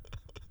the game.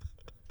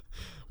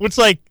 Which,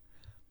 like,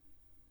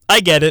 I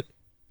get it.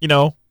 You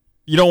know,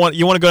 you want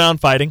to go down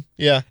fighting.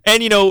 Yeah.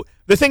 And, you know,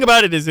 the thing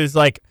about it is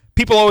like,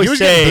 people always He was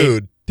say, getting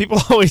booed. People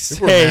always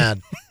People say, were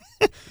mad.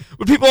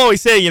 but people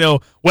always say, you know,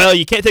 well,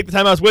 you can't take the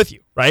timeouts with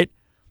you, right?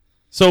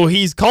 So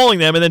he's calling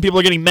them, and then people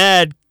are getting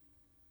mad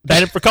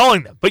at him for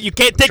calling them. But you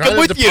can't take them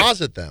with you.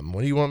 Deposit them.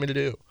 What do you want me to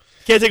do?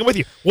 You can't take them with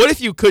you. What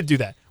if you could do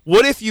that?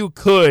 What if you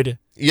could?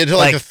 You get to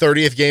like the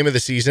 30th game of the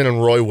season,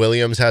 and Roy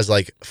Williams has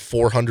like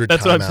 400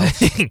 That's timeouts. what I'm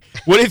saying.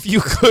 What if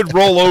you could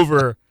roll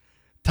over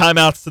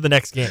timeouts to the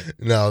next game?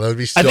 No, that would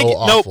be so No,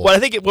 awful. what I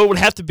think what would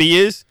have to be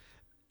is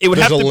it would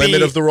There's have to be a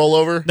limit of the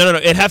rollover? No.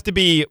 It'd have to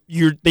be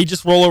they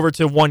just roll over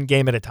to one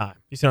game at a time.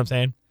 You see what I'm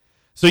saying?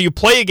 So you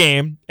play a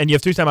game, and you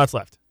have 2 timeouts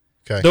left.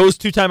 Okay. Those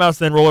 2 timeouts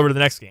then roll over to the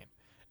next game.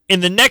 In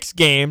the next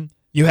game,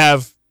 you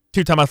have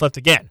 2 timeouts left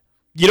again.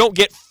 You don't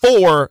get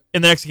 4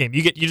 in the next game.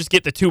 You just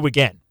get the 2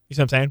 again. You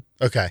see what I'm saying?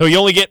 Okay. So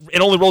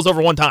it only rolls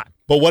over one time.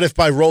 But what if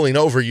by rolling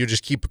over, you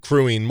just keep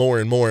accruing more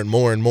and more and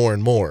more and more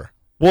and more?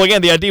 Well,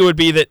 again, the idea would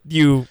be that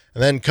you...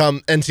 And then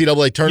come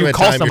NCAA tournament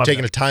time, you're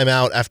taking them. a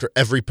timeout after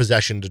every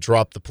possession to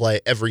drop the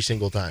play every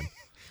single time.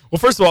 Well,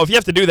 first of all, if you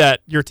have to do that,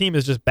 your team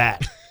is just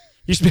bad.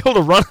 You should be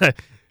able to run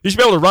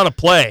a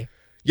play.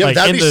 Yeah, like,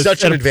 but that'd be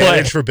such an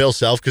advantage play. for Bill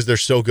Self because they're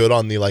so good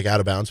on the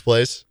out of bounds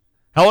plays.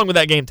 How long would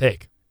that game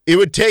take? It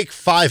would take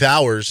 5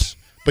 hours,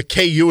 but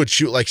KU would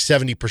shoot like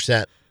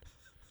 70%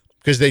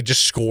 because they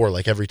just score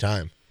like every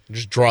time.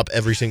 Just drop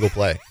every single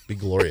play. Be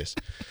glorious.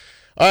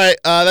 All right,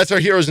 that's our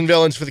heroes and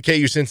villains for the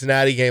KU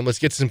Cincinnati game. Let's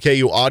get some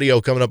KU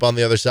audio coming up on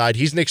the other side.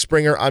 He's Nick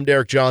Springer. I'm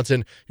Derek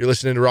Johnson. You're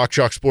listening to Rock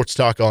Chalk Sports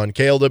Talk on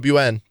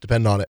KLWN.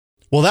 Depend on it.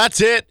 Well,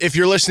 that's it. If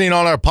you're listening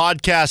on our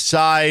podcast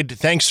side,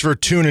 thanks for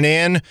tuning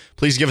in.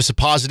 Please give us a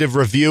positive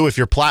review if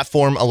your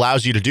platform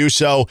allows you to do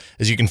so,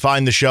 as you can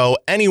find the show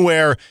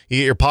anywhere you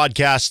get your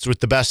podcasts with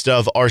the best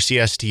of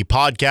RCST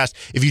podcast.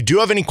 If you do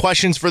have any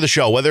questions for the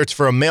show, whether it's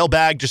for a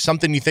mailbag, just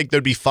something you think that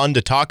would be fun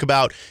to talk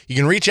about, you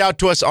can reach out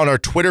to us on our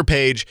Twitter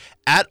page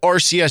at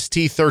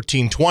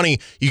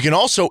RCST1320. You can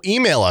also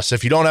email us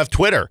if you don't have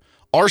Twitter.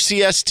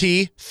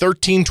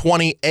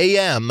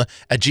 RCST1320am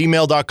at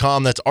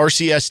gmail.com. That's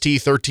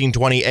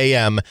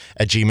RCST1320am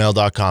at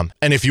gmail.com.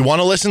 And if you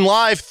want to listen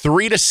live,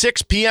 3 to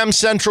 6 p.m.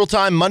 Central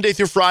Time, Monday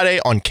through Friday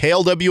on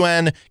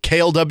KLWN,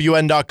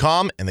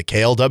 KLWN.com, and the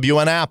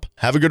KLWN app.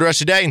 Have a good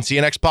rest of your day and see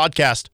you next podcast.